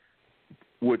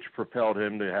 which propelled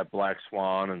him to have Black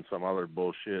Swan and some other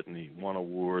bullshit, and he won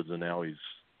awards, and now he's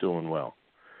doing well.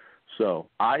 So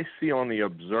I see on the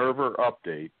Observer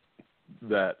update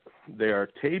that they are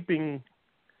taping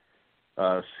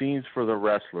scenes for The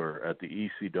Wrestler at the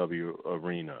ECW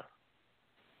Arena,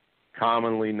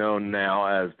 commonly known now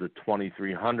as the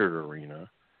 2300 Arena.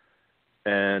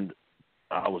 And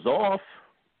I was off,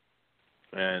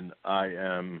 and I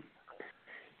am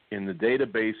in the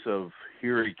database of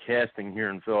Huey Casting here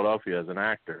in Philadelphia as an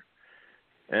actor.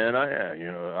 And I,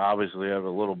 obviously have a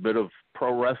little bit of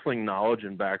pro wrestling knowledge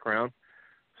and background.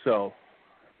 So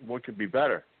what could be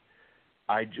better?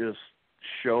 I just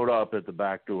showed up at the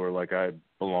back door like I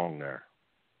belonged there.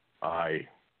 I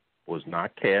was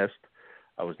not cast.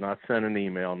 I was not sent an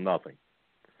email, nothing.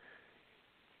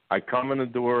 I come in the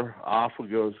door, Alpha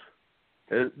goes,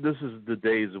 this is the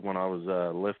days when I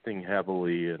was lifting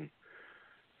heavily and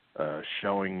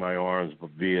showing my arms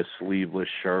via sleeveless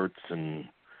shirts and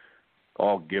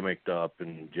all gimmicked up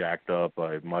and jacked up.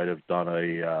 I might have done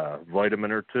a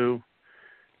vitamin or two.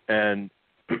 And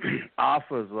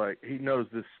Alpha's like, he knows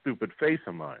this stupid face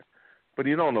of mine. But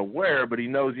he don't know where, but he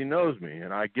knows me.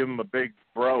 And I give him a big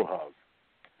bro hug.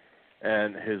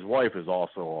 And his wife is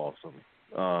also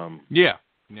awesome. Yeah.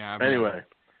 Anyway,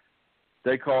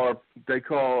 they call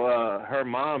her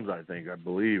mom's, I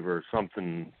believe, or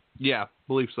something. Yeah,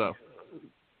 believe so.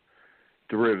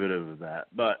 Derivative of that.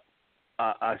 But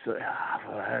I said,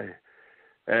 hey.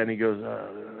 And he goes,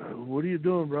 what are you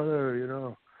doing, brother? You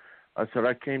know, I said,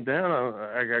 I came down.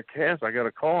 I got cast. I got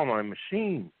a call on my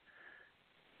machine,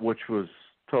 which was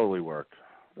totally worked.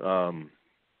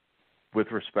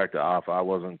 With respect to Alpha, I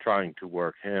wasn't trying to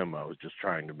work him. I was just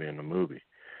trying to be in the movie.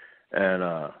 And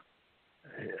I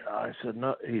said,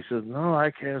 no. He said, no, I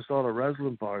cast all the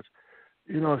wrestling parts.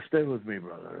 You know, stay with me,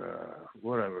 brother.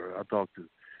 Whatever. I'll talk to you.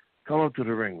 Come up to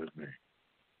the ring with me.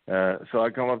 So I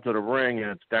come up to the ring,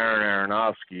 and it's Darren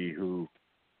Aronofsky, who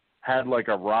had like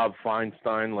a Rob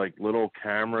Feinstein, like little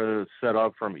camera set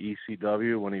up from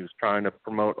ECW when he was trying to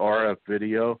promote RF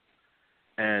video.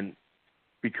 And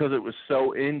because it was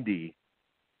so indie,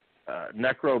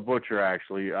 Necro Butcher,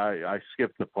 actually, I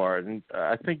skipped the part. And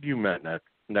I think you met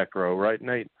Necro, right,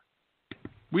 Nate?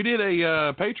 We did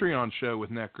a Patreon show with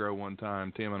Necro one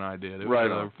time, Tim and I did. It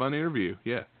was a fun interview,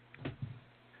 yeah.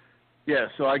 Yeah,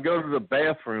 so I go to the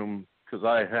bathroom because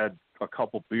I had a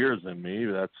couple beers in me.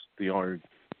 That's the only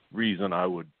reason I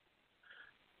would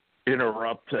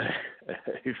interrupt a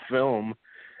film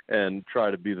and try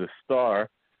to be the star.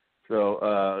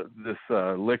 So this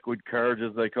liquid courage,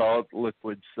 as they call it,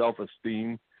 liquid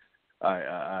self-esteem,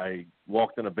 I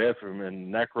walked in the bathroom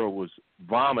and Necro was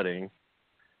vomiting.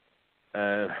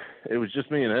 And it was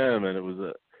just me and him, and it was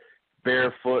a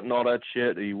barefoot and all that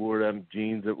shit. He wore them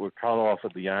jeans that were cut off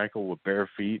at the ankle with bare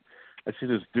feet. I see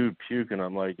this dude puking.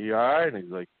 I'm like, you all right? And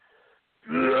he's like,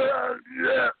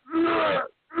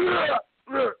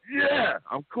 yeah,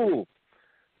 I'm cool.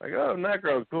 Like, oh,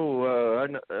 Necro, cool.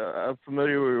 I'm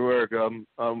familiar with your work. I'm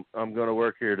going to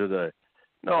work here today.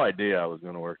 No idea I was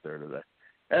going to work there today.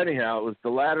 Anyhow, it was the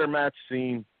ladder match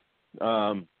scene,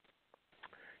 ECW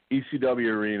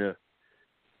arena.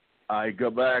 I go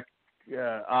back.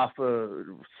 Alpha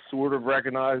sort of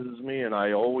recognizes me, and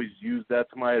I always use that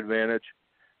to my advantage.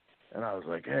 And I was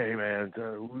like, hey, man,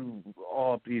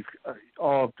 all up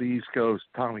the East Coast,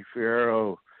 Tommy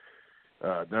Fierro,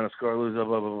 Dennis Carluzza,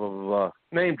 blah, blah, blah, blah, blah.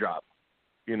 Name drop.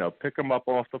 You know, pick them up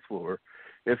off the floor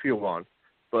if you want.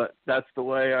 But that's the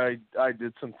way I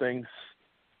did some things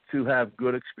to have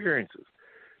good experiences.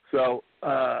 So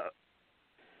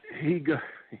he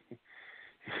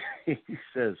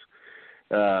says,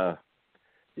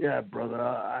 yeah, brother,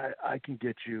 I can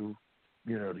get you,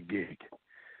 you know, the gig.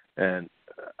 And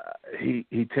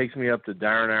he takes me up to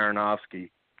Darren Aronofsky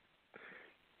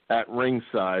at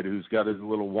ringside, who's got his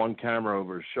little one camera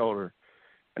over his shoulder.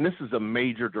 And this is a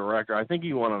major director. I think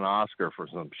he won an Oscar for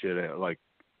some shit like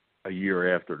a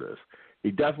year after this.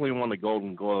 He definitely won the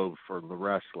Golden Globe for The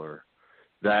Wrestler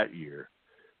that year.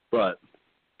 But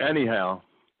anyhow,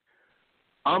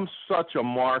 I'm such a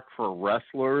mark for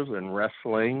wrestlers and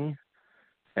wrestling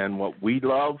and what we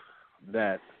love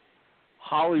that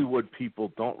Hollywood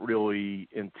people don't really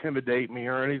intimidate me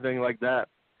or anything like that.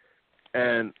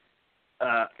 And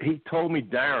he told me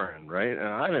Darren, right? And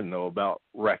I didn't know about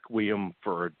Requiem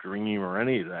for a Dream or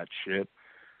any of that shit.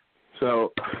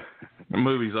 So the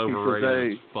movie's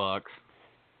overrated as fuck.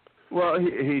 Well,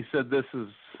 he said, this is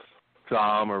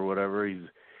Tom or whatever.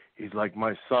 He's like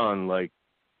my son, like,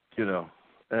 you know.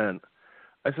 And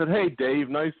I said, hey, Dave,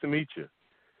 nice to meet you.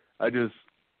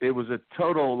 It was a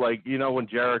total, like, you know, when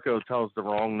Jericho tells the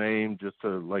wrong name just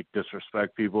to, like,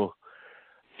 disrespect people.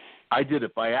 I did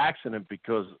it by accident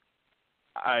because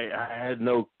I had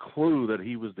no clue that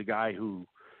he was the guy who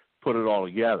put it all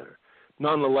together.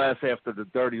 Nonetheless, after the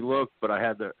dirty look, but I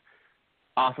had the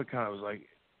Alpha kind of was like,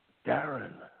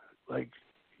 Darren, like,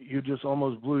 you just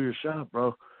almost blew your shot,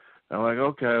 bro. And I'm like,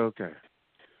 okay.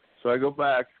 So I go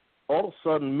back. All of a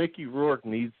sudden, Mickey Rourke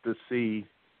needs to see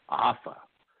Alpha.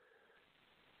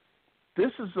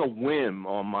 This is a whim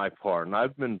on my part, and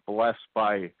I've been blessed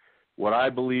by what I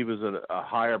believe is a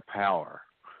higher power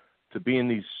to be in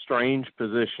these strange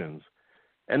positions.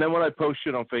 And then when I post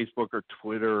shit on Facebook or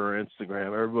Twitter or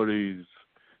Instagram, everybody's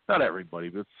not everybody,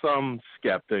 but some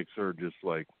skeptics are just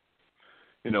like,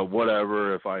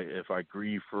 whatever. If I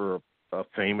grieve for a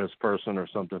famous person or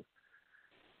something,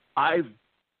 I'm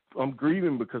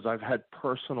grieving because I've had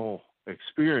personal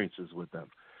experiences with them.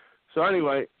 So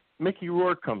anyway, Mickey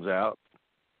Rourke comes out,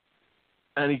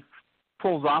 and he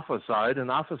pulls Alpha aside,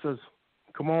 and Alpha says,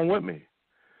 "Come on with me."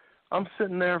 I'm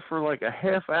sitting there for like a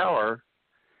half hour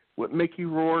with Mickey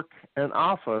Rourke and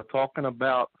Alpha talking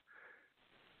about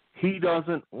he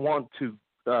doesn't want to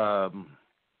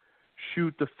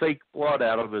shoot the fake blood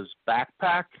out of his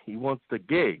backpack. He wants the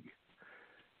gig.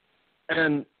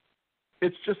 And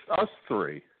it's just us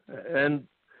three. And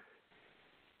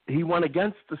he went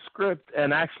against the script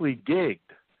and actually gigged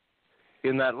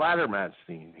in that ladder match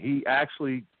scene. He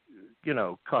actually,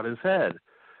 cut his head.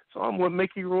 So I'm with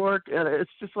Mickey Rourke, and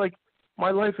it's just like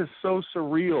my life is so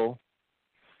surreal.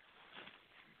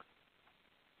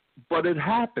 But it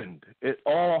happened. It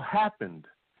all happened.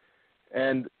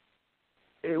 And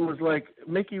it was like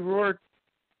Mickey Rourke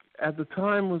at the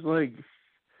time was like,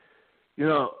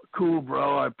 cool,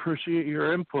 bro, I appreciate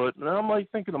your input. And I'm like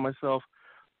thinking to myself,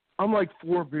 I'm like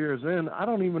 4 beers in. I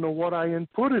don't even know what I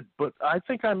inputted, but I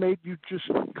think I made you just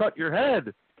cut your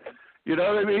head. You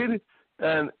know what I mean?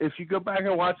 And if you go back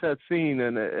and watch that scene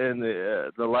in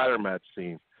the ladder match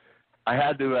scene, I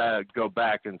had to go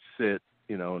back and sit,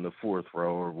 in the 4th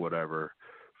row or whatever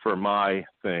for my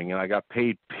thing, and I got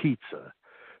paid pizza.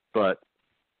 But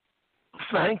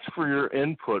thanks for your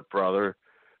input, brother.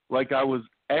 Like I was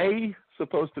A,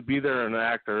 supposed to be there as an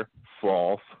actor,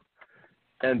 false,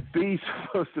 and B,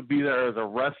 supposed to be there as a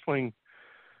wrestling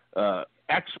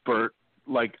expert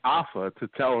like Alpha to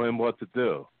tell him what to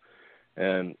do.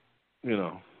 And, it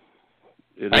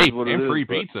is what it is. And free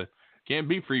pizza. Can't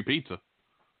beat free pizza.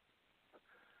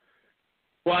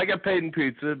 Well, I got paid in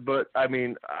pizza, but, I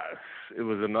mean, it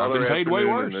was another I've been paid way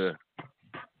worse.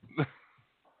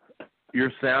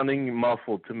 You're sounding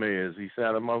muffled to me. Is he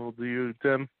sounding muffled to you,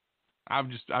 Tim?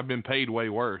 I've been paid way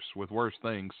worse with worse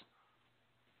things.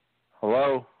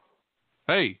 Hello?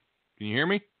 Hey, can you hear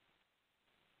me?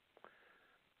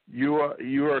 You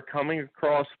are coming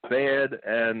across bad,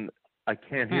 and I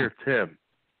can't hear Tim.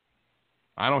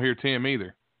 I don't hear Tim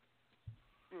either.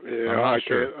 Yeah, I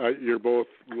can't. You're both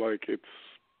like it's.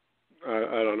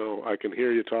 I don't know. I can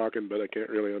hear you talking, but I can't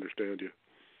really understand you.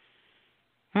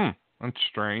 That's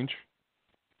strange.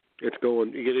 It's going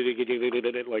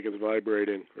like it's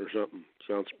vibrating or something.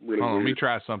 Sounds really weird. Let me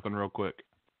try something real quick.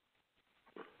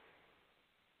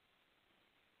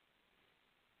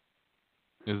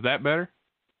 Is that better?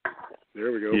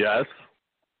 There we go. Yes.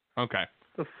 Okay.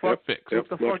 The fuck? Fix. What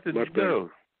the fuck did you do?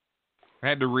 I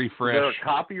had to refresh. Is there a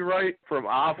copyright from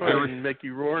Alpha and Mickey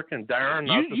Rourke and Darren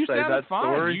not to say that fine.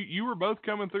 story? You were both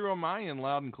coming through on my end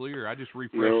loud and clear. I just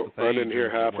refreshed the page. I didn't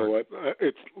hear half of what.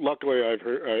 It's luckily I've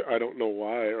heard. I don't know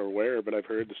why or where, but I've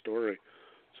heard the story.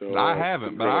 So I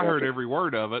haven't, but I heard every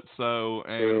word of it. So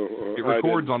and it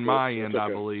records on my end, I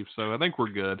believe. So I think we're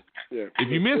good. Yeah.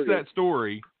 If you missed that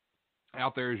story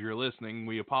out there as you're listening,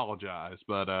 we apologize,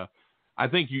 but I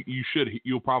think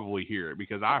you'll probably hear it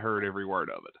because I heard every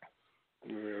word of it.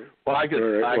 Well, I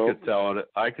could tell it.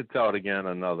 I could tell it again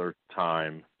another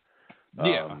time.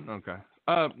 Yeah. Okay.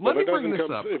 Let me bring this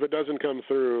up. If it doesn't come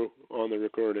through on the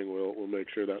recording, we'll make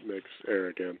sure that makes air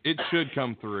again. It should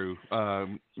come through.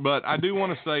 But I do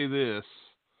want to say this.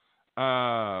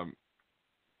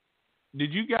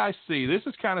 Did you guys see? This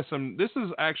is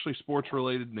actually sports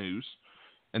related news,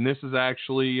 and this is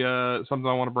actually something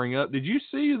I want to bring up. Did you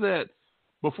see that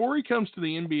before he comes to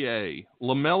the NBA,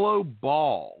 LaMelo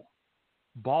Ball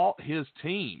bought his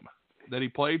team that he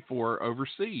played for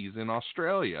overseas in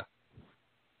Australia?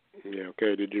 Yeah,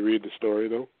 okay. Did you read the story,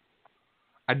 though?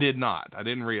 I did not. I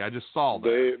didn't read. I just saw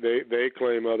that. They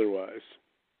claim otherwise.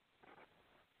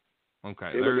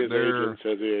 Okay. His agent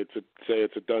says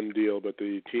it's a done deal, but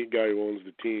the guy who owns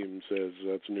the team says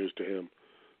that's news to him.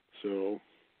 So.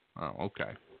 Oh,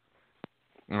 okay.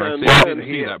 All right, I didn't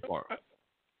see that part.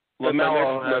 My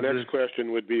next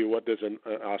question would be, what does an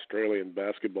Australian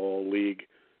basketball league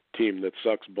team that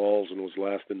sucks balls and was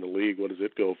last in the league, what does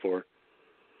it go for?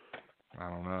 I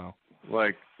don't know.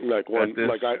 We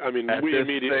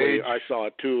immediately, I saw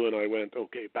it too, and I went,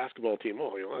 okay, basketball team,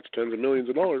 that's tens of millions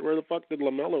of dollars. Where the fuck did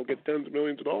LaMelo get tens of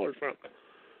millions of dollars from?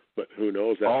 But who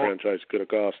knows? That franchise could have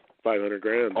cost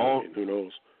 $500,000. Who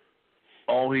knows?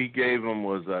 All he gave him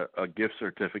was a gift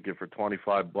certificate for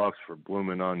 $25 for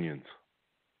Bloomin' Onions.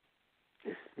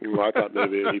 Well, I thought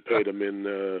maybe he paid him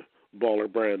in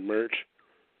Baller brand merch.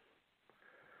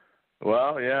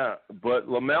 Well, yeah, but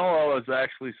LaMelo is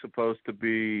actually supposed to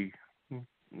be,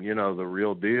 the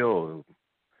real deal.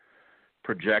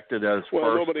 projected as well,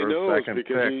 first nobody or knows second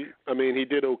because pick. he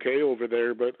did okay over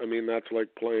there, but I mean that's like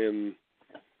playing,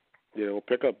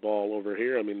 pickup ball over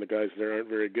here. I mean the guys there aren't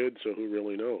very good, so who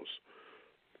really knows?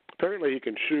 Apparently he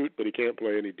can shoot, but he can't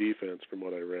play any defense, from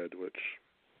what I read, which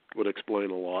would explain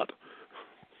a lot.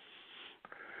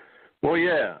 Well,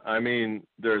 yeah. I mean,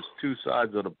 there's two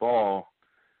sides of the ball.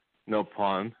 No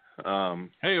pun.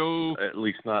 Hey-o. At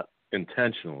least not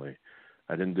intentionally.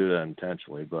 I didn't do that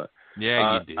intentionally, but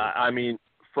yeah, you did. I mean,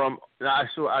 I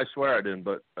swear I didn't.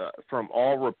 But from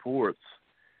all reports,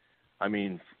 I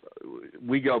mean,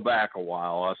 we go back a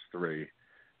while, us three,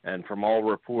 and from all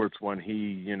reports, when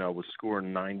he was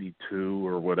scoring 92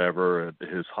 or whatever at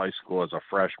his high school as a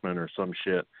freshman or some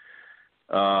shit,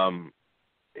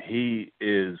 he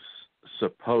is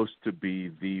supposed to be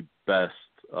the best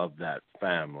of that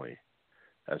family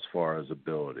as far as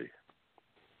ability.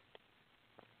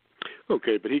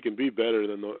 Okay, but he can be better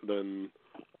than the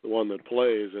one that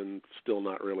plays and still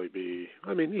not really be.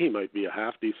 I mean, he might be a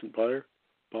half decent player,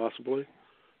 possibly.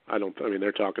 I mean,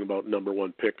 they're talking about number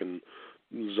one pick and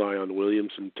Zion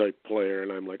Williamson type player,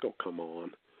 and I'm like, oh, come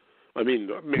on. I mean,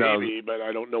 maybe, but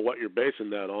I don't know what you're basing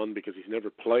that on because he's never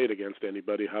played against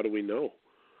anybody. How do we know?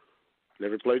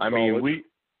 Never played college. I mean,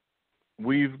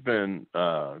 we've been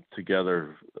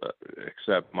together,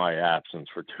 except my absence,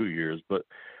 for 2 years. But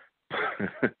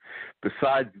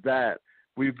besides that,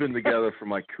 we've been together for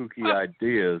my kooky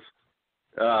ideas,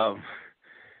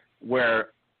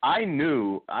 where I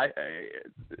knew I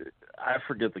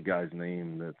forget the guy's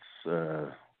name. That's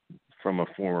from a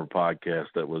former podcast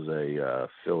that was a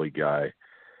Philly guy.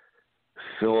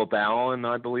 Philip Allen,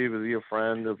 I believe, is he a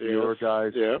friend of your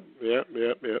guys? Yep.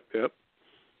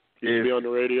 He used to be on the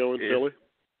radio in Philly?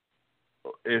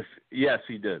 Yes,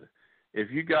 he did. If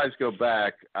you guys go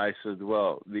back, I said,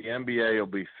 well, the NBA will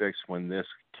be fixed when this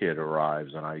kid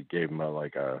arrives, and I gave him a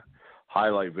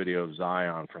highlight video of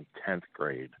Zion from 10th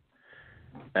grade.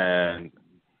 And,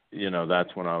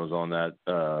 that's when I was on that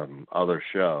other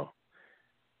show.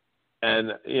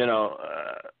 And,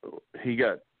 he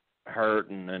got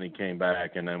hurt, and then he came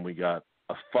back, and then we got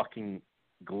a fucking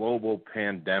global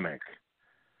pandemic.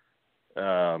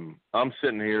 I'm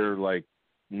sitting here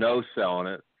no-selling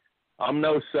it. I'm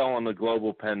no-selling the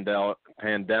global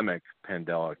pandemic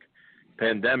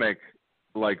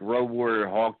like Road Warrior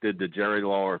Hawk did to Jerry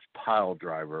Lawler's pile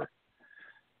driver.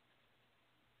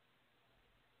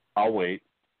 I'll wait.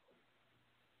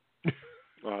 I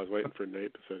was waiting for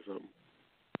Nate to say something.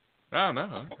 Oh,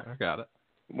 no, I got it.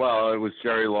 Well, it was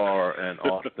Jerry Lawler and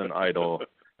Austin Idol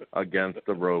against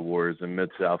the Road Warriors in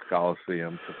Mid-South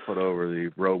Coliseum to put over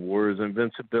the Road Warriors'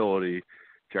 invincibility.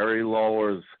 Jerry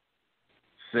Lawler's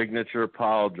signature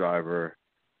pile driver,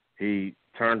 he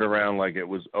turned around like it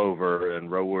was over,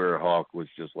 and Road Warrior Hawk was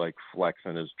just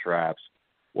flexing his traps.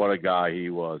 What a guy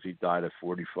he was. He died at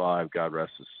 45. God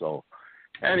rest his soul.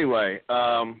 Anyway,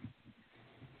 but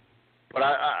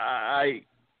I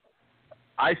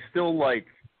still like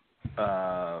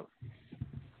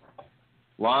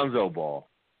Lonzo Ball.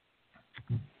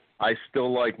 I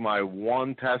still like my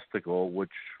one testicle,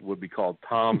 which would be called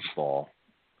Tom's Ball.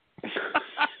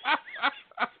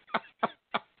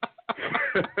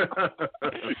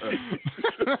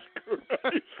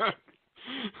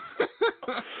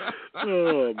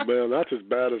 Oh man, that's as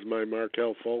bad as my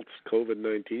Markel Fultz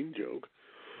COVID-19 joke.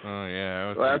 Oh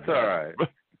yeah, well, that's all right.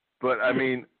 But I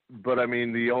mean,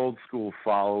 the old school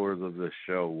followers of this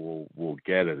show will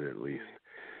get it at least.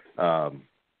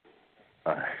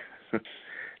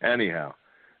 Anyhow,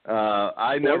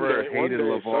 I never hated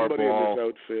LeVar Ball. In this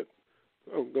outfit.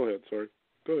 Oh, go ahead. Sorry.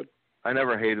 Go ahead. I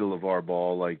never hated LeVar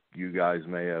Ball like you guys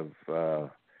may have.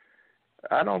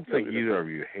 I don't think either of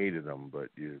you hated him, but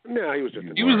you. No, he was just.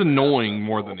 He was annoying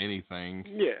more than anything.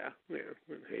 Yeah, I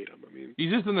didn't hate him. I mean,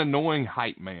 he's just an annoying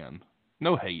hype man.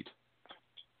 No hate.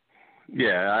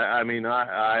 Yeah, I mean,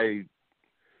 I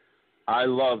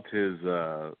loved his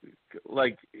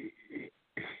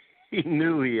he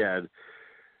knew he had.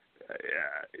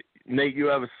 Nate, you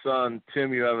have a son.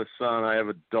 Tim, you have a son. I have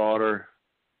a daughter.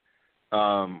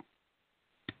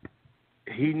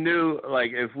 He knew,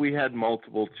 if we had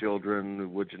multiple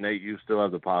children, which, Nate, you still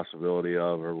have the possibility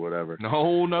of or whatever.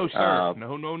 No, sir.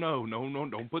 No.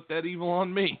 Don't put that evil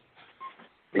on me.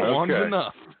 One's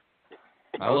enough.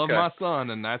 I love my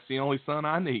son, and that's the only son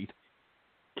I need.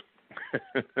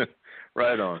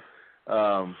 Right on.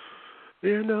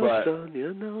 You're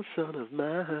no son of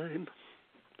mine.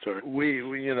 Sorry. We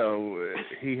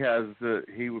he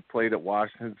played at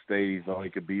Washington State. He thought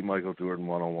he could beat Michael Jordan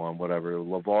one-on-one, whatever.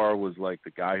 LeVar was like the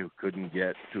guy who couldn't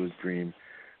get to his dream,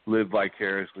 lived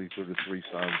vicariously through the three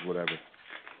sons, whatever.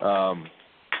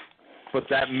 But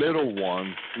that middle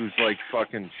one, who's like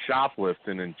fucking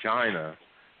shoplifting in China,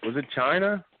 was it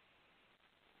China?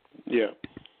 Yeah.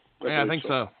 I think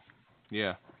so.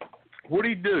 Yeah. What'd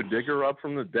he do? Dig her up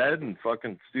from the dead and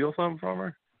fucking steal something from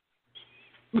her?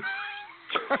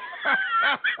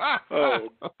 Oh,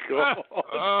 God.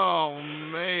 Oh,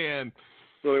 man.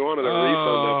 Well, they wanted a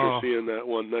refund after seeing that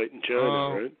one night in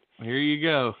China, right? Here you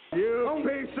go. You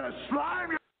piece of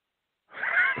slime!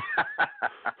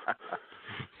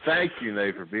 Thank you,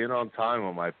 Nate, for being on time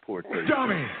on my poor thing.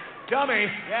 Dummy!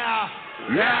 Yeah!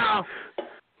 Yeah!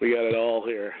 We got it all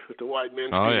here at the White Men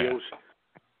Studios.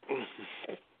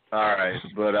 Yeah. All right,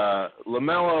 but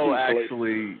LaMelo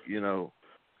actually, you know,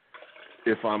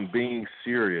 if I'm being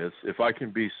serious, if I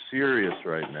can be serious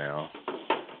right now,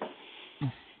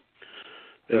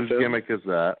 whose gimmick is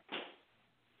that?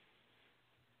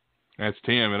 That's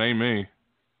Tim. It ain't me.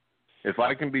 If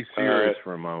I can be serious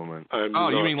for a moment.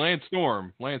 You mean Lance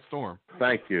Storm? Lance Storm.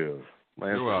 Thank you.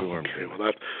 Lance Storm.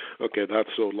 Okay, that's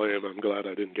so lame. I'm glad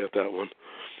I didn't get that one.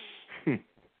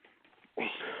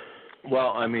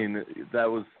 Well, I mean, that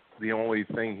was the only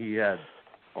thing he had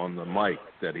on the mic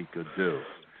that he could do.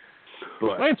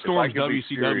 But Lance Storm's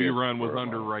WCW run was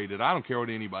underrated. I don't care what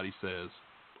anybody says.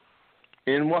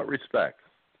 In what respect?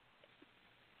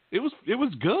 It was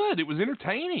good. It was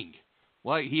entertaining.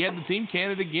 Like, he had the Team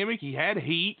Canada gimmick. He had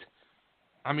heat.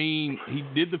 I mean, he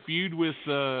did the feud with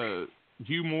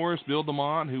Hugh Morris, Bill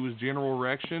DeMont, who was General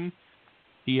Erection.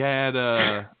 He had,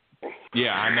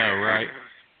 yeah, I know, right?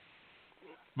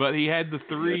 But he had the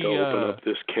three. To open up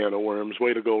this can of worms.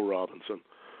 Way to go, Robinson.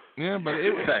 Yeah, but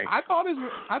I thought his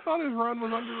run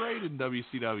was underrated in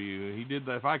WCW. He did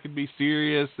the If I Could Be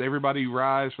Serious, Everybody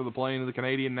Rise for the playing of the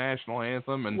Canadian National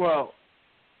Anthem, and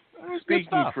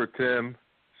speaking for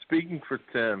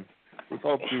Tim, with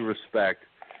all due respect,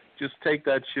 just take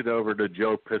that shit over to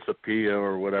Joe Pisapia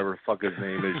or whatever fuck his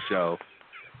name is show,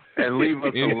 and leave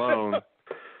us alone.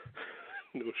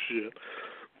 No shit.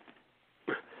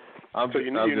 So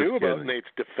you knew about Nate's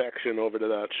defection over to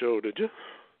that show, did you?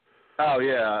 Oh,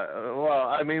 yeah. Well,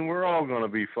 I mean, we're all going to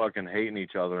be fucking hating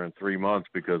each other in 3 months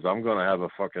because I'm going to have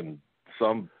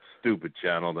some stupid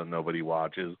channel that nobody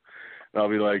watches. And I'll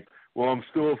be like, well, I'm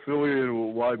still affiliated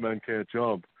with White Men Can't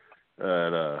Jump.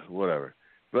 And whatever.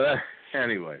 But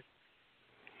anyway.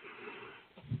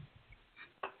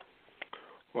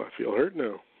 Well, I feel hurt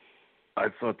now. I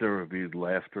thought there would be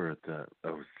laughter at that.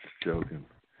 I was just joking.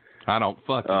 I don't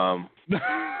fuck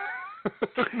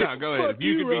No, go ahead. If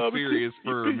you could be serious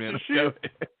for a minute. Go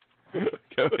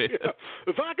ahead. Yeah.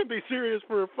 If I could be serious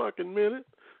for a fucking minute.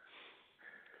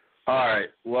 All right.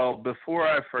 Well, before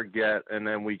I forget, and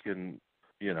then we can,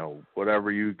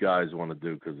 whatever you guys want to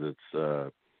do, because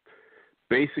it's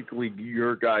basically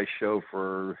your guys' show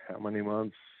for how many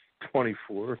months?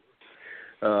 24.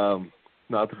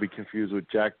 Not to be confused with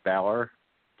Jack Bauer,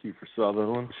 Kiefer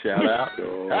Sutherland. Shout out.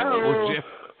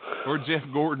 Or Jeff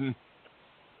Gordon.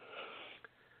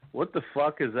 What the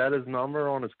fuck? Is that his number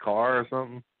on his car or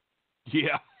something?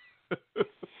 Yeah.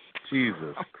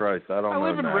 Jesus Christ. I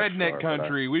live in NASCAR, redneck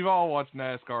country. We've all watched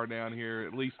NASCAR down here,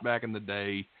 at least back in the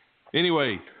day.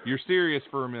 Anyway, you're serious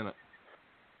for a minute.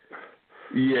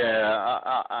 Yeah.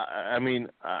 I mean,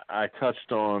 I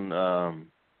touched on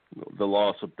the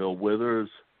loss of Bill Withers.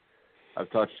 I've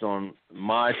touched on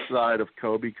my side of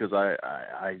Kobe because I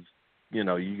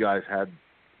you guys had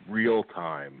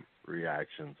real-time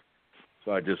reactions.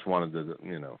 So I just wanted to,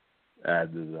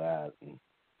 add to that.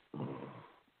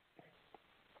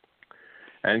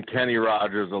 And Kenny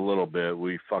Rogers a little bit.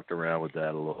 We fucked around with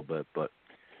that a little bit. But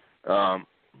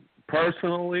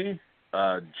personally,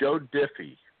 Joe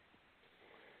Diffie.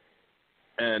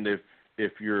 And if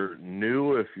you're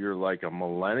new, if you're like a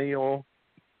millennial,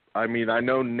 I mean, I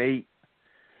know Nate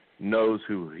knows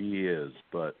who he is,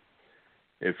 but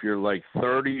if you're like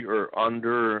 30 or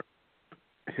under,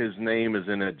 his name is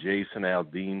in a Jason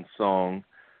Aldean song.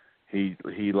 He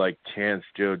like chants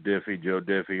Joe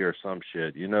Diffie or some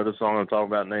shit. You know the song I'm talking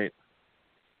about, Nate?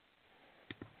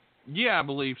 Yeah, I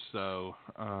believe so.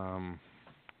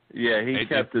 Yeah, he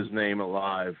kept his name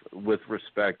alive with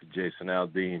respect to Jason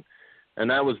Aldean. And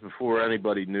that was before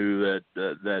anybody knew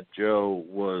that Joe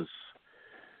was,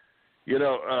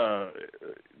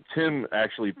 Tim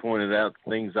actually pointed out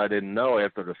things I didn't know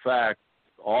after the fact,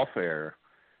 off air,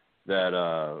 that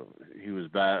he was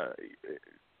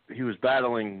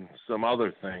battling some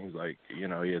other things, like, he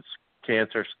had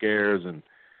cancer scares, and,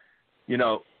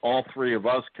 all three of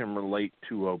us can relate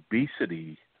to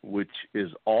obesity, which is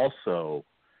also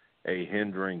a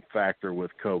hindering factor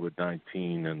with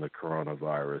COVID-19 and the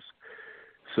coronavirus.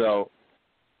 So,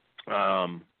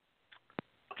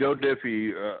 Joe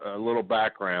Diffie, a little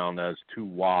background as to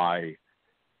why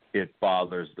it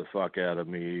bothers the fuck out of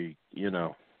me.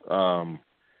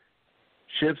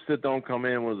 Ships That Don't Come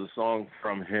In was a song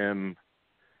from him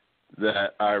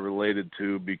that I related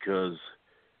to because,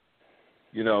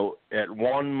 at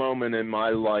one moment in my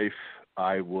life,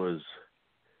 I was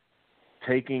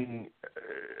taking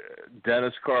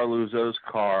Dennis Carluzzo's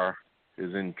car,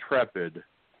 his Intrepid,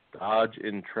 Dodge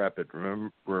Intrepid.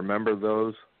 Remember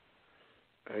those?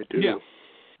 I do. Yeah,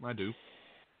 I do.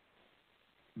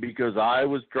 Because I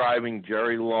was driving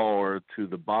Jerry Lawler to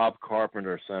the Bob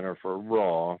Carpenter Center for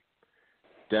Raw.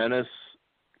 Dennis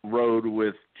rode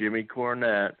with Jimmy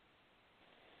Cornette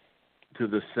to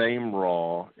the same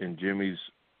Raw in Jimmy's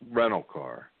rental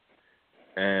car.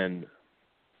 And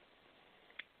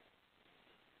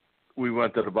we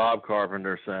went to the Bob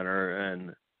Carpenter Center,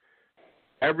 and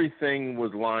everything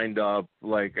was lined up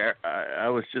like I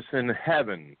was just in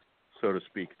heaven, so to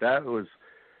speak. That was,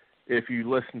 if you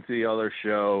listen to the other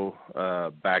show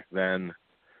back then,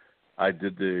 I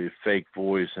did the fake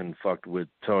voice and fucked with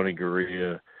Tony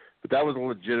Gurria. But that was a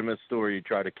legitimate story. He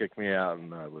tried to kick me out,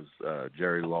 and I was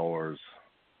Jerry Lawler's,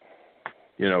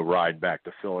 ride back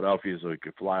to Philadelphia so he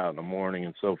could fly out in the morning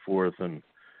and so forth. And,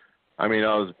 I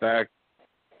was back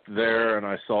there, and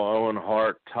I saw Owen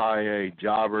Hart tie a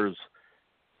jobber's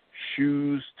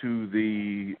shoes to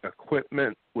the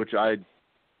equipment, which I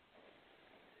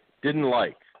didn't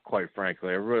like, quite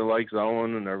frankly. Everybody likes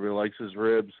Owen, and everybody likes his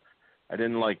ribs. I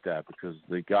didn't like that because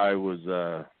the guy was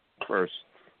first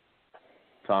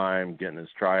time getting his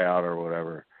tryout or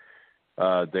whatever.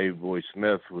 Dave Boy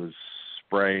Smith was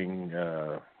spraying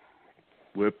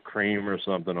whipped cream or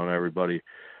something on everybody.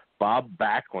 Bob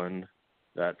Backlund,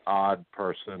 that odd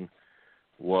person,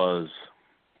 was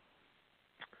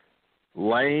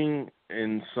laying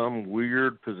in some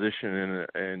weird position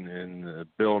in the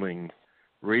building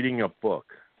reading a book.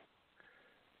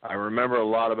 I remember a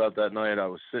lot about that night. I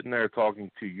was sitting there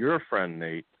talking to your friend,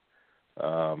 Nate.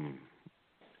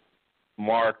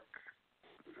 Mark,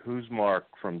 who's Mark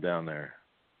from down there?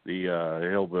 The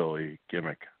hillbilly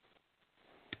gimmick.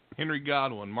 Henry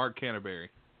Godwin, Mark Canterbury.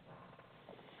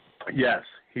 Yes,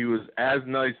 he was as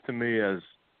nice to me as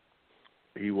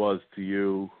he was to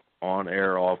you, on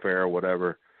air, off air,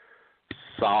 whatever.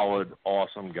 Solid,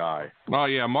 awesome guy. Oh,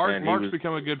 yeah, Mark's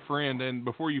become a good friend. And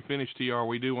before you finish, TR,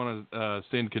 we do want to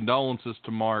send condolences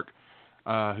to Mark,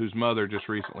 whose mother just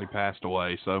recently passed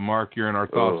away. So, Mark, you're in our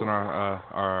thoughts and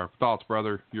our thoughts,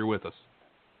 brother. You're with us.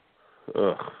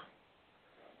 Ugh.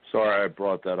 Sorry I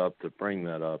brought that up to bring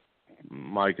that up.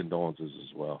 My condolences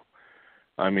as well.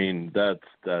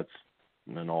 That's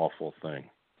an awful thing.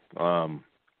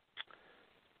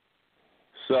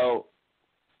 So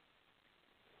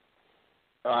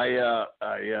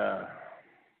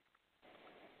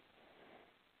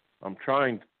I'm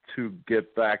trying to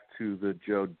get back to the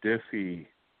Joe Diffie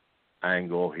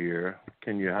angle here.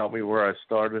 Can you help me where I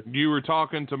started? You were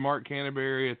talking to Mark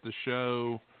Canterbury at the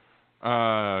show.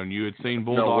 And you had seen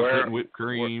Bulldog eating whipped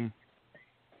cream.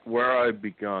 Where I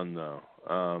begun, though.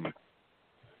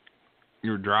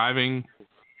 You were driving.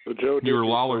 You were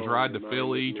Lawler's ride to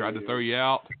Philly, tried to throw you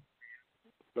out.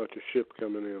 About your ship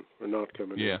coming in, or not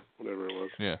coming in, whatever it was.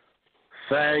 Yeah.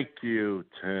 Thank you,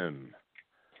 Tim.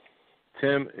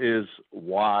 Tim is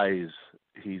wise.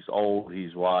 He's old.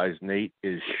 He's wise. Nate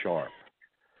is sharp.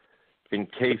 In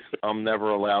case I'm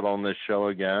never allowed on this show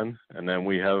again, and then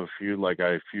we have a feud like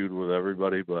I feud with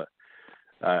everybody, but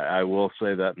I will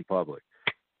say that in public.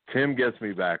 Tim gets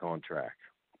me back on track.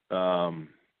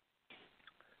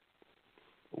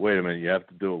 Wait a minute, you have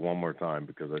to do it one more time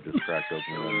because I just cracked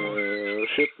open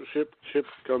Ship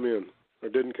come in, or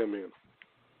didn't come in.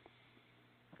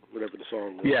 Whatever the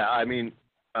song was.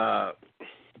 Yeah,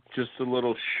 just a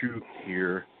little shoot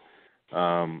here.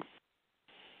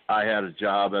 I had a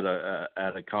job at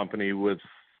a company with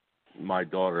my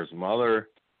daughter's mother,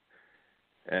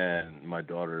 and my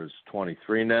daughter's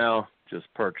 23 now, just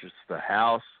purchased the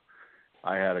house.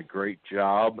 I had a great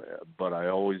job, but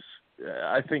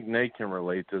I think Nate can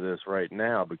relate to this right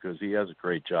now because he has a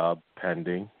great job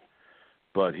pending,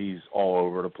 but he's all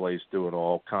over the place doing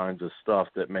all kinds of stuff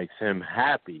that makes him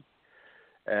happy.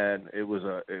 And it was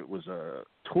a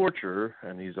torture,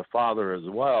 and he's a father as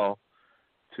well,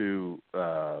 to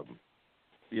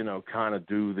kind of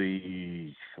do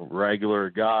the regular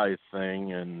guy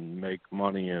thing and make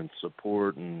money and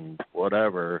support and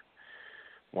whatever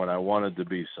when I wanted to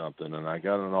be something. And I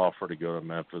got an offer to go to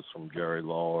Memphis from Jerry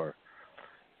Lawler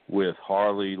with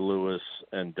Harley Lewis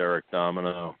and Derek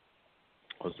Domino.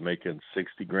 I was making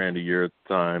 $60,000 a year at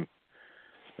the time,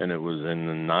 and it was in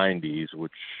the 90s,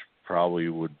 which probably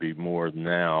would be more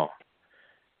now.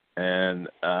 and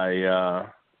I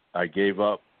gave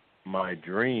up my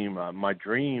dream. My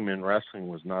dream in wrestling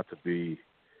was not to be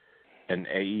an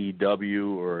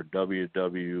AEW or a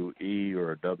WWE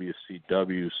or a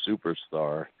WCW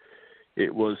superstar.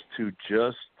 It was to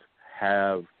just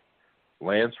have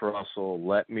Lance Russell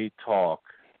let me talk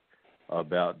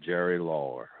about Jerry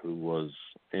Lawler, who was,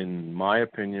 in my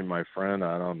opinion, my friend.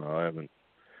 I don't know. I haven't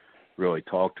really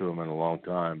talked to him in a long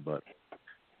time, but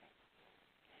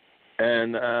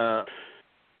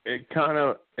it kind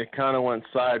of went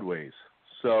sideways.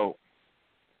 So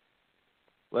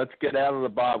let's get out of the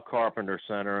Bob Carpenter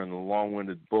Center and the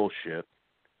long-winded bullshit.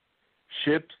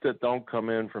 Ships that don't come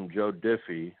in from Joe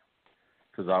Diffie,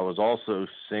 because I was also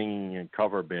singing in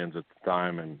cover bands at the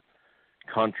time, and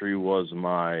country was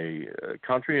my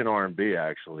country and R&B,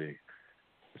 actually.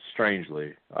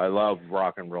 Strangely, I love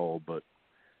rock and roll, but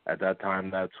at that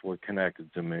time, that's what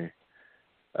connected to me.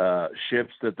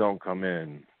 Ships That Don't Come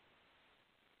In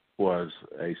was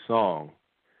a song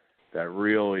that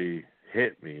really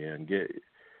hit me, and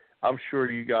I'm sure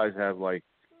you guys have like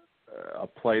a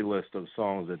playlist of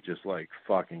songs that just like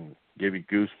fucking give you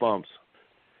goosebumps.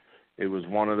 It was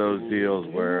one of those deals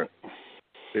where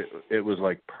it was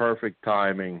like perfect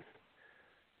timing.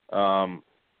 I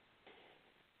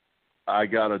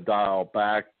got to dial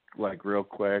back like real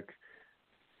quick.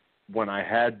 When I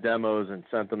had demos and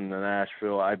sent them to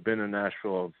Nashville, I've been in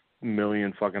Nashville a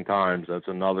million fucking times. That's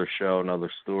another show, another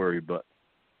story. But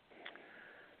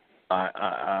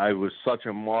I was such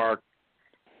a mark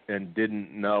and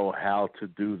didn't know how to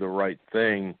do the right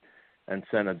thing, and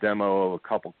sent a demo of a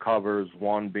couple covers,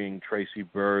 one being Tracy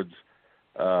Bird's,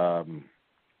 what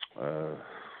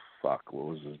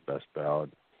was his best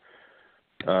ballad?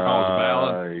 It's a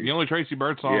ballad. The only Tracy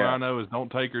Bird song I know is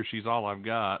Don't Take Her, She's All I've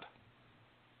Got.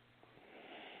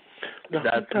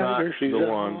 That's not she's the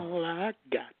one. All I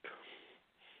got.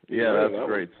 Yeah, that's a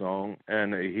great song.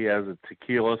 And he has a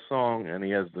tequila song, and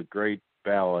he has the great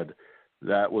ballad.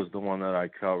 That was the one that I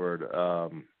covered.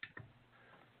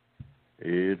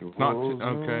 Okay.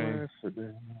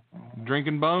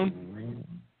 Drinking Bone?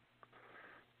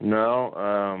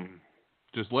 No.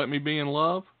 Just Let Me Be in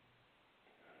Love?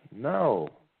 No.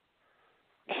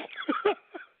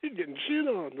 You're getting shit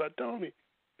on by Tony.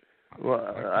 Well,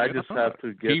 I just have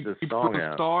to get this song Keeper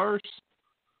out. of Stars?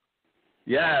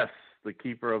 Yes, The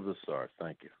Keeper of the Stars.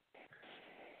 Thank you.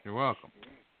 You're welcome.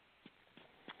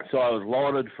 So I was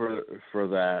lauded for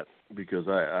that because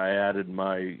I added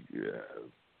my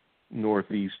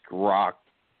Northeast rock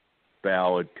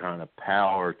ballad kind of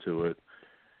power to it,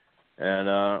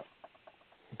 and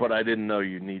but I didn't know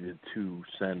you needed to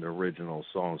send original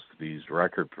songs to these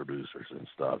record producers and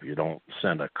stuff. You don't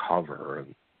send a cover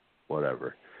and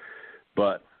whatever.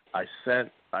 But I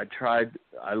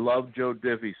love Joe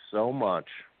Diffie so much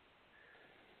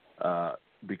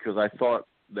because I thought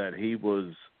that he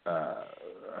was a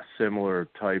similar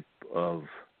type of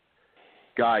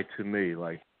guy to me,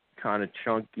 like kind of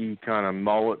chunky, kind of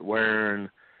mullet wearing,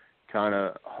 kind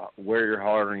of wear your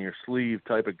heart on your sleeve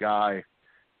type of guy.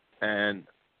 And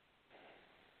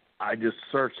I just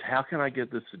searched, how can I get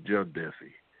this to Joe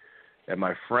Diffie? And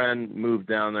my friend moved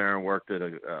down there and worked at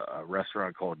a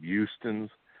restaurant called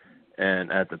Houston's.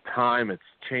 And at the time, it's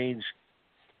changed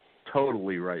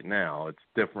totally right now. It's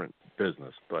different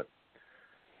business. But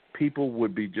people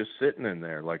would be just sitting in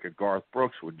there, like a Garth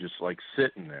Brooks would just like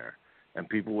sit in there. And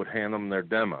people would hand them their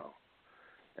demo.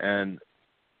 And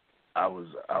I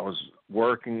was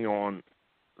working on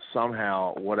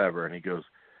somehow whatever. And he goes,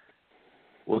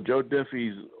 well, Joe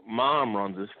Diffie's mom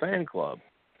runs his fan club.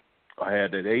 I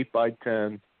had an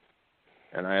 8x10,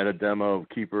 and I had a demo of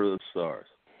Keeper of the Stars.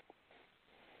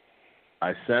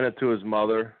 I sent it to his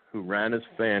mother, who ran his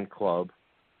fan club,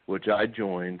 which I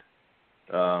joined.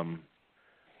 I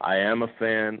am a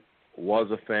fan,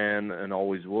 was a fan, and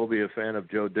always will be a fan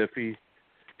of Joe Diffie,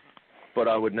 but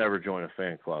I would never join a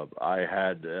fan club. I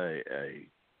had a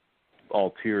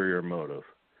ulterior motive.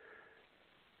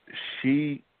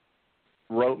 She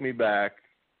wrote me back.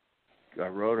 I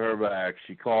wrote her back.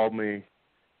 She called me.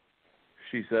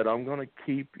 She said, I'm going to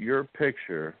keep your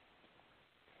picture.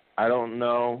 I don't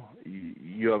know.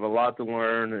 You have a lot to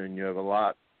learn and you have a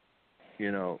lot,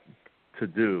 to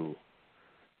do.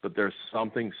 But there's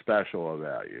something special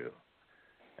about you.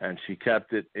 And she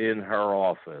kept it in her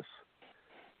office.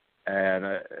 And,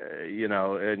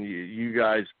 and you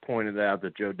guys pointed out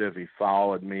that Joe Diffie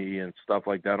followed me and stuff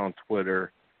like that on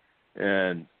Twitter.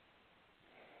 And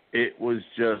it was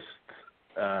just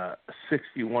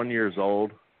 61 years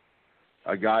old,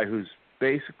 a guy who's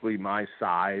basically my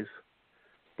size,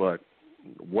 but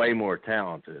way more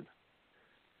talented.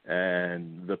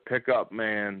 and the pickup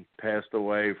man passed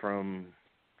away from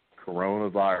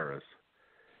coronavirus.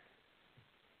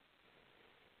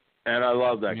 And I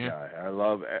love that guy. I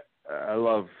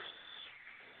love.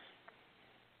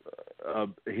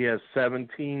 He has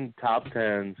 17 top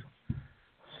 10s,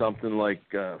 something like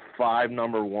 5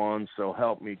 number 1s. So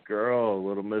Help Me Girl,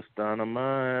 Little Miss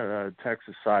Dynamite,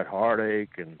 Texas Side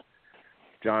Heartache, and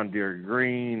John Deere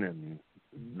Green, and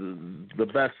the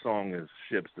best song is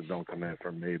Ships That Don't Come In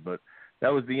For Me. But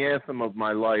that was the anthem of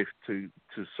my life to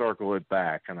circle it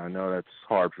back, and I know that's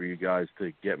hard for you guys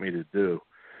to get me to do,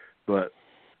 but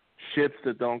Ships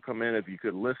That Don't Come In, if you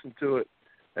could listen to it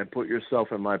and put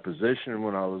yourself in my position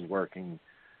when I was working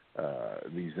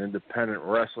these independent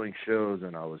wrestling shows,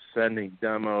 and I was sending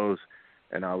demos,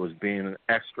 and I was being an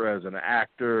extra as an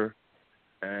actor,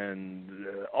 and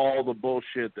all the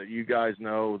bullshit that you guys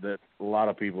know that a lot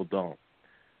of people don't.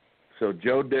 So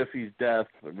Joe Diffie's death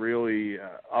really,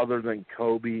 other than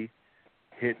Kobe,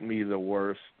 hit me the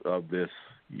worst of this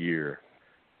year.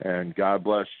 And God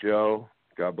bless Joe.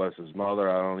 God bless his mother.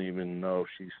 I don't even know if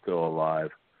she's still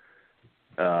alive.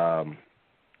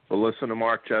 But listen to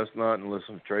Mark Chestnut and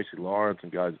listen to Tracy Lawrence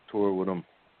and guys that tour with him.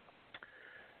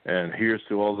 And here's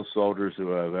to all the soldiers who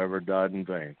have ever died in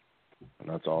vain. And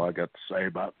that's all I got to say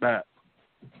about that.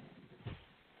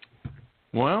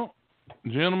 Well,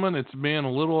 gentlemen, it's been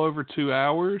a little over 2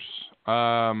 hours.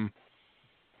 I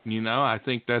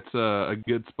think that's a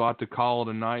good spot to call it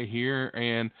a night here.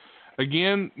 And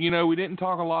again, we didn't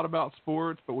talk a lot about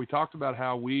sports, but we talked about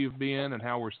how we've been and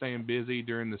how we're staying busy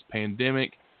during this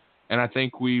pandemic. And I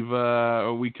think we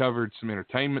covered some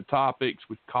entertainment topics.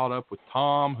 We caught up with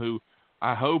Tom, who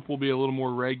I hope will be a little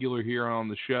more regular here on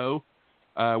the show,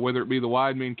 whether it be the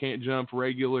Wide Men Can't Jump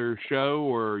regular show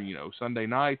or, Sunday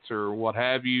nights or what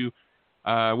have you.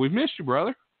 We've missed you,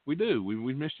 brother. We do.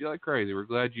 We've missed you like crazy. We're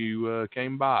glad you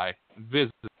came by and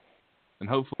visited, and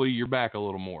hopefully you're back a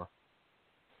little more.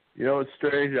 It's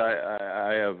strange.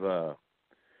 I have,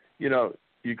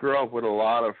 you grow up with a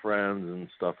lot of friends and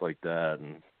stuff like that,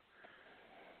 and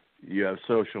you have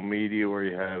social media where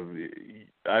you have,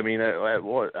 I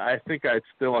think I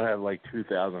still have like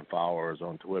 2,000 followers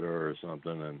on Twitter or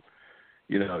something, and,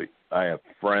 I have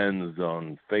friends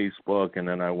on Facebook, and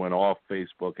then I went off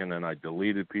Facebook, and then I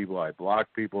deleted people, I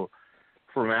blocked people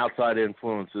from outside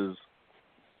influences,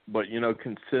 but,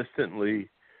 consistently,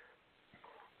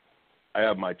 I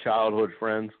have my childhood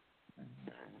friends.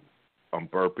 I'm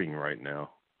burping right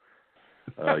now.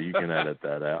 You can edit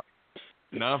that out.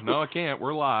 No, I can't.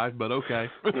 We're live, but okay.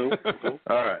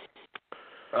 All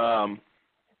right.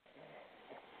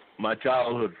 My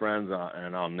childhood friends,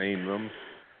 and I'll name them,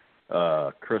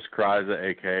 Chris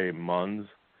Kryza, a.k.a. Munz,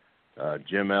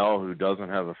 Jim L., who doesn't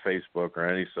have a Facebook or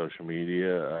any social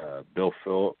media, Bill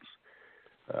Phillips,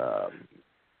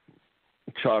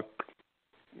 Chuck.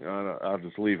 I'll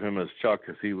just leave him as Chuck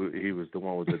because he was the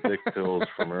one with the dick pills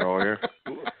from earlier.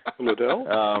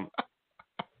 Liddell?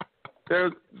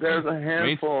 There's a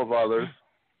handful of others.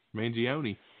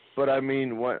 Mangione. But,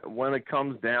 when it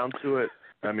comes down to it,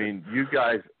 you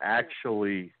guys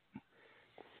actually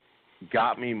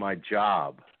got me my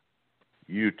job,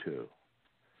 you two.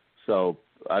 So,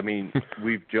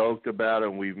 we've joked about it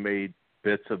and we've made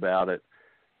bits about it,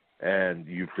 and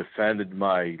you've defended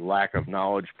my lack of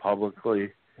knowledge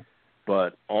publicly.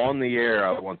 But on the air,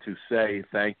 I want to say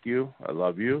thank you. I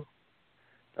love you.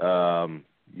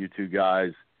 You two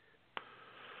guys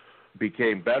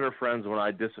became better friends when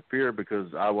I disappeared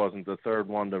because I wasn't the third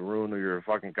one to ruin your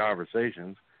fucking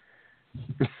conversations.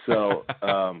 So,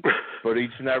 but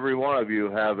each and every one of you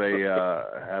have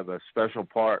a special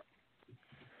part.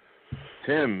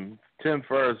 Tim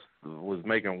first was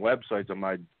making websites of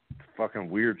my fucking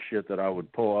weird shit that I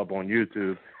would pull up on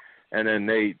YouTube, and then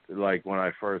Nate, like when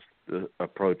I first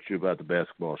approached you about the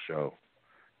basketball show,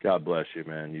 God bless you,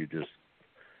 man. You just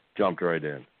jumped right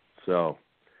in. So,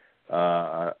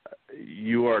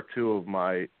 you are two of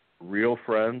my real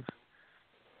friends,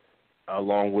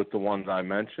 along with the ones I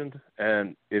mentioned.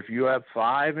 And if you have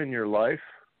 5 in your life,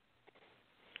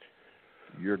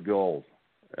 you're gold.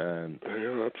 And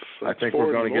that's I think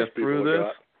we're going to get through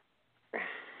this.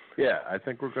 Yeah, I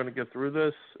think we're going to get through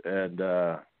this. And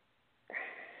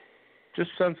just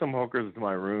send some hookers to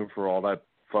my room for all that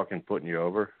fucking putting you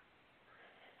over.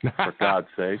 For God's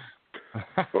sake.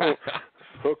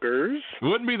 Hookers.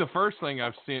 Wouldn't be the first thing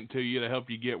I've sent to you to help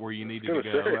you get where you needed to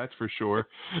go. That's for sure.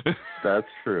 That's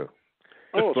true.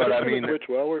 Oh, but which,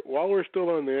 while we're still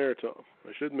on the air, Tom,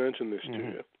 I should mention this to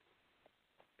you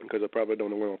because I probably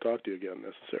don't want to talk to you again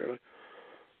necessarily.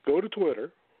 Go to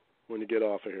Twitter when you get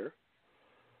off of here.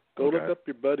 Go look up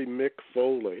your buddy Mick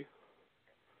Foley.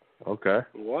 Okay.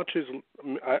 Watch his.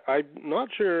 I'm not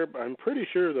sure. I'm pretty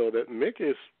sure though that Mick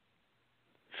is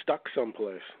stuck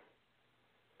someplace.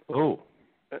 Oh.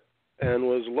 And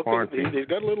was looking. He's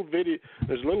got a little video.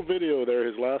 There's a little video there.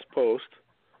 His last post,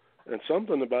 and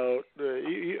something about.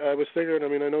 I was thinking. I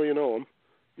mean, I know you know him.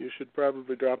 You should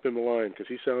probably drop him a line because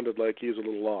he sounded like he was a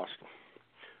little lost.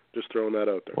 Just throwing that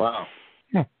out there. Wow.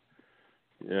 Yeah.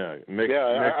 Mick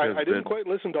I didn't quite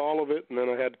listen to all of it, and then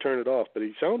I had to turn it off. But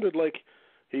he sounded like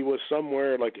he was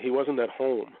somewhere, like he wasn't at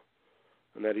home,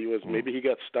 and that he was maybe he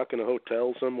got stuck in a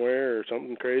hotel somewhere or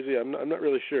something crazy. I'm not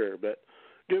really sure, but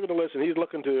give it a listen. He's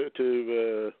looking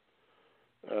to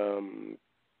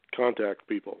contact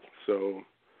people. So,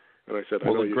 and I said, I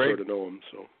know you sort of know him.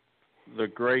 So, the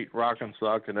great Rock and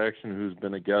Sock Connection, who's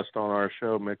been a guest on our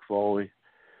show, Mick Foley.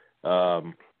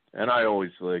 And I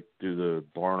always do the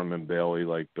Barnum and Bailey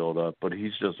build up, but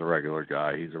he's just a regular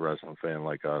guy. He's a wrestling fan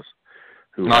like us,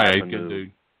 who happened to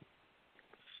dude.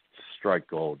 strike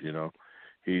gold.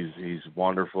 He's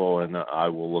wonderful, and I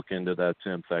will look into that.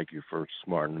 Tim, thank you for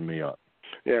smartening me up.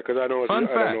 Yeah, because I don't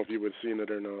know if you would have seen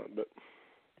it or not. But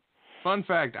fun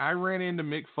fact: I ran into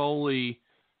Mick Foley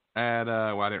at.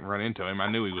 I didn't run into him.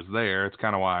 I knew he was there. It's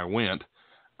kind of why I went.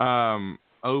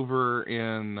 Over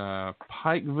in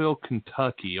Pikeville,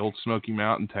 Kentucky, Old Smoky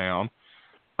Mountain town.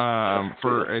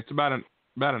 It's about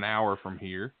an hour from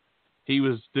here. He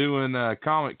was doing a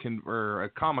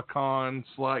Comic-Con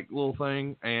little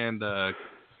thing, and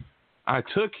I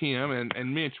took him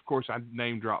and Mitch. Of course, I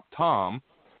name dropped Tom,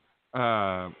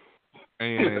 and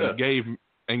gave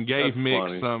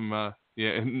Mick some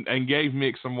and gave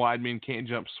Mick some Wide Men Can't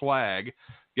Jump swag.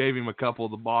 Gave him a couple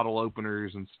of the bottle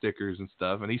openers and stickers and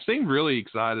stuff, and he seemed really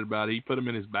excited about it. He put them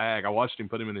in his bag. I watched him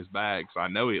put them in his bag, so I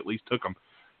know he at least took them.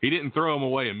 He didn't throw them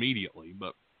away immediately,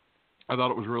 but I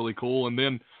thought it was really cool. And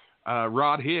then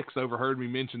Rod Hicks overheard me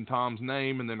mention Tom's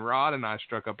name, and then Rod and I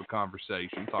struck up a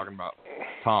conversation talking about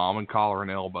Tom and collar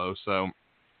and elbow. So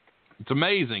it's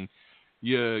amazing.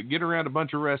 You get around a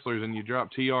bunch of wrestlers and you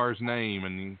drop TR's name,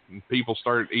 and people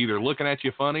start either looking at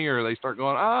you funny or they start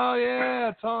going, "Oh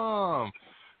yeah, Tom."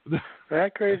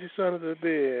 That crazy son of a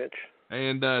bitch.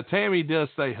 And Tammy does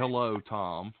say hello,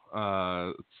 Tom.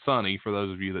 Sonny, for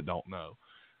those of you that don't know.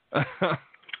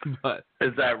 But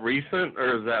is that recent,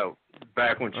 or is that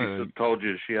back when she told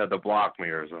you she had to block me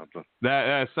or something?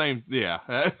 That same, yeah.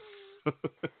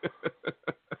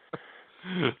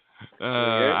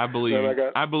 I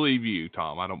believe you,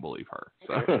 Tom. I don't believe her.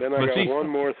 So. Then I got one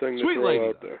more thing to throw lady.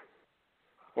 out there.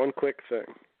 One quick thing,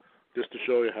 just to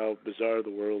show you how bizarre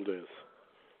the world is.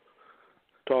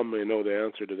 Tom may know the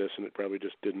answer to this, and it probably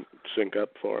just didn't sync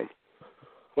up for him.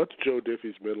 What's Joe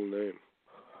Diffie's middle name?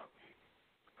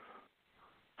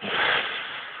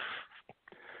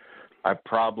 I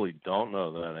probably don't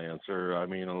know that answer. I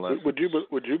mean, unless would you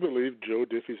believe Joe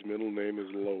Diffie's middle name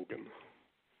is Logan?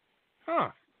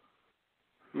 Huh?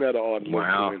 Isn't that an odd little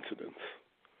coincidence?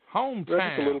 Hometown.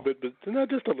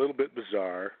 Just a little bit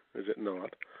bizarre, is it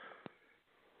not?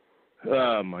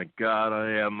 Oh my God,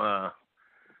 I am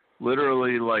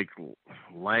literally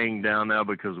laying down now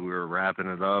because we were wrapping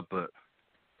it up, but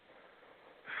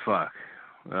fuck.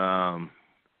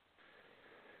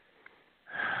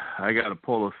 I got to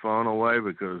pull the phone away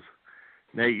because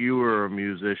Nate, you were a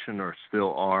musician or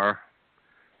still are.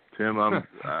 Tim, I'm.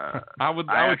 I would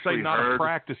say not a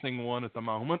practicing one at the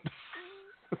moment.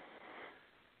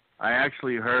 I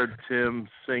actually heard Tim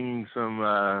singing some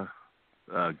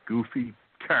goofy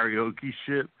karaoke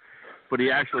shit, but he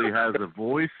actually has a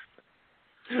voice.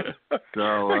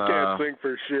 So I can't sing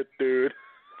for shit, dude.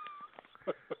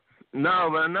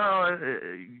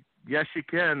 Yes, you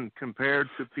can, compared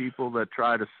to people that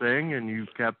try to sing, and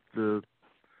you've kept the,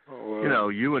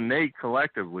 you and Nate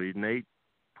collectively. Nate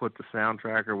put the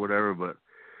soundtrack or whatever, but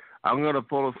I'm going to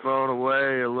pull the phone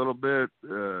away a little bit,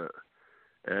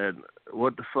 and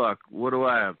what the fuck? What do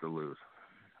I have to lose?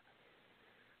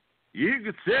 You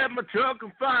could set my truck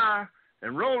on fire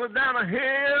and roll it down a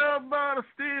hill, but I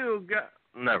still got...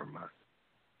 Never mind.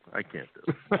 I can't do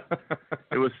it.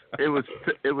 It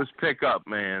was pick up,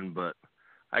 man, but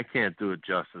I can't do it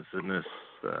justice in this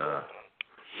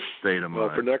state of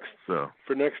mind.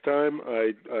 For next time,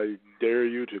 I dare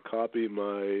you to copy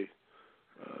my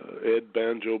Ed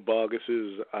Banjo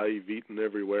Bogus's I've Eaten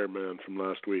Everywhere Man from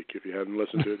last week. If you haven't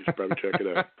listened to it, you should probably check it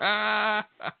out.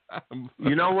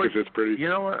 You know what? It's pretty, you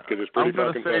know what? It's pretty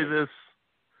fucking funny.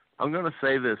 I'm going to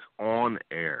say this on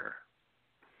air.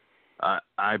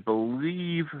 I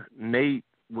believe Nate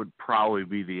would probably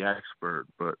be the expert,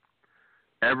 but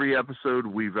every episode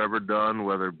we've ever done,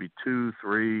 whether it be 2,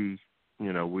 3,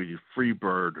 we free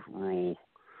bird rule.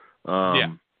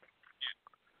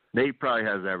 Nate probably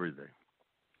has everything.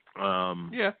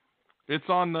 Yeah, it's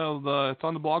on it's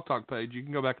on the Blog Talk page. You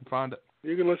can go back and find it.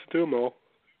 You can listen to them all.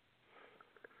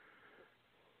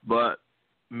 But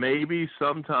maybe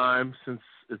sometime, since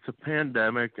it's a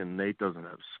pandemic and Nate doesn't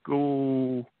have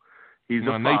school, he's a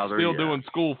father. Nate's still doing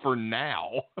school for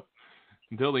now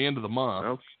until the end of the month.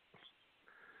 Okay.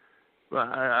 Well,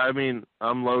 I mean,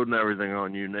 I'm loading everything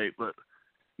on you, Nate, but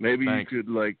maybe Thanks. you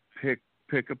could like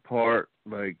pick apart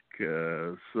like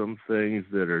some things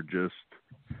that are just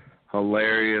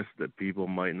hilarious that people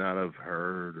might not have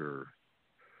heard or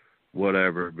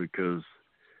whatever, because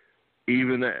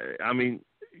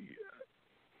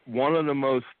one of the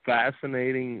most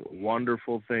fascinating,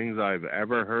 wonderful things I've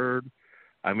ever heard,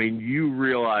 I mean, you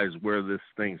realize where this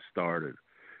thing started.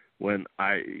 When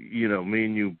me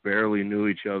and you barely knew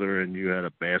each other and you had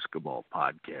a basketball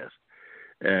podcast.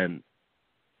 And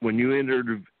when you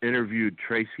interviewed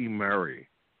Tracy Murray,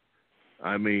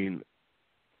 I mean,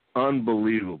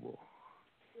 unbelievable.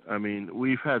 I mean,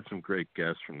 we've had some great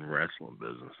guests from the wrestling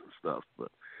business and stuff,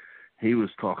 but he was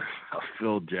talking about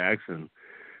Phil Jackson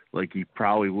like he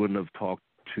probably wouldn't have talked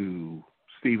to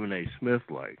Stephen A. Smith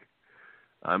like.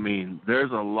 I mean,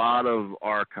 there's a lot of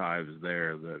archives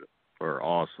there that are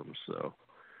awesome. So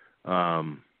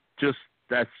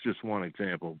that's just one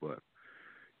example, but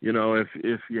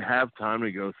if you have time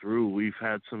to go through, we've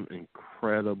had some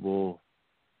incredible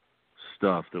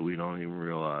stuff that we don't even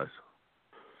realize.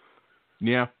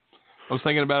 Yeah, I was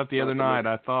thinking about it the other night.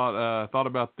 I thought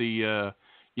about the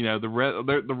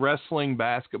the wrestling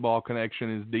basketball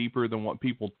connection is deeper than what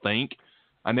people think.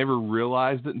 I never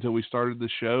realized it until we started the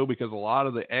show, because a lot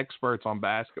of the experts on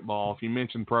basketball, if you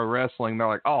mention pro wrestling, they're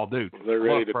like, "Oh, dude, they're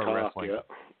ready to pro talk." wrestling."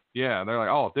 Yeah, they're like,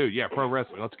 "Oh, dude, yeah, pro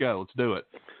wrestling. Let's go, let's do it."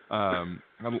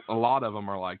 A lot of them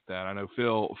are like that. I know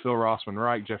Phil Rossman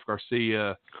Wright, Jeff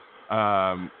Garcia,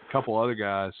 a couple other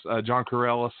guys. John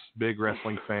Corellis, big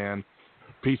wrestling fan.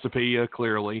 Pisa Pia,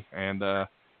 clearly, and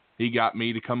he got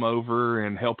me to come over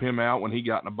and help him out when he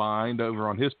got in a bind over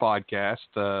on his podcast,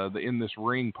 the In This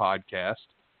Ring podcast,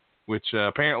 which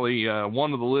apparently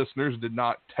one of the listeners did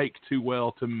not take too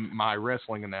well to my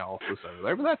wrestling analysis over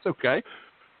there, but that's okay.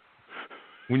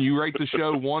 When you rate the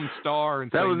show 1 star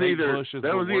and that say was Nate either Bush is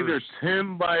that the was worst.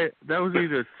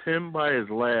 either Tim by his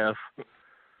laugh.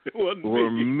 It wasn't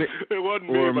me. It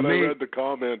wasn't me, but I read the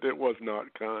comment. It was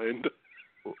not kind.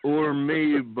 Or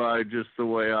me by just the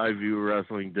way I view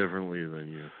wrestling differently than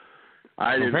you.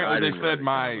 Apparently they said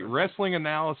my wrestling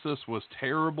analysis was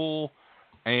terrible,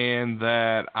 and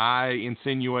that I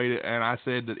insinuated, and I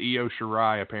said that Io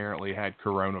Shirai apparently had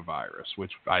coronavirus,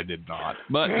 which I did not.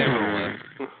 But nevertheless.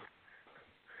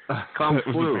 Kung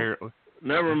flu.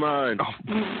 Never mind.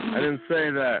 I didn't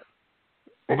say that.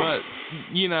 But,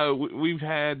 we've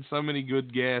had so many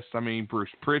good guests. I mean, Bruce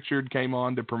Pritchard came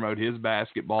on to promote his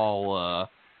basketball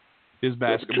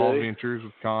ventures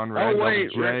with Conrad. Oh, wait,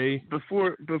 Jay.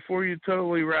 Before you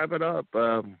totally wrap it up,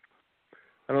 I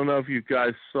don't know if you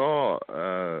guys saw,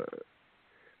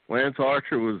 Lance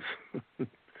Archer was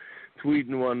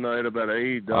tweeting one night about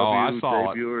AEW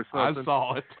debut or something. I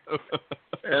saw it.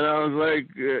 And I was like,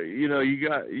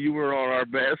 you were on our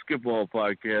basketball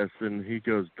podcast, and he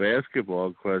goes,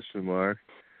 basketball, ? I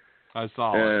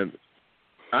saw it. And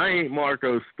I ain't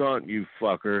Marco Stunt, you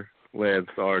fucker, Lance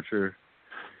Archer,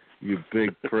 you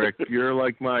big prick. You're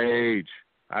like my age.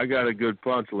 I got a good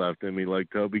punch left in me like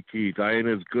Toby Keith. I ain't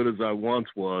as good as I once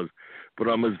was, but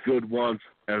I'm as good once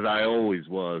as I always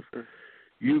was.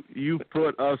 You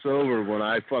put us over when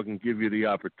I fucking give you the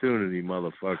opportunity,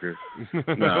 motherfucker.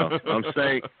 No,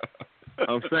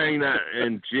 I'm saying that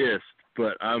in jest,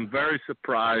 but I'm very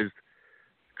surprised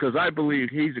because I believe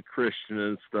he's a Christian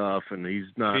and stuff, and he's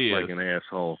not like an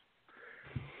asshole.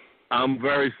 I'm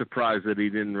very surprised that he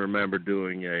didn't remember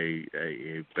doing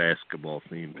a basketball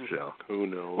themed show. Who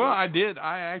knows? Well, I did.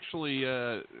 I actually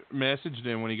messaged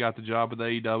him when he got the job with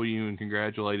AEW and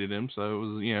congratulated him. So it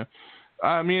was,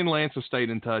 me and Lance have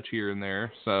stayed in touch here and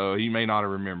there, so he may not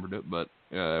have remembered it, but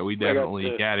we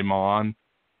definitely got him on.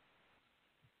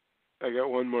 I got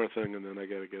one more thing, and then I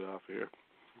got to get off here.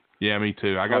 Yeah, me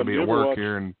too. I got to be at work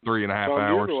here in 3.5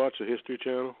 hours. Do you ever watch the History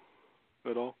Channel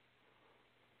at all?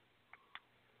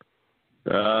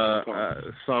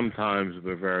 Sometimes,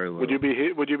 but very little.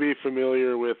 Would you be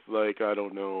familiar with, like, I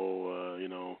don't know,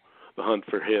 The Hunt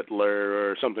for Hitler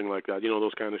or something like that?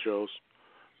 Those kind of shows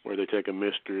where they take a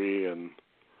mystery and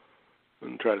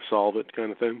try to solve it,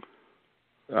 kind of thing.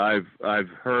 I've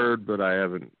heard, but I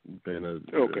haven't been a.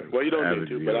 Okay, well, you don't need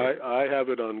to, but I have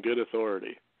it on good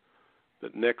authority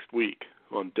that next week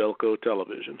on Delco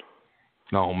Television.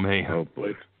 Oh man! Oh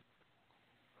boy!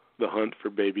 The Hunt for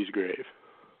Baby's Grave.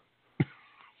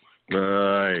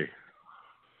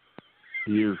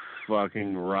 You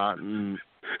fucking rotten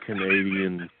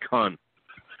Canadian cunt.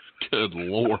 Good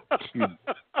Lord. You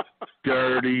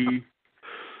dirty.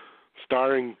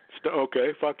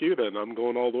 Okay, fuck you then. I'm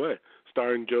going all the way.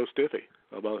 Starring Joe Stiffy.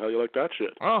 How about how you like that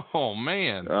shit? Oh,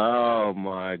 man. Oh,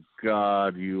 my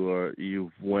God.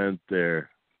 You've went there.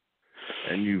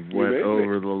 And you've went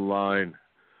over the line.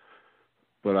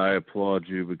 But I applaud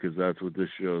you because that's what this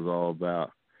show is all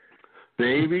about.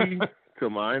 Baby, to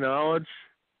my knowledge,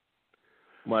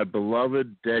 my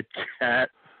beloved dead cat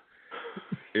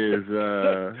is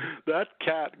that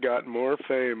cat got more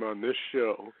fame on this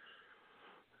show.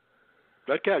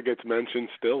 That cat gets mentioned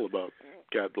still about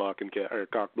cat blocking cat or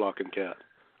cock blocking cat.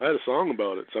 I had a song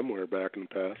about it somewhere back in the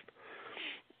past.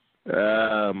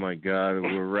 Oh my God,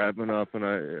 we're wrapping up, and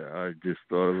I just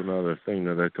thought of another thing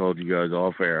that I told you guys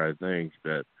off air. I think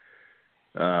that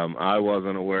I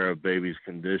wasn't aware of baby's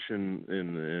condition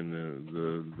in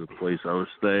the place I was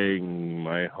staying,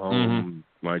 my home,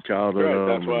 my childhood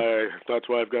home. Right, that's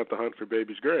why I've got the hunt for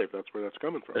baby's grave. That's where that's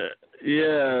coming from.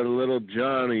 Yeah, little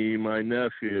Johnny, my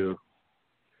nephew.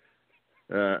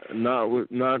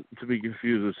 Not to be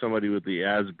confused with somebody with the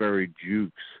Asbury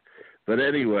Jukes, but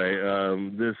anyway,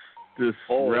 this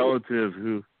relative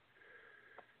who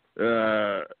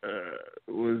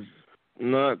was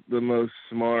not the most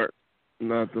smart,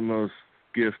 not the most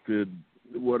gifted,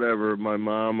 whatever. My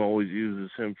mom always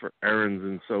uses him for errands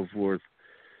and so forth.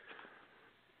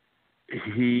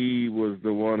 He was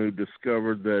the one who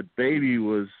discovered that baby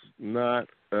was not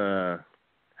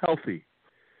healthy.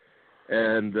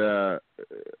 And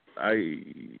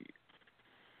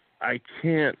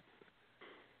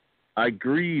I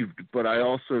grieved, but I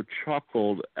also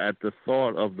chuckled at the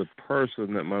thought of the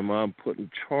person that my mom put in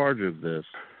charge of this.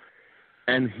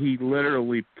 And he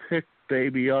literally picked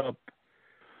baby up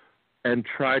and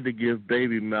tried to give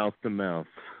baby mouth to mouth.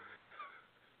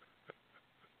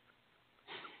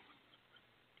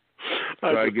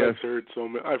 I've heard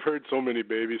so many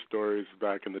baby stories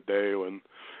back in the day when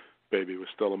baby was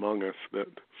still among us.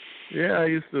 Yeah, I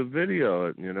used to video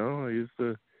it.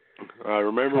 I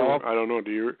remember. Talk. I don't know.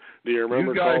 Do you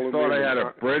remember? You guys calling thought me I had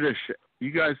a British.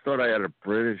 You guys thought I had a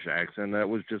British accent. That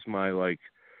was just my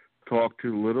talk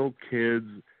to little kids,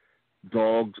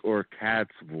 dogs or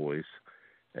cats voice,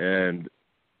 and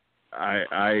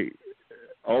I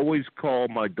always call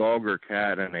my dog or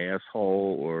cat an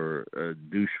asshole or a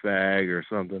douchebag or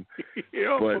something.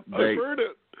 Yeah, but I've heard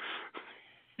it.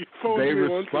 You phoned me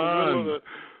respond. once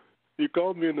you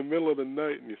called me in the middle of the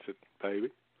night and you said, "Baby,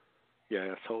 you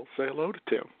asshole, say hello to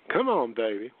Tim. Come on,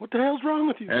 baby. What the hell's wrong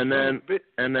with you?" And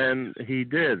then he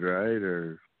did, right?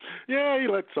 Or yeah, he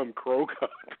let some crow cut.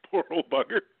 Poor old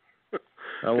bugger.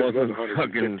 I wasn't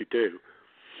fucking.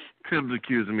 Tim's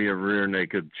accusing me of rear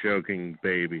naked choking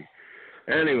baby.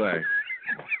 Anyway.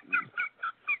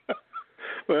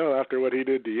 Well, after what he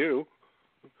did to you.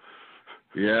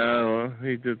 Yeah, well,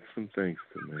 he did some things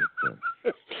to me. So.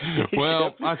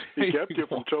 he kept you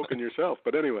from choking yourself.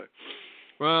 But anyway.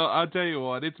 Well, I'll tell you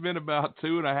what, it's been about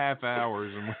 2.5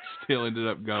 hours, and we still ended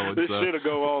up going. This should have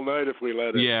go all night if we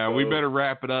let it. Yeah, we better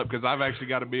wrap it up because I've actually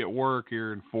got to be at work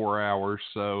here in 4 hours.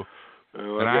 So,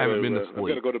 and I haven't been to sleep. I've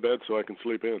got to go to bed so I can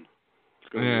sleep in.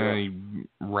 Yeah, you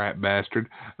rat bastard.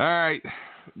 All right,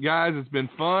 guys, it's been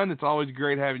fun. It's always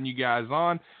great having you guys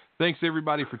on. Thanks,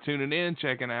 everybody, for tuning in,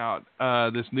 checking out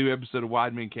this new episode of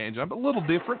Wide Men Can't Jump. A little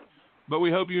different, but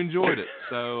we hope you enjoyed it.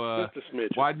 So,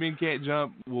 Wide Men Can't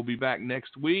Jump will be back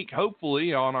next week,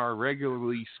 hopefully on our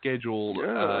regularly scheduled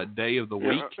day of the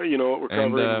week. You know what we're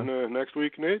covering next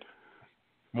week, Nate?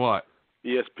 What?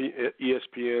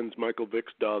 ESPN's Michael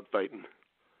Vick's dog fighting.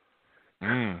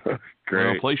 Great.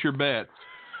 Well, place your bets.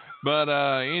 But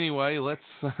anyway, let's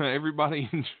everybody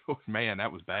enjoy. Man,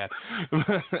 that was bad.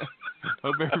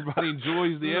 Hope everybody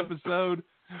enjoys the episode.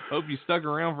 Hope you stuck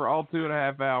around for all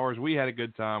 2.5 hours. We had a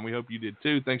good time. We hope you did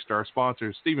too. Thanks to our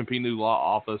sponsors, Stephen P. New Law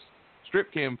Office,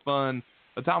 Strip Cam Fun,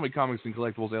 Atomic Comics and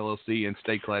Collectibles LLC, and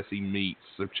Stay Classy Meats.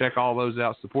 So check all those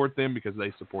out. Support them because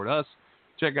they support us.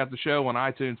 Check out the show on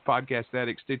iTunes, Podcast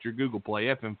Addict, Stitcher, Google Play,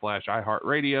 FM Flash,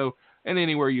 iHeartRadio, and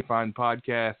anywhere you find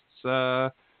podcasts.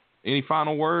 Any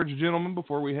final words, gentlemen,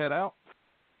 before we head out?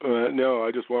 No,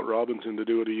 I just want Robinson to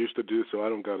do what he used to do, so I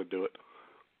don't got to do it.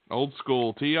 Old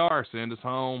school. TR, send us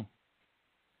home.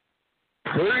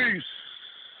 Peace.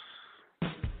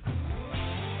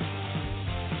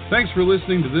 Thanks for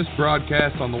listening to this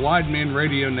broadcast on the Wide Men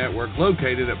Radio Network,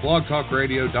 located at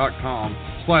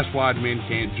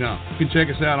blogtalkradio.com/widemencan'tjump. You can check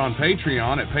us out on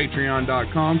Patreon at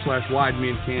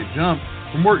patreon.com/widemencan'tjump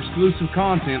for more exclusive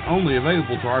content only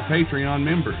available to our Patreon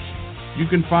members. You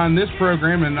can find this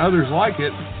program and others like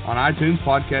it on iTunes,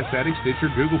 Podcast Addict, Stitcher,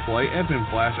 Google Play, FM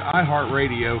Flash,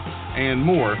 iHeartRadio, and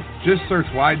more. Just search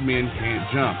Wide Men Can't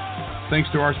Jump. Thanks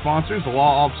to our sponsors, the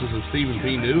law offices of Stephen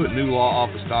P. New at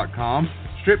newlawoffice.com,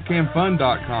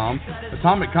 stripcamfun.com,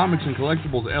 Atomic Comics and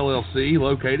Collectibles LLC,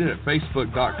 located at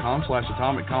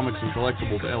facebook.com/Atomic Comics and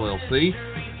Collectibles LLC,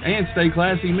 and Stay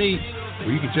Classy Meats,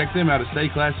 where you can check them out at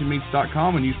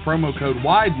stayclassymeats.com and use promo code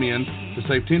WIDEMEN to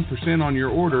save 10% on your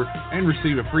order and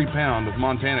receive a free pound of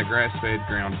Montana grass-fed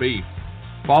ground beef.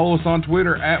 Follow us on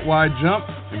Twitter at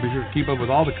WideJump, and be sure to keep up with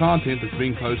all the content that's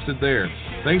being posted there.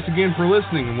 Thanks again for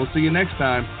listening, and we'll see you next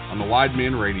time on the Wide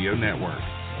Men Radio Network.